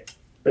buying it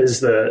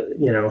is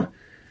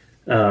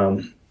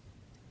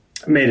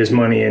made his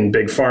money in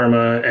big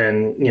pharma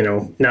and,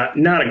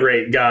 not a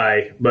great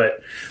guy,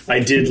 but I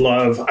did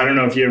love, I don't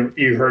know if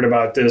you heard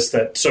about this,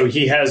 so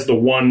he has the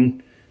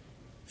one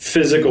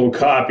physical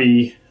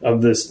copy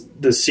of the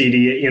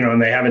CD,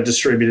 and they haven't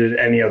distributed it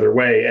any other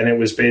way. And it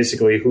was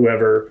basically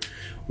whoever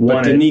wanted.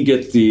 But didn't he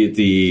get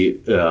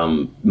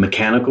the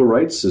mechanical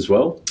rights as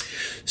well?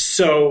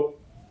 So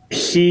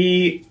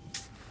he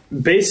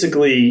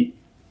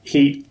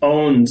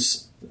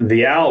owns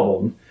the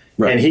album.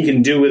 Right. And he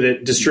can do with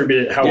it,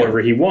 distribute it however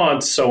he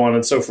wants, so on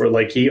and so forth.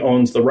 Like he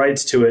owns the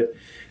rights to it.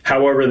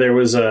 However,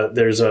 there's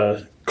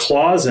a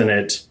clause in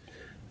it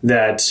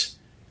that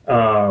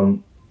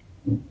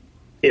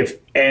if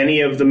any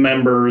of the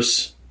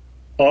members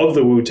of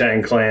the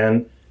Wu-Tang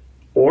Clan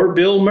or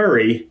Bill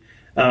Murray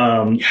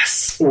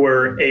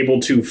were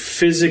able to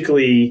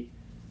physically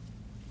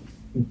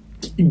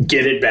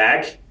get it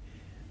back.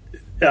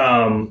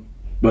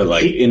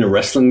 But in a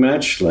wrestling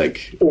match?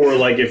 Or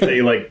if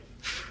they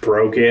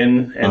broke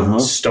in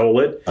and stole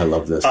it. I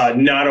love this.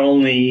 Not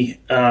only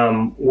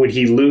would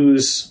he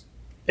lose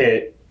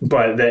it,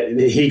 but that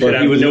he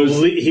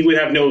would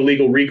have no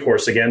legal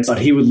recourse against. But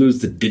he would lose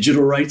the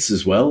digital rights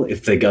as well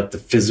if they got the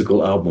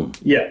physical album.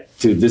 Yeah,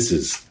 dude, this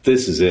is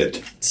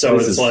it. So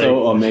this is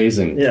so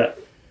amazing. Yeah.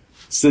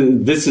 So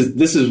this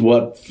is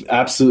what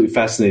absolutely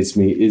fascinates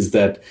me is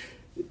that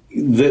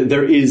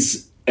there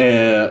is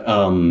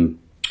an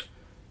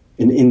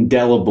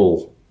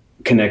indelible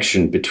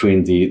connection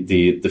between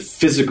the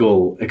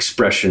physical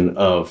expression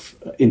of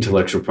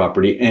intellectual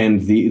property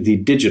and the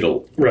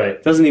digital. Right.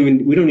 We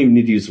don't even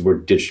need to use the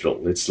word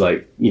digital. It's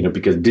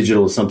because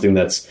digital is something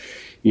that's,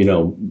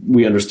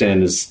 we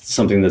understand is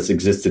something that's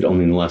existed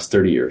only in the last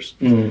 30 years.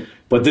 Mm.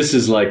 But this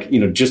is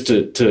just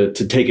to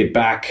take it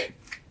back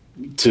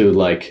to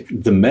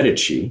the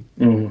Medici,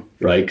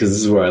 right? Because this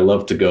is where I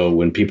love to go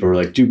when people are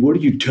like, dude, what are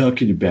you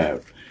talking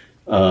about?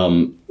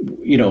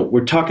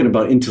 We're talking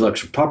about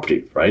intellectual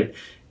property, right?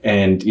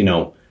 And,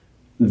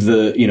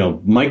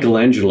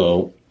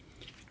 Michelangelo,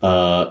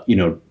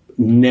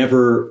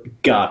 never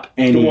got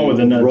any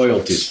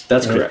royalties.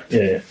 That's correct.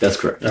 Yeah. That's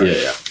correct. Right.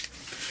 Yeah.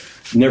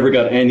 Never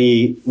got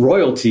any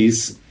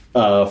royalties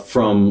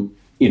from,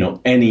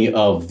 any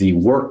of the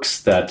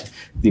works that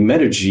the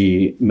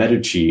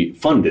Medici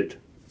funded,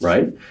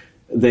 right?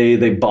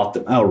 They bought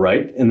them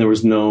outright, and there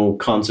was no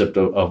concept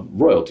of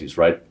royalties,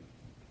 right?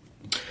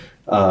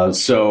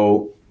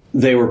 So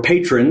they were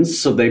patrons,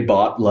 so they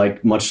bought,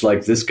 much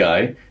like this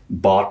guy,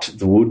 bought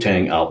the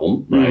Wu-Tang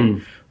album, right?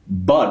 Mm.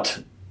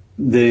 But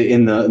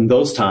in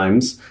those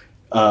times,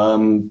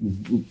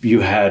 you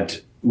had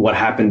what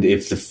happened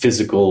if the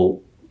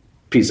physical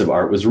piece of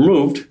art was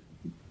removed.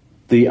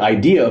 The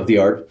idea of the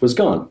art was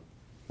gone,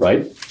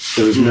 right?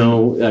 There was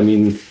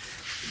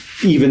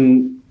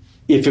even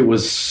if it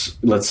was,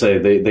 let's say,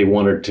 they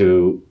wanted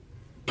to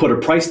put a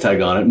price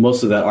tag on it,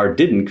 most of that art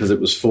didn't because it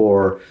was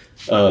for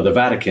the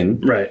Vatican,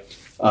 Right.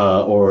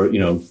 Or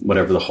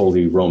whatever the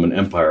Holy Roman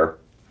Empire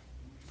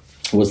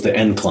was the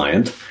end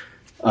client.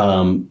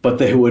 But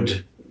they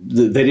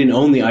didn't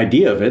own the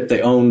idea of it;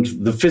 they owned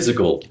the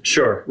physical,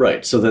 Sure.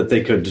 right? So that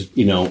they could,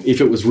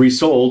 if it was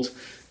resold,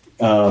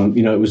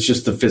 it was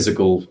just the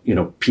physical,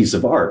 piece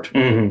of art,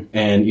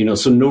 and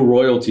so no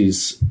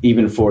royalties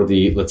even for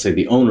let's say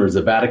the owners,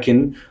 the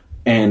Vatican,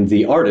 and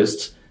the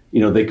artist.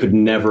 They could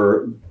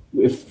never,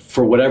 if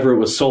for whatever it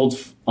was sold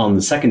on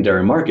the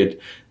secondary market,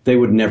 they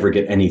would never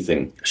get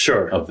anything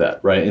Sure. of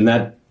that, right? And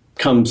that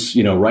comes,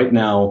 right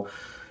now,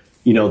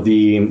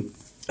 the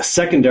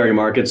secondary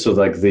market. So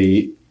like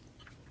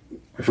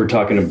if we're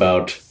talking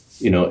about,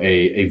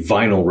 a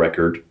vinyl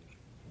record,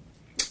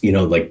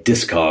 like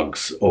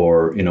Discogs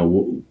or,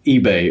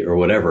 eBay or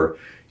whatever,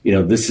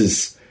 this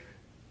is,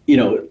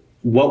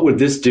 what would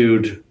this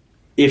dude,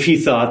 if he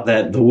thought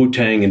that the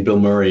Wu-Tang and Bill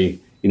Murray,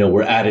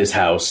 were at his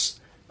house,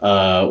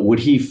 would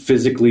he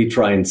physically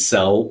try and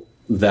sell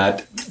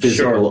that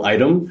physical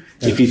item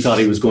if he thought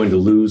he was going to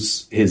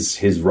lose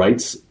his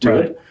rights to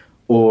it?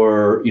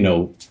 Or,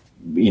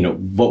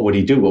 what would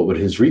he do? What would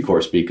his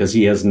recourse be? Because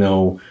he doesn't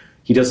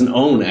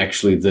own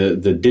actually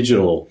the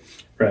digital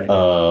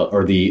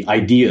or the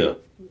idea.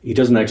 He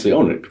doesn't actually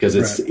own it because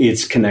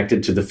it's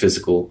connected to the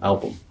physical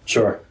album.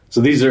 Sure.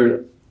 So these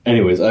are,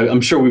 anyways, I'm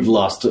sure we've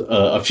lost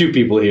a few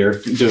people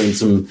here doing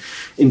some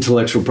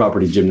intellectual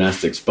property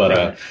gymnastics,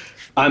 but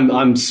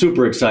I'm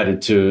super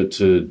excited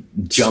to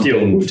jump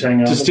in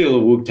to steal a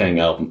Wu-Tang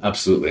album,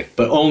 absolutely,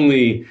 but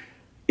only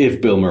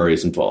if Bill Murray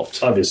is involved.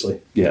 Obviously.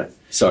 Yeah.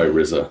 Sorry,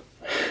 RZA.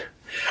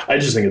 I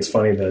just think it's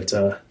funny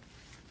that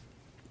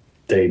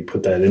they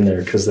put that in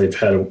there because they've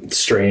had a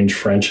strange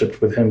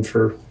friendship with him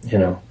for,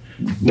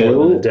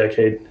 more than a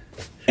decade.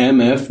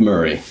 M.F.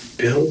 Murray.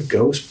 Bill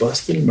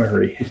Ghostbusting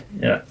Murray.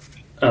 Yeah.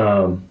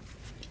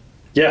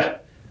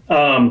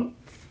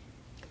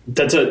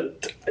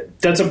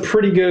 That's a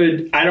pretty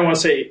good, I don't want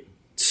to say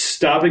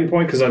stopping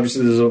point because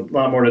obviously there's a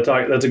lot more to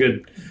talk. That's a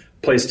good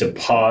place to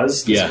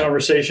pause this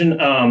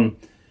conversation.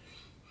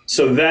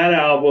 So that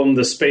album,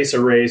 The Space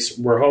Erase,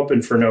 we're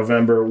hoping for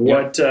November.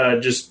 What,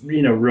 just,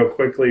 real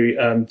quickly,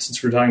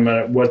 since we're talking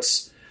about it,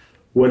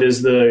 what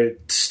is the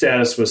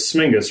status with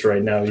Smingus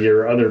right now,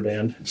 your other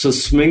band? So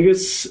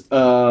Smingus,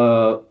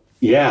 I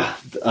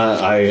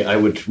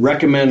would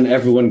recommend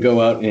everyone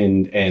go out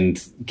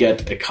and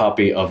get a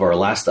copy of our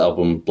last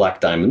album, Black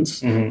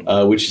Diamonds,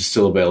 which is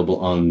still available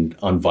on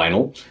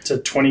vinyl. It's a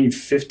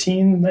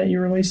 2015 that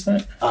you released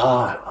that?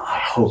 I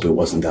hope it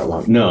wasn't that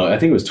long. No, I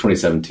think it was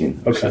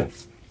 2017. Okay.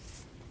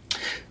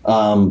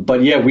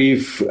 But yeah, we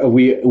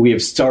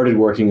have started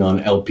working on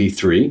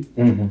LP3,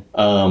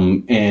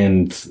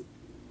 and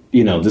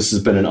this has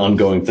been an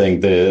ongoing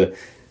thing. The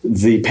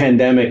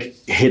pandemic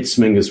hit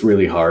Smingus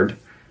really hard,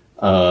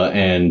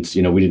 and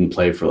we didn't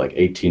play for like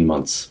 18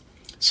 months.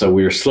 So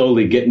we are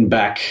slowly getting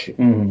back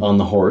on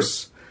the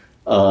horse.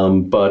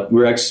 But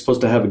we're actually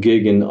supposed to have a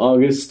gig in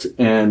August,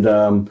 and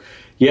I'm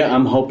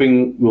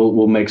hoping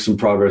we'll make some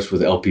progress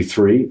with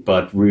LP3.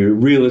 But we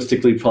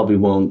realistically probably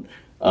won't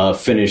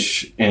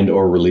finish and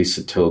or release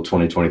it till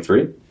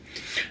 2023.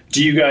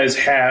 Do you guys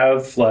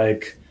have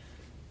like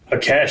a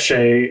cache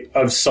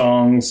of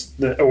songs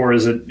or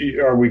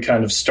are we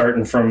kind of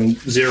starting from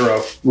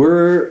zero?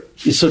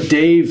 So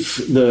Dave,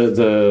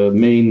 the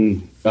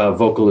main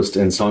vocalist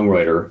and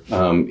songwriter,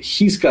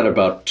 he's got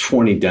about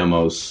 20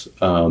 demos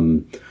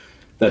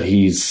that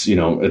he's,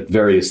 at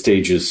various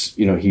stages,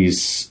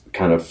 he's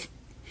kind of,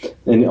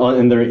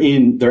 and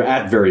they're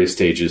at various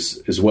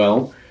stages as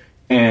well.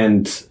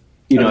 And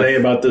are they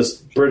about this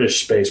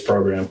British space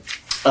program?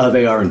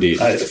 They are indeed.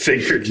 I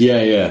figured.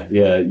 Yeah.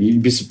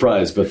 You'd be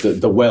surprised, but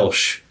the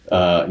Welsh,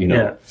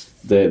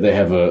 they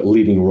have a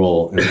leading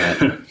role in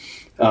that.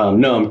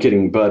 No, I'm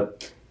kidding,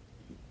 but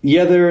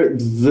yeah,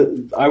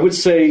 I would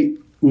say,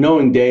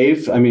 knowing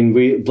Dave, I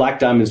mean, Black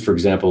Diamonds, for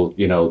example,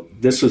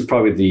 this was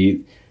probably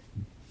the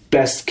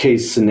best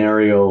case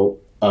scenario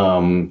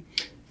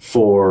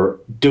for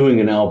doing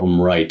an album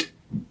right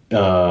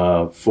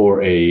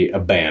for a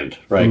band,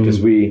 right?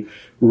 Because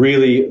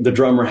the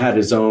drummer had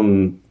his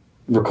own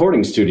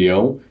recording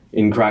studio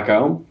in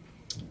Krakow,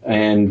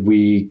 and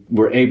we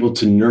were able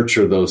to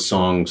nurture those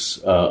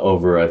songs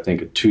over, I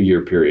think, a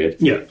 2-year period.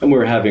 Yeah. And we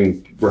were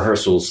having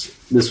rehearsals.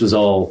 This was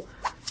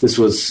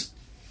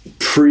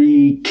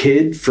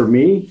pre-kid for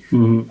me.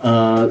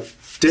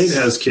 Dave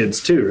has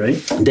kids too,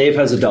 right? Dave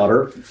has a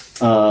daughter.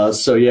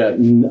 So yeah, I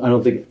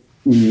don't think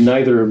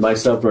neither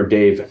myself nor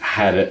Dave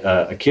had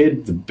a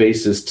kid. The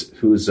bassist,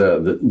 who's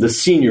the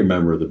senior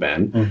member of the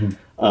band,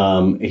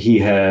 he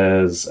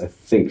has, I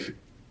think,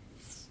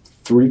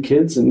 3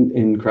 kids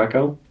in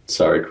Krakow.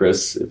 Sorry,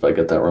 Chris, if I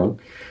get that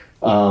wrong.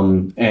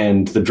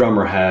 And the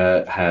drummer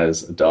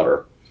has a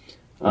daughter.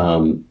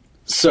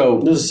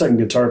 So there's a second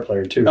guitar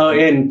player too. Oh,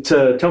 and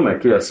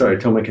Tomek. Yeah, sorry,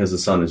 Tomek has a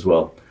son as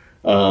well.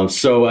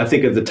 So I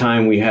think at the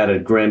time we had a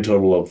grand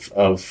total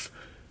of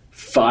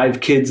 5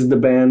 kids in the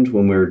band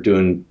when we were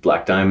doing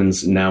Black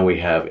Diamonds. Now we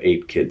have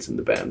 8 kids in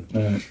the band.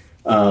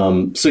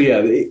 So yeah,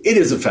 it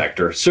is a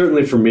factor,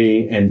 certainly for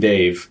me and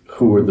Dave,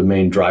 who were the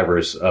main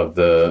drivers of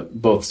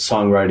both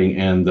songwriting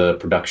and the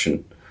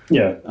production.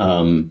 Yeah.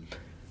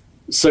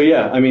 So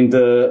yeah, I mean,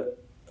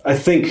 I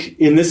think,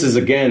 and this is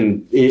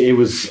again, it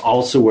was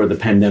also where the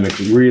pandemic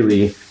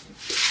really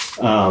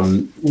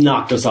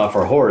knocked us off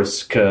our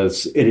horse,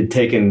 because it had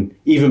taken,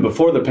 even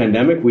before the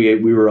pandemic, we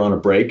were on a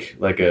break,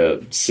 like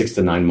a 6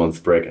 to 9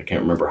 month break. I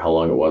can't remember how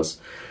long it was,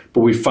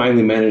 but we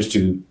finally managed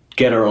to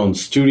get our own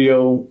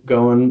studio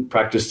going,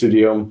 practice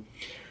studio,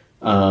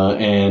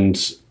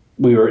 and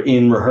we were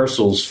in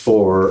rehearsals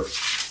for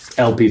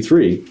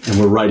LP3, and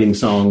we're writing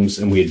songs,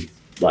 and we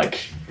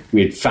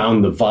had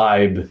found the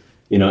vibe,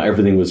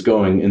 everything was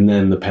going, and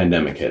then the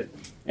pandemic hit,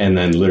 and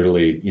then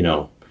literally,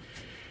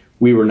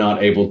 we were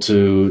not able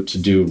to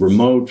do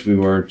remote. We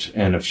weren't,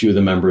 and a few of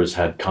the members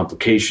had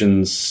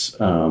complications.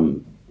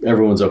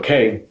 Everyone's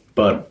okay,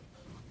 but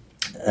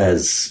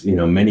as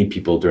many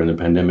people during the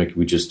pandemic,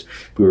 we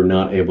were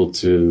not able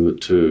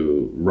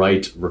to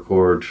write,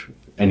 record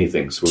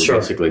anything. So we're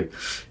basically,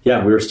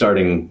 we're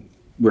starting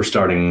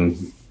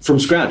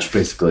from scratch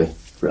basically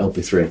for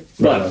LP3.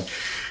 But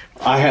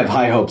I have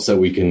high hopes that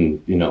we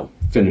can,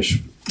 finish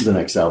the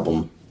next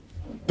album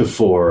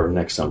before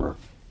next summer.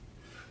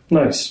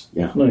 Nice.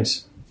 Yeah.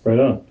 Nice. Right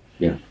on.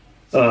 Yeah.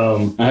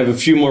 I have a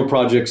few more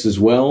projects as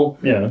well.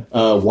 Yeah.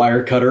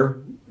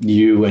 Wirecutter,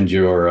 you and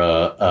your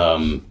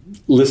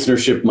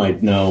listenership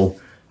might know.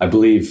 I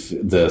believe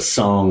the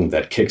song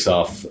that kicks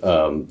off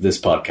this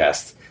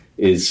podcast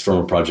is from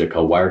a project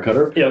called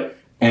Wirecutter. Yep.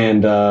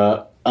 And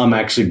I'm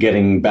actually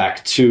getting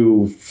back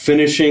to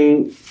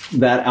finishing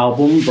that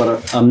album,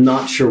 but I'm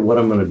not sure what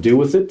I'm going to do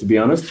with it, to be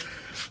honest.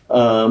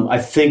 I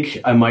think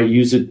I might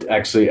use it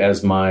actually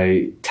as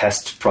my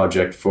test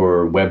project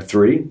for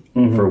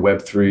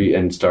Web3,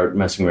 and start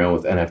messing around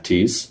with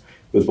NFTs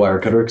with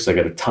Wirecutter, because I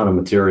got a ton of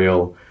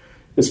material.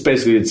 It's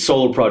basically a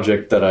solo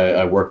project that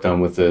I worked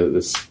on with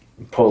this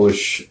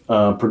Polish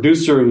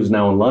producer who's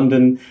now in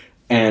London,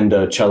 and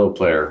a cello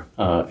player.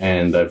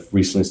 And I've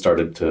recently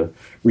started to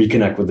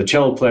reconnect with the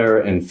cello player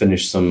and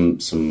finish some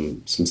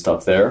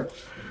stuff there.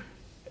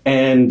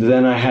 And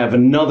then I have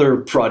another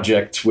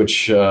project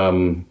which is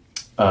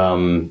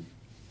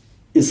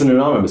an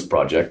anonymous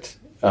project,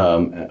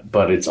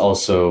 but it's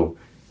also...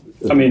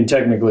 I mean,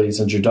 technically,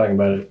 since you're talking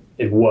about it,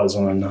 it was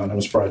an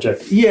anonymous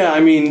project. Yeah, I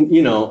mean,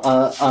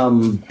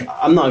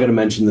 I'm not going to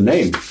mention the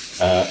name.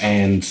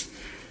 And,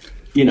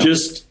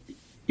 Just,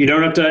 you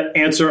don't have to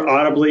answer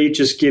audibly.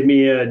 Just give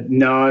me a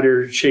nod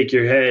or shake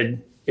your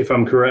head if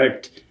I'm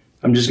correct.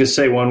 I'm just going to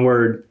say one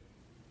word.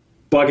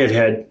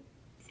 Buckethead.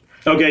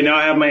 Okay, now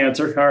I have my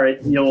answer. All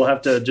right, you'll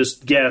have to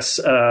just guess,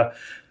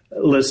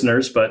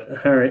 listeners,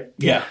 but all right.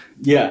 Yeah.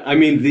 I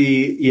mean,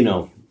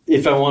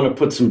 if I want to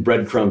put some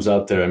breadcrumbs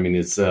out there, I mean,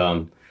 it's,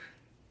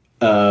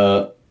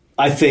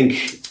 I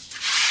think,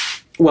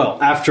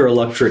 well, after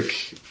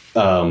Electric,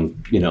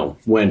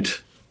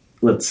 went,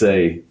 let's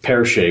say,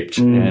 pear-shaped,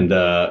 and,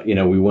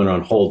 we went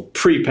on hold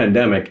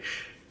pre-pandemic,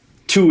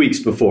 2 weeks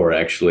before,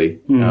 actually,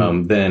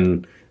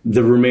 then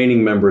the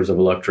remaining members of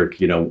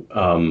Electric,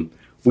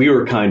 we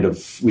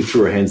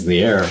threw our hands in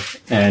the air,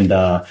 and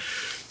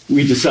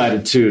we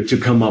decided to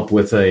come up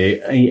with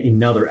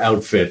another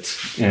outfit,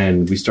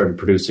 and we started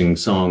producing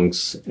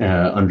songs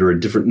under a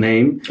different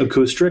name.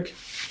 Acoustic,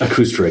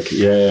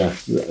 yeah.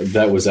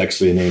 That was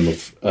actually a name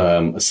of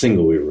a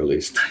single we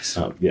released. Nice.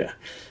 Yeah.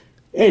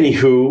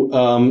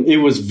 Anywho, it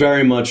was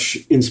very much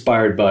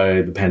inspired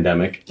by the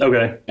pandemic.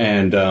 Okay.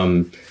 And,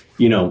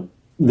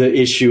 the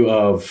issue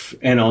of,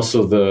 and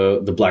also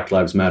the Black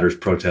Lives Matters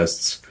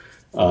protests,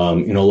 a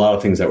lot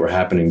of things that were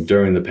happening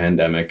during the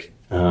pandemic,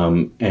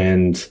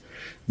 and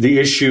the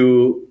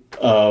issue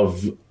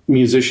of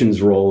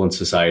musicians' role in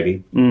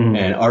society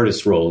and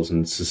artists' roles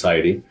in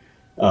society.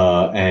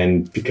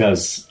 And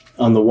because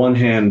on the one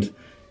hand,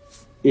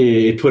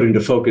 it put into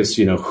focus,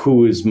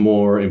 who is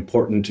more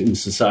important in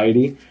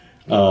society.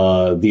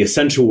 The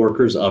essential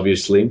workers,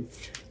 obviously,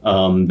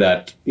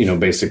 that,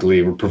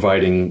 basically were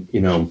providing,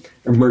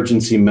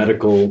 emergency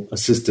medical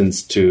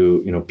assistance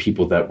to,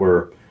 people that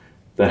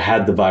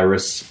had the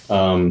virus.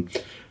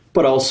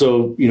 But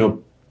also,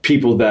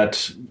 people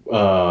that,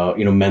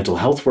 mental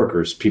health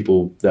workers,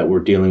 people that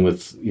were dealing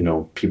with,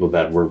 people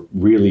that were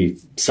really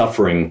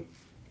suffering.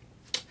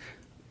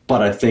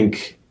 But I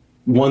think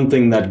one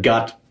thing that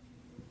got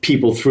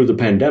people through the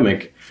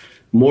pandemic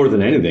more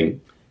than anything,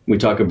 we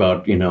talk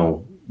about,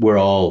 we're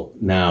all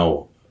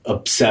now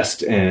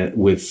obsessed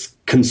with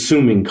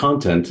consuming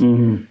content.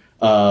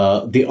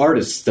 The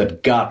artists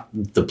that got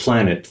the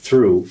planet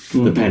through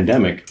the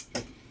pandemic,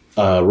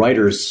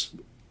 writers,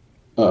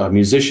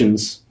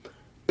 musicians,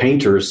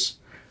 painters,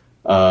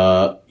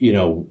 people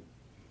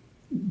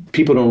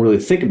don't really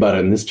think about it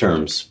in these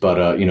terms,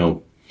 but,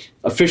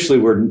 officially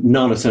we're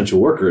non-essential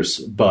workers,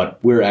 but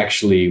we're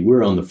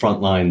on the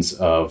front lines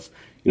of,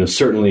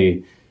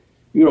 certainly,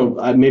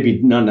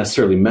 maybe not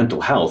necessarily mental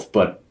health,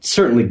 but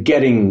certainly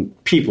getting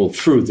people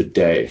through the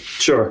day.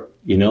 Sure.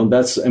 You know,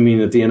 that's, I mean,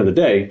 at the end of the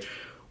day,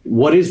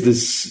 what is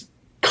this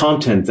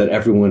content that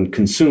everyone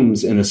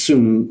consumes and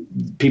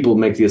people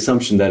make the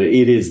assumption that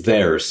it is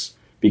theirs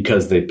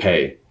because they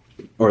pay,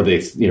 or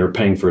they, you know, are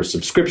paying for a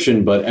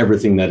subscription, but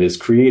everything that is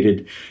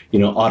created, you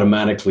know,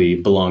 automatically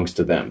belongs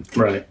to them.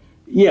 Right.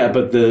 Yeah,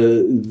 but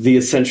the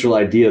essential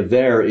idea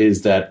there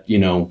is that, you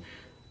know,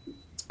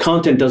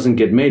 content doesn't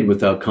get made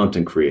without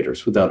content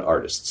creators, without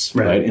artists,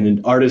 right?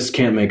 And artists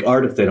can't make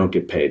art if they don't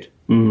get paid.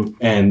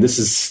 And this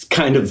is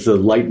kind of the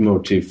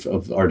leitmotif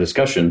of our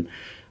discussion,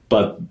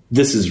 but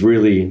this is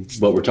really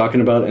what we're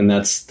talking about, and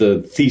that's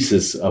the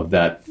thesis of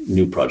that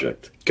new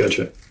project.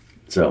 Gotcha.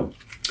 So,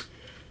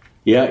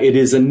 yeah, it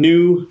is a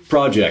new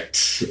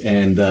project,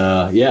 and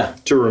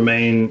To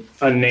remain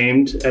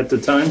unnamed at the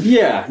time?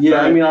 Yeah. Right.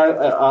 I mean,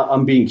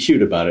 I'm being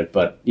cute about it,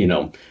 but, you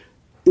know,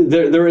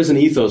 there is an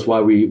ethos why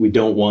we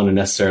don't want to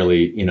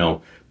necessarily, you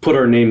know, put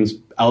our names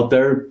out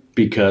there,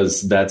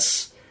 because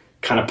that's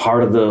kind of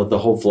part of the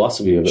whole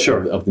philosophy of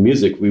the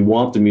music. We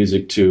want the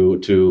music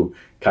to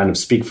kind of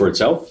speak for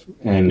itself,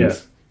 and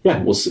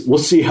we'll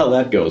see how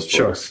that goes.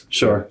 Folks.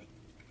 Sure.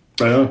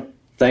 Right on.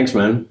 Thanks,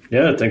 man.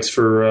 Yeah, thanks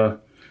for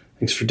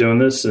doing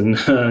this, and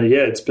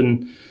it's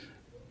been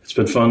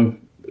fun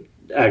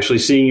actually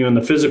seeing you in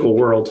the physical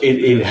world.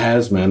 It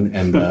has, man,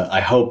 and I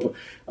hope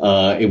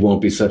it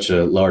won't be such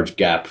a large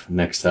gap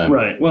next time.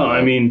 Right. Well,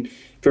 I mean,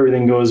 if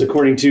everything goes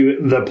according to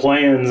the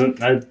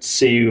plans, I'd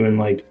see you in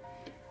like,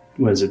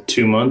 what is it,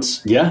 2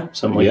 months? Yeah,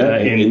 something like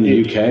that in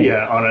the UK.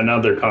 Yeah, on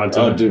another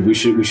continent. Oh, dude, we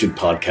should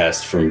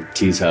podcast from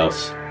T's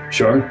house.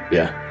 Sure.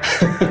 Yeah,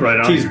 Right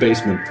on. T's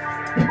basement.